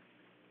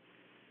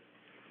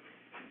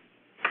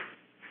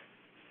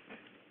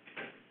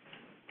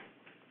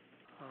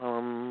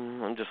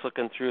 I'm just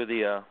looking through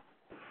the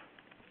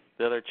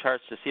other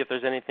charts to see if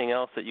there's anything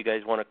else that you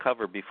guys want to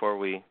cover before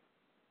we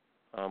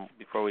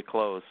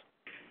close.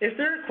 If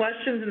there are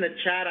questions in the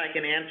chat, I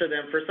can answer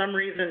them. For some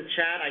reason,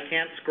 chat, I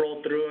can't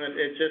scroll through, and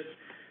it's just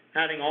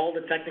having all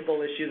the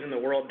technical issues in the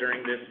world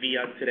during this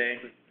VUG today.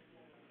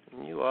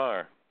 You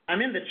are.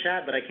 I'm in the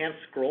chat, but I can't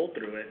scroll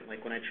through it.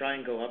 When I try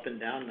and go up and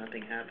down,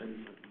 nothing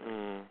happens.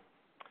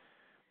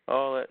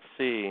 Oh, let's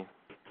see.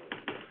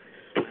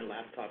 My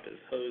laptop is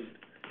hosed.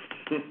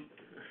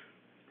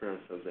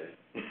 Pronounced Jose.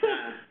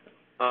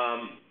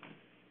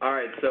 All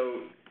right,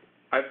 so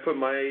I've put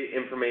my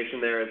information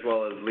there as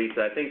well as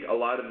Lisa. I think a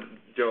lot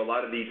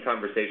of these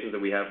conversations that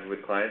we have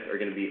with clients are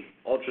going to be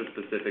ultra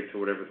specific to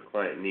whatever the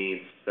client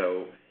needs.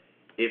 So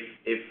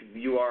if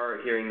you are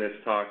hearing this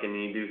talk and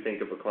you do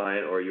think of a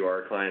client, or you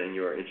are a client and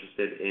you are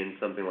interested in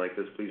something like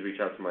this, please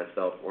reach out to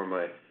myself or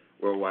my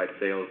worldwide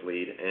sales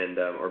lead, and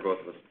or both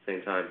of us at the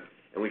same time,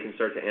 and we can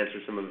start to answer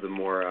some of the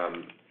more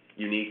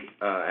unique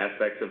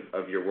aspects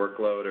of your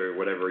workload or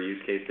whatever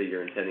use case that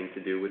you're intending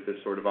to do with this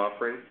sort of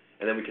offering,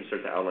 and then we can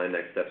start to outline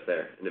next steps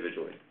there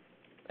individually.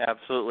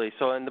 Absolutely.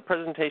 So, and the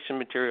presentation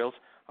materials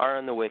are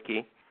on the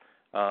wiki,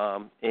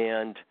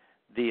 and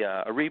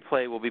a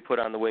replay will be put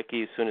on the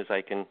wiki as soon as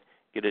I can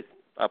get it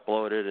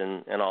uploaded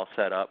and all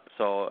set up.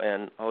 So,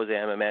 and Jose,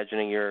 I'm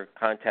imagining your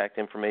contact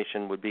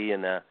information would be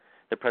in the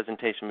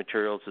presentation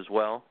materials as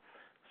well,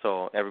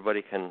 so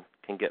everybody can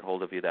get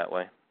hold of you that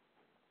way.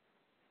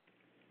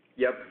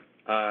 Yep,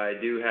 I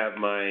do have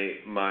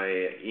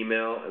my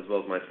email as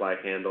well as my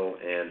Slack handle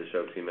and the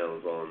show's email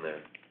as well in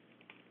there.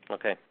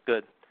 Okay,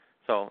 good.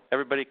 So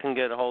everybody can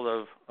get a hold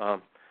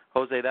of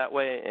Jose that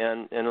way,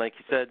 and like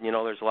you said, you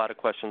know, there's a lot of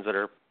questions that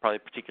are probably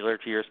particular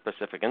to your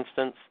specific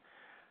instance.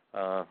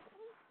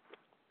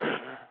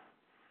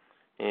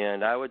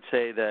 And I would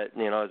say that,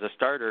 you know, as a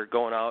starter,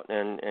 going out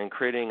and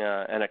creating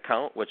an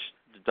account, which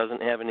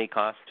doesn't have any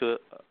cost to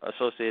it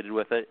associated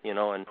with it, you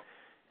know,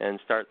 and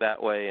start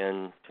that way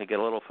and to get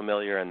a little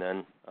familiar, and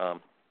then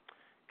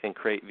can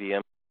create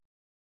VM.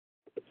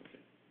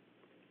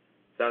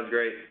 Sounds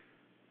great.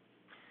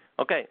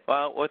 Okay,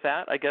 well, with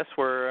that, I guess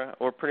we're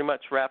pretty much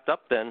wrapped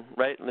up then,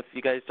 right? If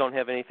you guys don't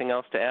have anything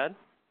else to add?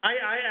 I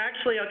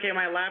actually, okay,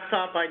 my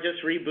laptop, I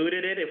just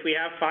rebooted it. If we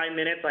have 5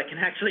 minutes, I can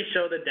actually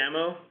show the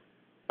demo.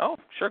 Oh,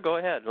 sure, go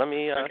ahead. Let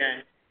me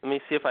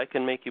see if I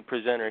can make you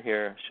presenter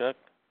here, Shook.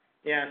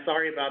 Yeah,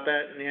 sorry about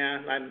that.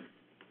 Yeah,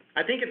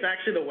 I think it's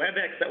actually the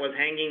WebEx that was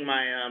hanging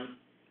my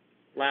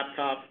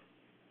laptop.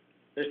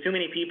 There's too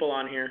many people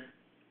on here.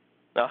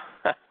 No,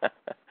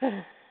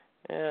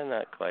 yeah,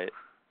 not quite.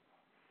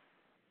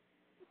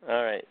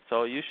 All right,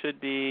 so you should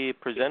be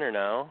presenter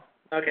now.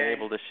 Okay.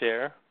 Able to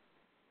share.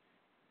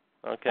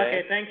 Okay.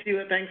 Okay,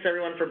 thanks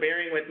everyone for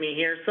bearing with me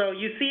here. So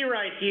you see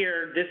right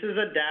here, this is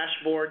a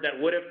dashboard that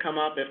would have come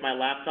up if my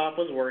laptop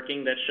was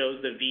working that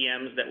shows the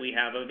VMs that we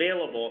have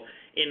available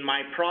in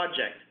my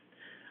project.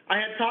 I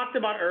had talked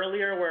about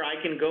earlier where I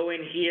can go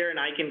in here and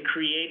I can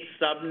create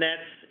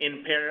subnets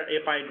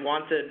if I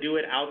want to do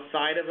it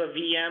outside of a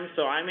VM.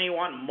 So I may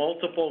want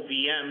multiple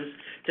VMs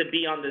to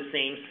be on the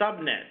same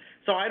subnet.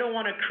 So I don't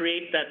want to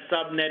create that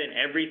subnet in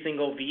every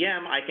single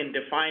VM. I can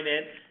define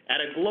it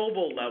at a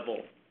global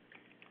level.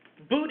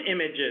 Boot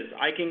images.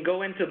 I can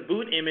go into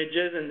boot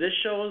images, and this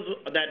shows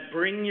that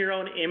bring your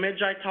own image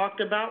I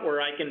talked about,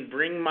 where I can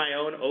bring my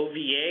own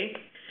OVA.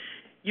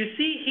 You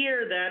see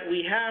here that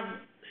we have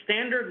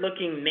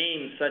standard-looking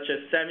names such as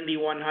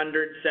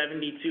 7100,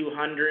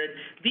 7200.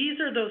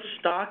 These are those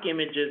stock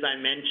images I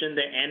mentioned,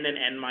 the N and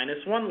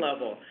N-1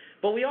 level.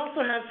 But we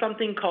also have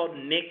something called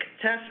NIC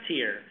test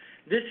here.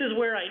 This is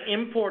where I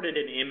imported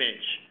an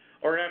image.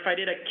 Or if I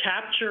did a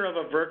capture of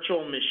a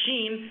virtual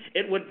machine,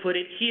 it would put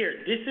it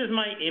here. This is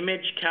my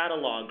image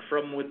catalog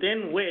from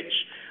within which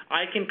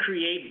I can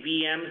create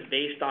VMs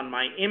based on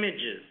my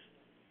images.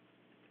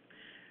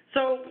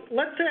 So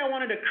let's say I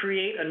wanted to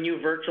create a new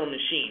virtual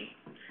machine.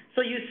 So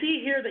you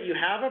see here that you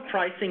have a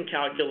pricing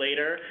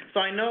calculator.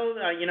 So I know,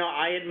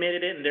 I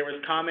admitted it, and there was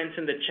comments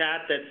in the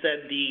chat that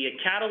said the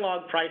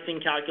catalog pricing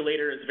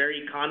calculator is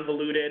very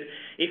convoluted.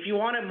 If you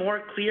want a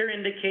more clear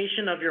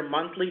indication of your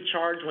monthly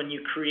charge when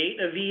you create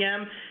a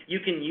VM,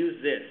 you can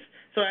use this.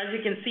 So as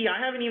you can see, I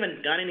haven't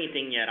even done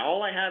anything yet.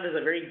 All I have is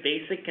a very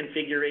basic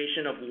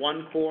configuration of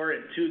 1 core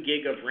and 2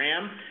 gig of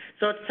RAM.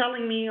 So it's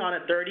telling me on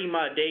a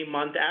 30-day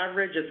month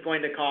average, it's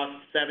going to cost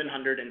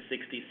 $766.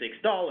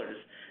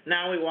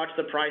 Now we watch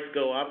the price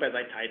go up as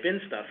I type in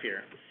stuff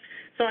here.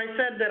 So I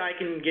said that I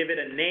can give it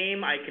a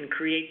name. I can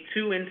create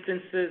 2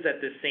 instances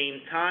at the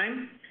same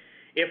time.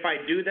 If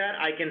I do that,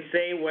 I can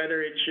say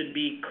whether it should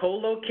be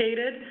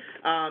co-located,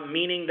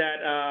 meaning that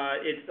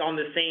it's on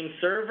the same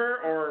server,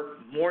 or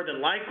more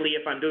than likely,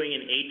 if I'm doing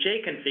an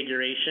HA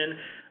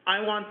configuration, I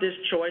want this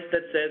choice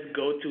that says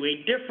go to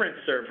a different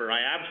server.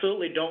 I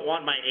absolutely don't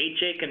want my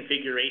HA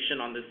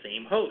configuration on the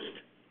same host.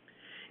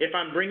 If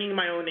I'm bringing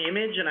my own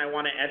image and I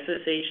want to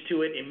SSH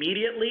to it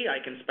immediately, I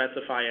can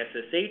specify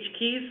SSH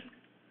keys.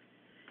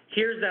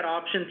 Here's that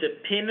option to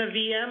pin a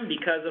VM.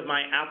 Because of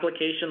my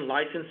application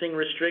licensing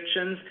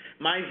restrictions,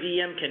 my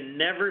VM can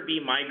never be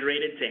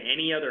migrated to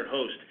any other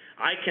host.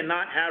 I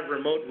cannot have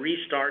remote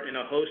restart in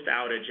a host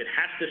outage. It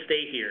has to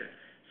stay here.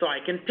 So I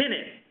can pin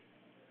it.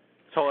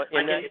 So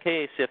in that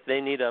case, if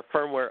they need a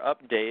firmware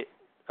update,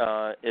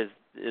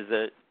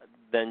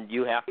 then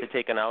you have to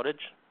take an outage?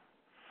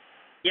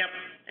 Yep,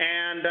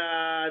 and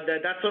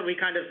that's what we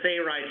kind of say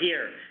right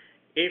here.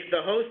 If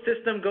the host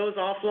system goes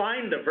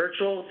offline, the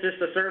virtual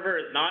system server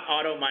is not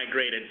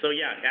auto-migrated. So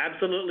yeah,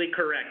 absolutely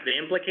correct. The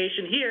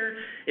implication here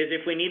is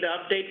if we need to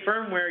update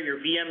firmware, your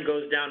VM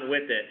goes down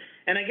with it.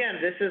 And again,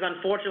 this is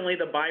unfortunately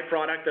the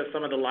byproduct of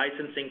some of the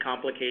licensing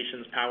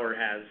complications Power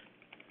has.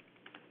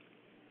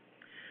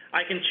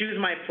 I can choose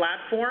my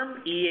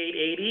platform,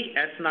 E880,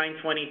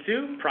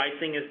 S922.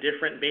 Pricing is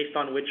different based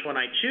on which one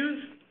I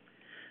choose.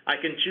 I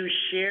can choose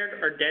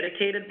shared or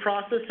dedicated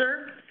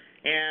processor,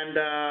 and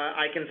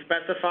I can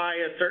specify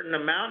a certain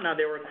amount. Now,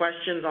 there were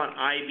questions on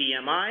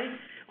IBM.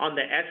 On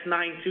the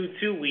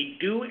S922, we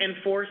do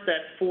enforce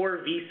that 4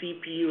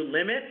 vCPU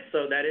limit,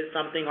 so that is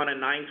something on a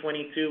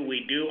 922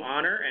 we do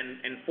honor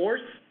and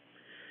enforce.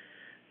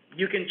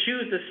 You can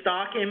choose the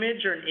stock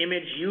image or an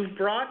image you've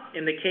brought.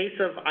 In the case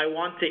of I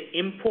want to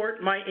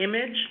import my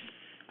image,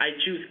 I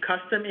choose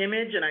custom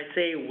image and I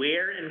say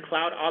where in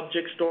Cloud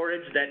Object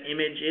Storage that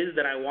image is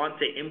that I want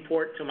to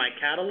import to my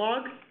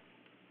catalog.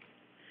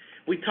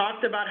 We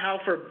talked about how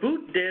for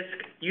boot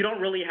disk, you don't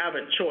really have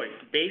a choice.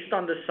 Based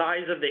on the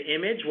size of the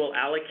image, we'll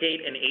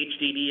allocate an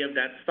HDD of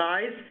that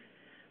size.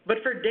 But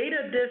for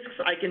data disks,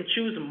 I can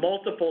choose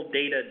multiple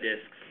data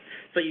disks.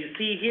 So you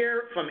see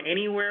here from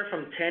anywhere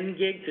from 10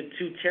 gig to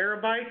 2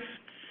 terabytes,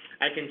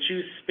 I can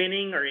choose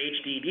spinning or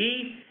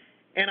HDD,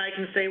 and I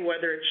can say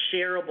whether it's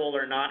shareable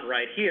or not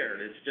right here.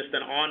 It's just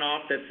an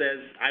on-off that says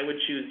I would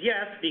choose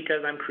yes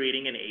because I'm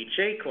creating an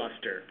HA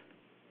cluster.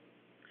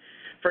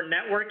 For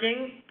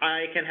networking,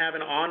 I can have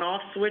an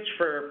on-off switch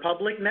for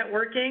public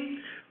networking,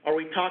 or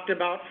we talked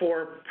about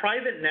for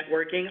private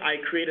networking, I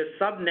create a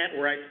subnet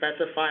where I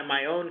specify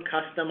my own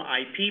custom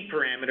IP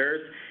parameters,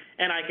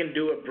 and I can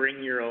do a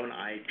bring your own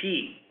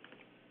IP.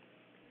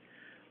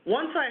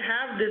 Once I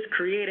have this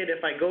created,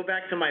 if I go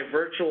back to my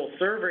virtual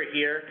server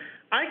here,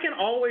 I can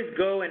always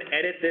go and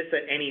edit this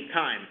at any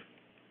time.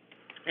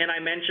 And I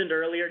mentioned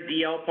earlier,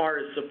 DLPAR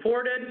is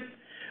supported.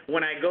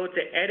 When I go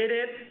to edit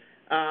it,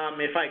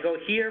 if I go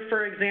here,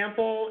 for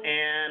example,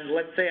 and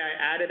let's say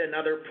I added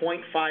another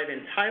 0.5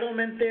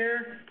 entitlement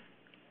there,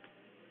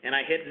 and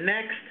I hit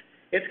next,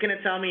 it's going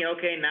to tell me,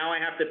 okay, now I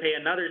have to pay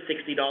another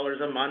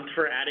 $60 a month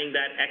for adding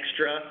that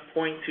extra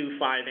 0.25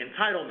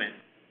 entitlement.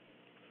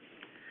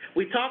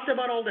 We talked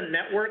about all the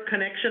network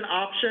connection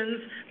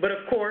options, but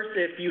of course,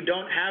 if you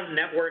don't have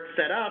network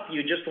set up,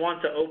 you just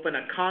want to open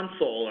a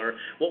console or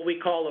what we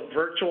call a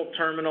virtual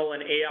terminal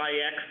in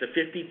AIX, the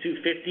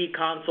 5250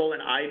 console in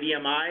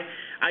IBM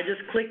I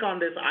just click on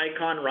this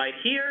icon right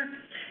here,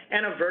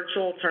 and a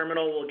virtual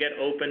terminal will get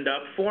opened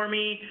up for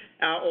me,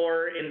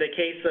 or in the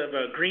case of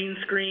a green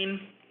screen,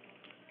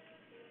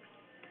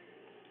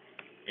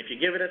 if you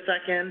give it a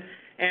second.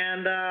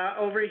 And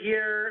over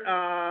here,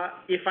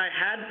 if I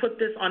had put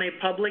this on a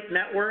public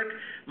network,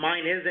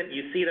 mine isn't.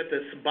 You see that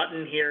this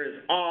button here is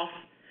off.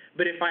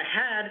 But if I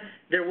had,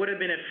 there would have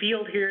been a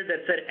field here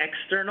that said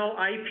external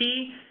IP,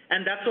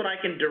 and that's what I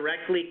can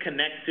directly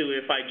connect to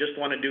if I just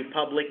want to do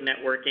public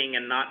networking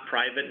and not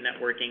private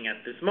networking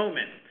at this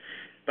moment.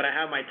 But I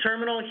have my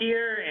terminal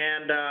here,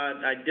 and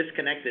I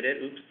disconnected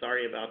it. Oops,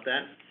 sorry about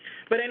that.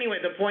 But anyway,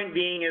 the point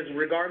being is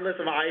regardless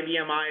of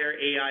IBM I or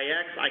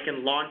AIX, I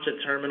can launch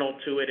a terminal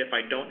to it if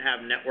I don't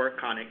have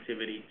network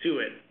connectivity to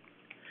it.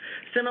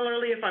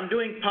 Similarly, if I'm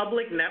doing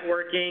public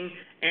networking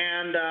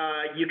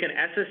and you can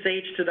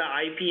SSH to the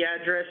IP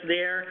address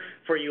there,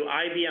 for you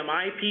IBM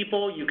I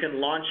people, you can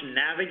launch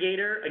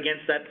Navigator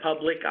against that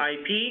public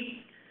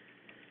IP.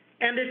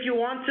 And if you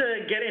want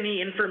to get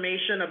any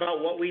information about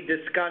what we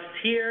discussed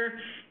here,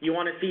 you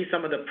want to see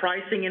some of the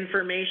pricing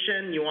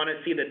information, you want to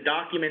see the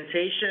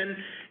documentation,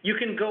 you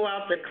can go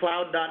out to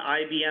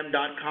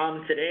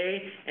cloud.ibm.com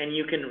today and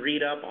you can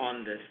read up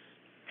on this.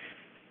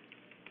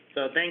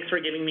 So thanks for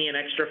giving me an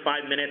extra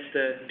 5 minutes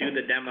to do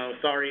the demo.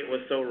 Sorry it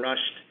was so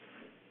rushed.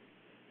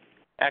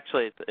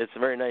 Actually, it's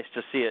very nice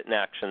to see it in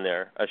action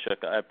there,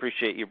 Ashok. I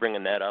appreciate you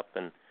bringing that up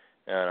and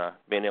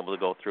being able to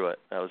go through it.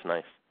 That was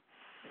nice.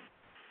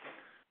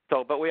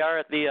 So, but we are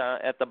at the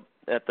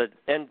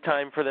end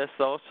time for this,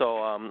 though,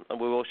 so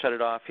we will shut it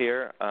off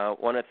here. I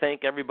want to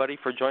thank everybody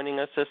for joining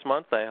us this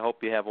month. I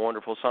hope you have a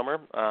wonderful summer.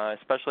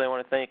 Especially I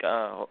want to thank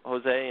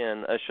Jose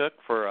and Ashok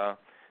for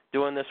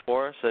doing this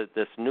for us,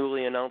 this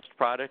newly announced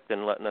product,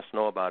 and letting us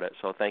know about it.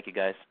 So thank you,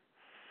 guys.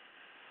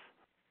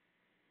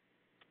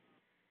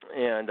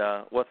 And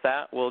with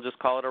that, we'll just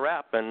call it a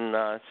wrap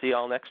and see you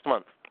all next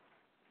month.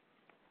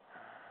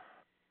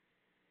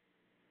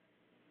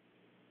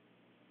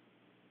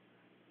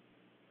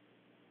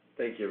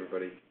 Thank you,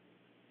 everybody.